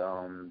about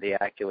the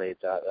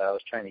accolades that I was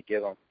trying to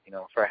give him, you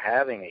know, for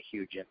having a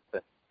huge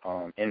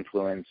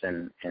influence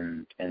and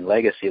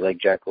legacy like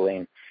Jack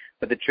LaLanne.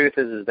 But the truth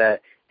is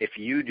that if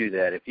you do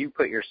that, if you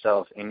put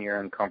yourself in your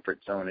own comfort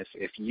zone,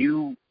 if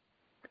you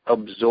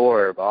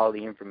absorb all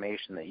the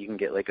information that you can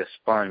get like a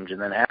sponge,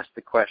 and then ask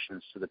the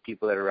questions to the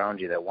people that are around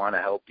you that want to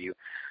help you,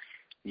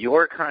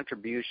 your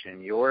contribution,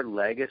 your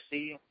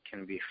legacy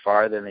can be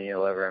farther than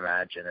you'll ever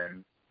imagine.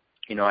 And,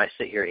 you know, I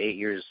sit here 8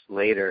 years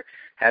later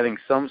having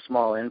some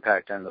small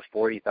impact on the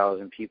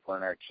 40,000 people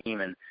on our team,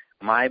 and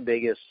my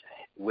biggest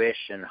wish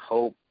and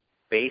hope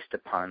based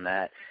upon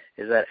that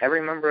is that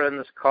every member on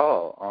this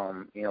call,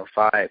 you know,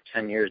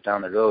 5-10 years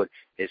down the road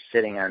is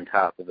sitting on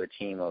top of a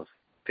team of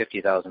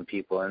 50,000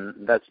 people.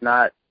 And that's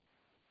not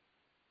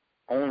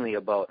only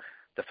about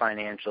the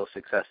financial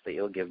success that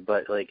you'll give,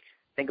 but, like,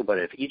 think about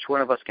it. If each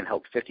one of us can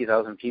help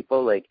 50,000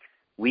 people, like,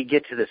 we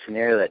get to the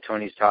scenario that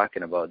Tony's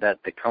talking about, that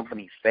the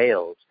company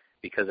fails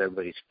because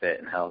everybody's fit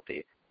and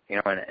healthy. You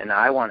know, and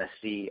I want to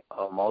see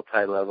a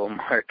multi-level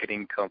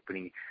marketing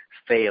company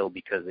fail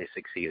because they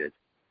succeeded.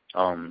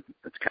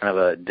 It's kind of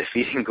a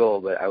defeating goal,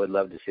 but I would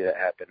love to see that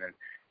happen. And,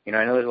 you know,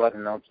 I know there's a lot of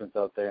announcements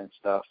out there and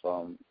stuff.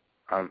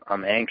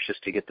 I'm anxious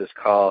to get this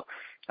call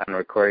on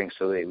recording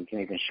so that we can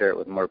even share it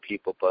with more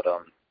people. But,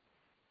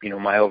 you know,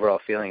 my overall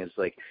feeling is,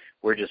 like,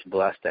 we're just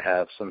blessed to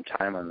have some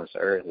time on this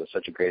earth with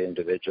such a great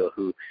individual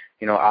who,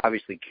 you know,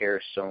 obviously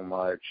cares so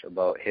much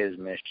about his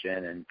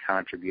mission and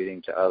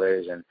contributing to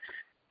others. And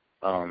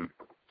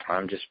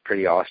I'm just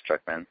pretty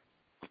awestruck, man.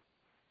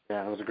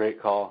 Yeah, it was a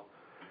great call.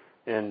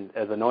 And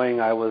as annoying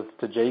I was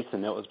to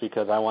Jason, it was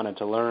because I wanted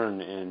to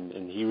learn,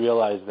 and he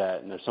realized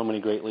that. And there's so many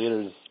great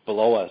leaders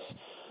below us,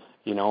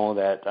 you know,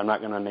 that I'm not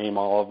going to name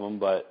all of them,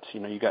 but, you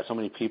know, you got so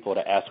many people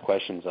to ask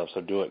questions of,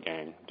 so do it,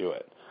 gang, do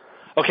it.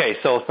 Okay,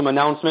 so some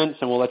announcements,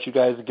 and we'll let you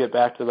guys get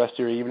back to the rest of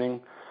your evening.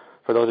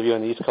 For those of you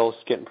on the East Coast,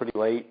 it's getting pretty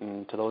late,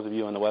 and to those of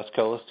you on the West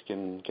Coast, you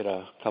can get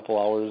a couple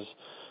hours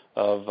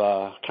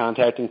of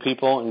contacting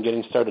people and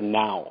getting started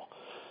now.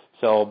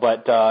 So,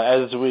 but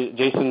as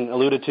Jason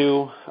alluded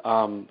to,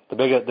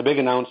 the big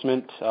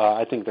announcement,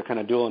 I think they're kind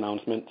of dual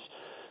announcements.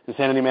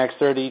 Insanity Max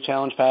 30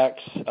 challenge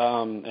packs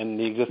and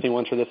the existing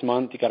ones for this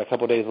month. You got a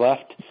couple days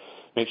left.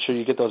 Make sure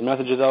you get those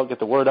messages out, get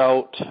the word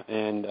out,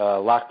 and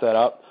lock that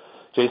up.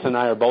 Jason and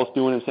I are both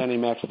doing Insanity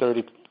Max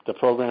 30, the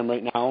program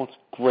right now. It's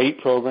a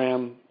great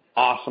program,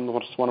 awesome.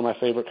 It's one of my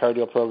favorite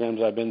cardio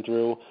programs I've been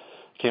through.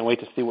 Can't wait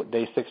to see what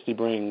day 60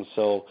 brings.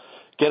 So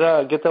get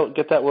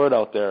that word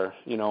out there,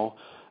 you know.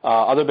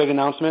 Other big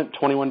announcement,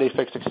 21-Day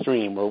Fix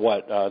Extreme. We're what,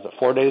 is it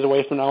 4 days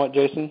away from now,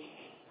 Jason?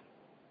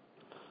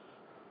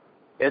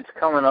 It's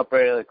coming up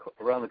right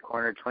around the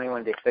corner.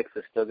 21-Day Fix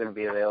is still going to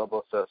be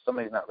available, so if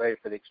somebody's not ready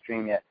for the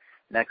Extreme yet,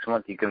 next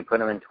month you can put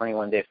them in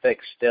 21-Day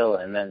Fix still,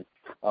 and then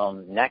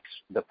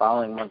the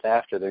following month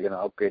after, they're going to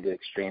upgrade to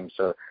Extreme.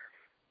 So,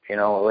 you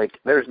know, like,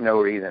 there's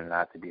no reason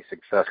not to be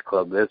Success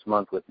Club this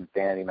month with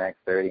Insanity Max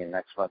 30 and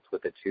next month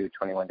with the 2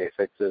 21-Day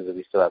Fixes.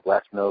 We still have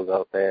less meals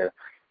out there.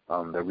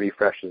 The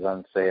refresh is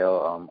on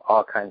sale.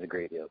 All kinds of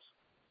great deals.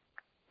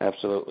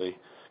 Absolutely.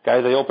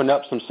 Guys, they opened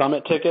up some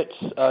summit tickets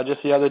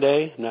just the other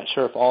day. I'm not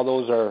sure if all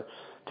those are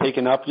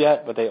taken up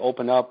yet, but they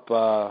opened up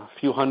a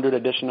few hundred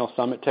additional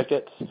summit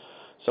tickets.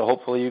 So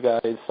hopefully you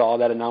guys saw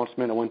that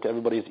announcement. It went to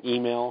everybody's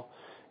email,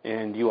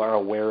 and you are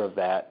aware of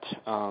that.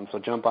 So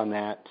jump on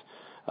that.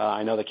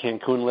 I know the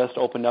Cancun list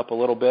opened up a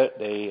little bit.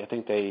 I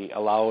think they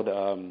allowed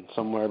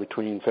somewhere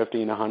between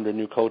 50 and 100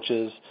 new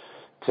coaches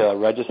to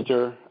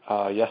register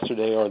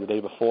yesterday or the day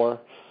before.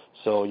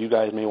 So you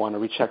guys may want to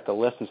recheck the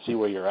list and see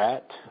where you're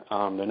at.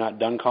 They're not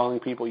done calling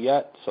people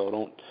yet,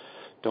 so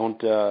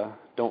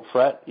don't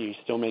fret. You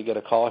still may get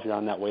a call if you're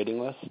on that waiting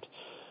list.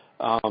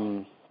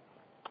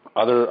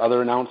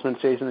 Other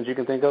announcements, Jason, that you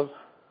can think of?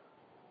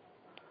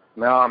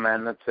 No,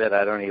 man, that's it.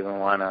 I don't even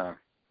want to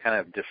kind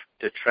of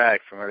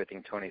detract from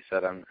everything Tony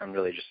said. I'm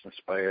really just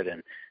inspired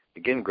and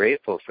again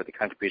grateful for the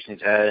contribution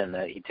he's had and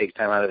that he takes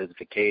time out of his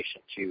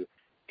vacation to,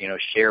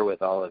 share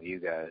with all of you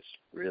guys.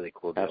 Really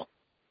cool deal.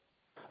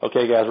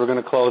 Okay, guys, we're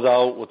going to close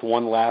out with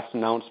one last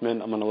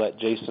announcement. I'm going to let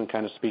Jason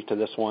kind of speak to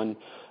this one.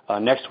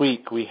 Next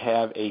week, we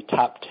have a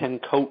top 10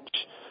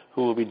 coach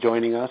who will be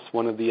joining us,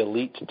 one of the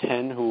elite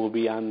 10 who will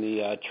be on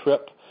the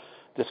trip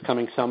this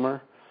coming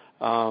summer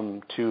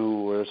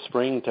to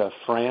spring to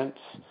France.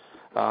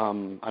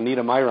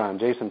 Anita Myron.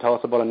 Jason, tell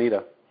us about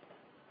Anita.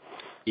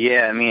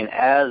 Yeah, I mean,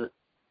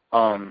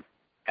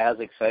 as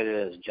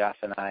excited as Jeff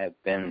and I have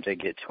been to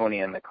get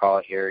Tony on the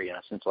call here,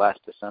 since last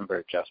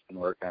December, Jeff's been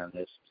working on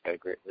this. He's got a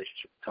great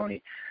relationship with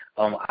Tony.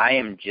 I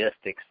am just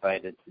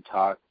excited to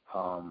talk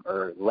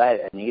or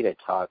let Anita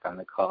talk on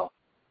the call.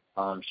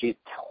 She's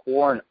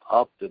torn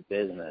up the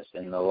business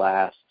in the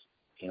last,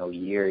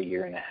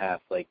 year and a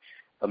half. Like,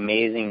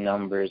 amazing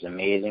numbers,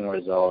 amazing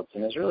results,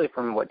 and it's really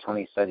from what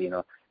Tony said,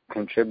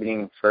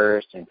 contributing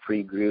first and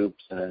free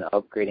groups and then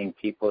upgrading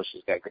people.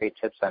 She's got great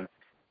tips on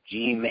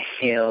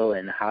Gmail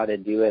and how to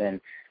do it. And,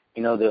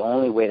 the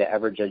only way to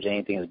ever judge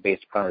anything is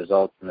based upon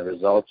results, and the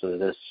results of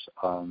this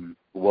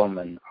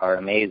woman are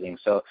amazing.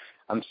 So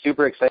I'm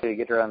super excited to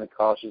get her on the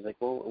call. She's like,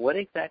 well, what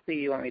exactly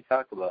do you want me to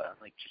talk about? I'm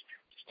like, just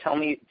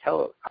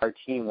tell our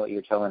team what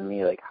you're telling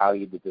me, like how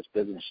you did this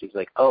business. She's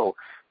like, oh,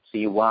 so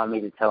you want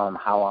me to tell them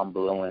how I'm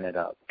blowing it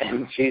up.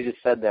 And she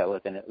just said that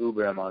with an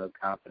uber amount of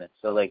confidence.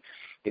 So, like,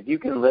 if you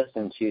can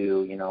listen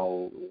to,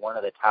 one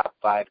of the top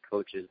 5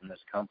 coaches in this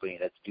company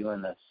that's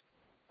doing this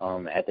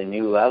at the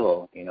new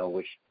level,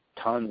 which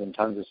tons and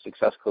tons of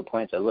successful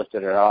points. I looked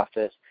at her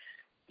office.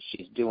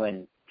 She's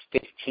doing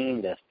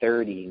 15 to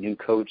 30 new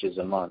coaches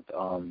a month.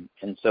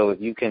 And so if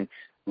you can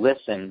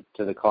listen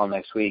to the call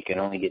next week and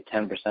only get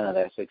 10% of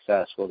that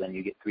success, well, then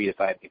you get 3 to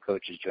 5 new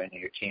coaches joining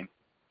your team.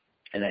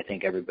 And I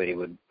think everybody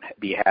would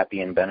be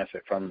happy and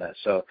benefit from that.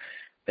 So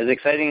as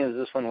exciting as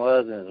this one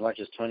was and as much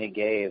as Tony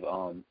gave,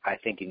 I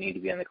think you need to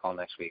be on the call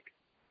next week.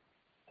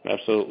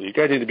 Absolutely. You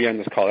guys need to be on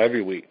this call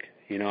every week.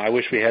 I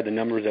wish we had the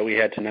numbers that we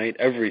had tonight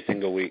every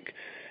single week.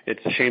 It's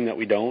a shame that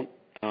we don't,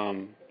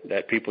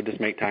 that people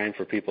just make time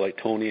for people like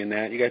Tony and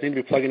that. You guys need to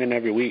be plugging in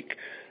every week,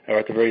 or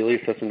at the very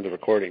least listen to the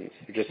recordings.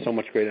 There's just so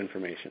much great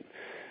information.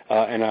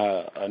 And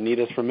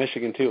Anita's from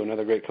Michigan, too,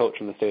 another great coach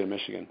from the state of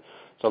Michigan.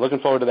 So looking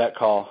forward to that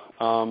call.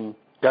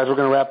 Guys, we're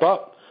going to wrap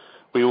up.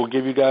 We will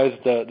give you guys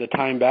the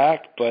time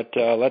back, but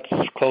let's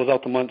close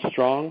out the month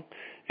strong,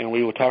 and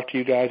we will talk to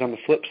you guys on the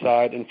flip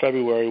side in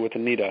February with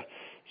Anita.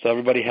 So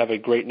everybody have a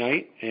great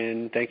night,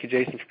 and thank you,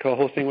 Jason, for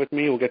co-hosting with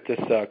me. We'll get this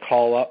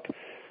call up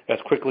as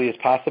quickly as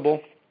possible.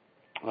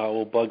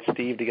 We'll bug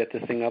Steve to get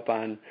this thing up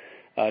on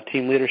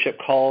Team Leadership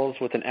Calls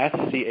with an S,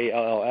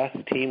 C-A-L-L-S,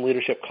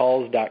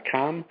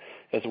 teamleadershipcalls.com,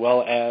 as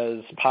well as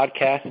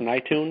podcasts and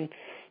iTunes.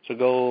 So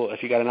go,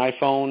 if you got an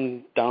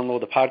iPhone,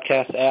 download the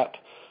podcast app,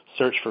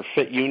 search for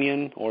Fit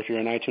Union, or if you're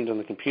in iTunes on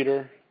the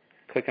computer,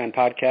 click on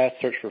podcast,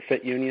 search for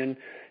Fit Union,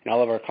 and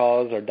all of our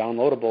calls are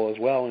downloadable as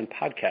well in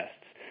podcasts.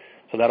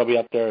 So that'll be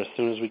up there as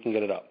soon as we can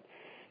get it up.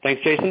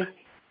 Thanks, Jason.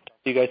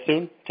 See you guys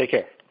soon. Take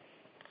care.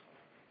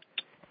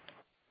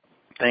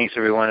 Thanks,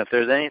 everyone. If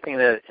there's anything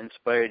that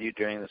inspired you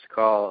during this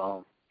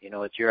call,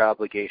 it's your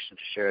obligation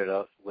to share it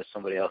up with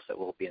somebody else that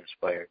will be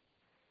inspired.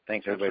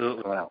 Thanks, everybody,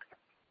 for coming out.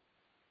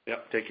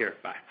 Yep. Take care.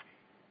 Bye.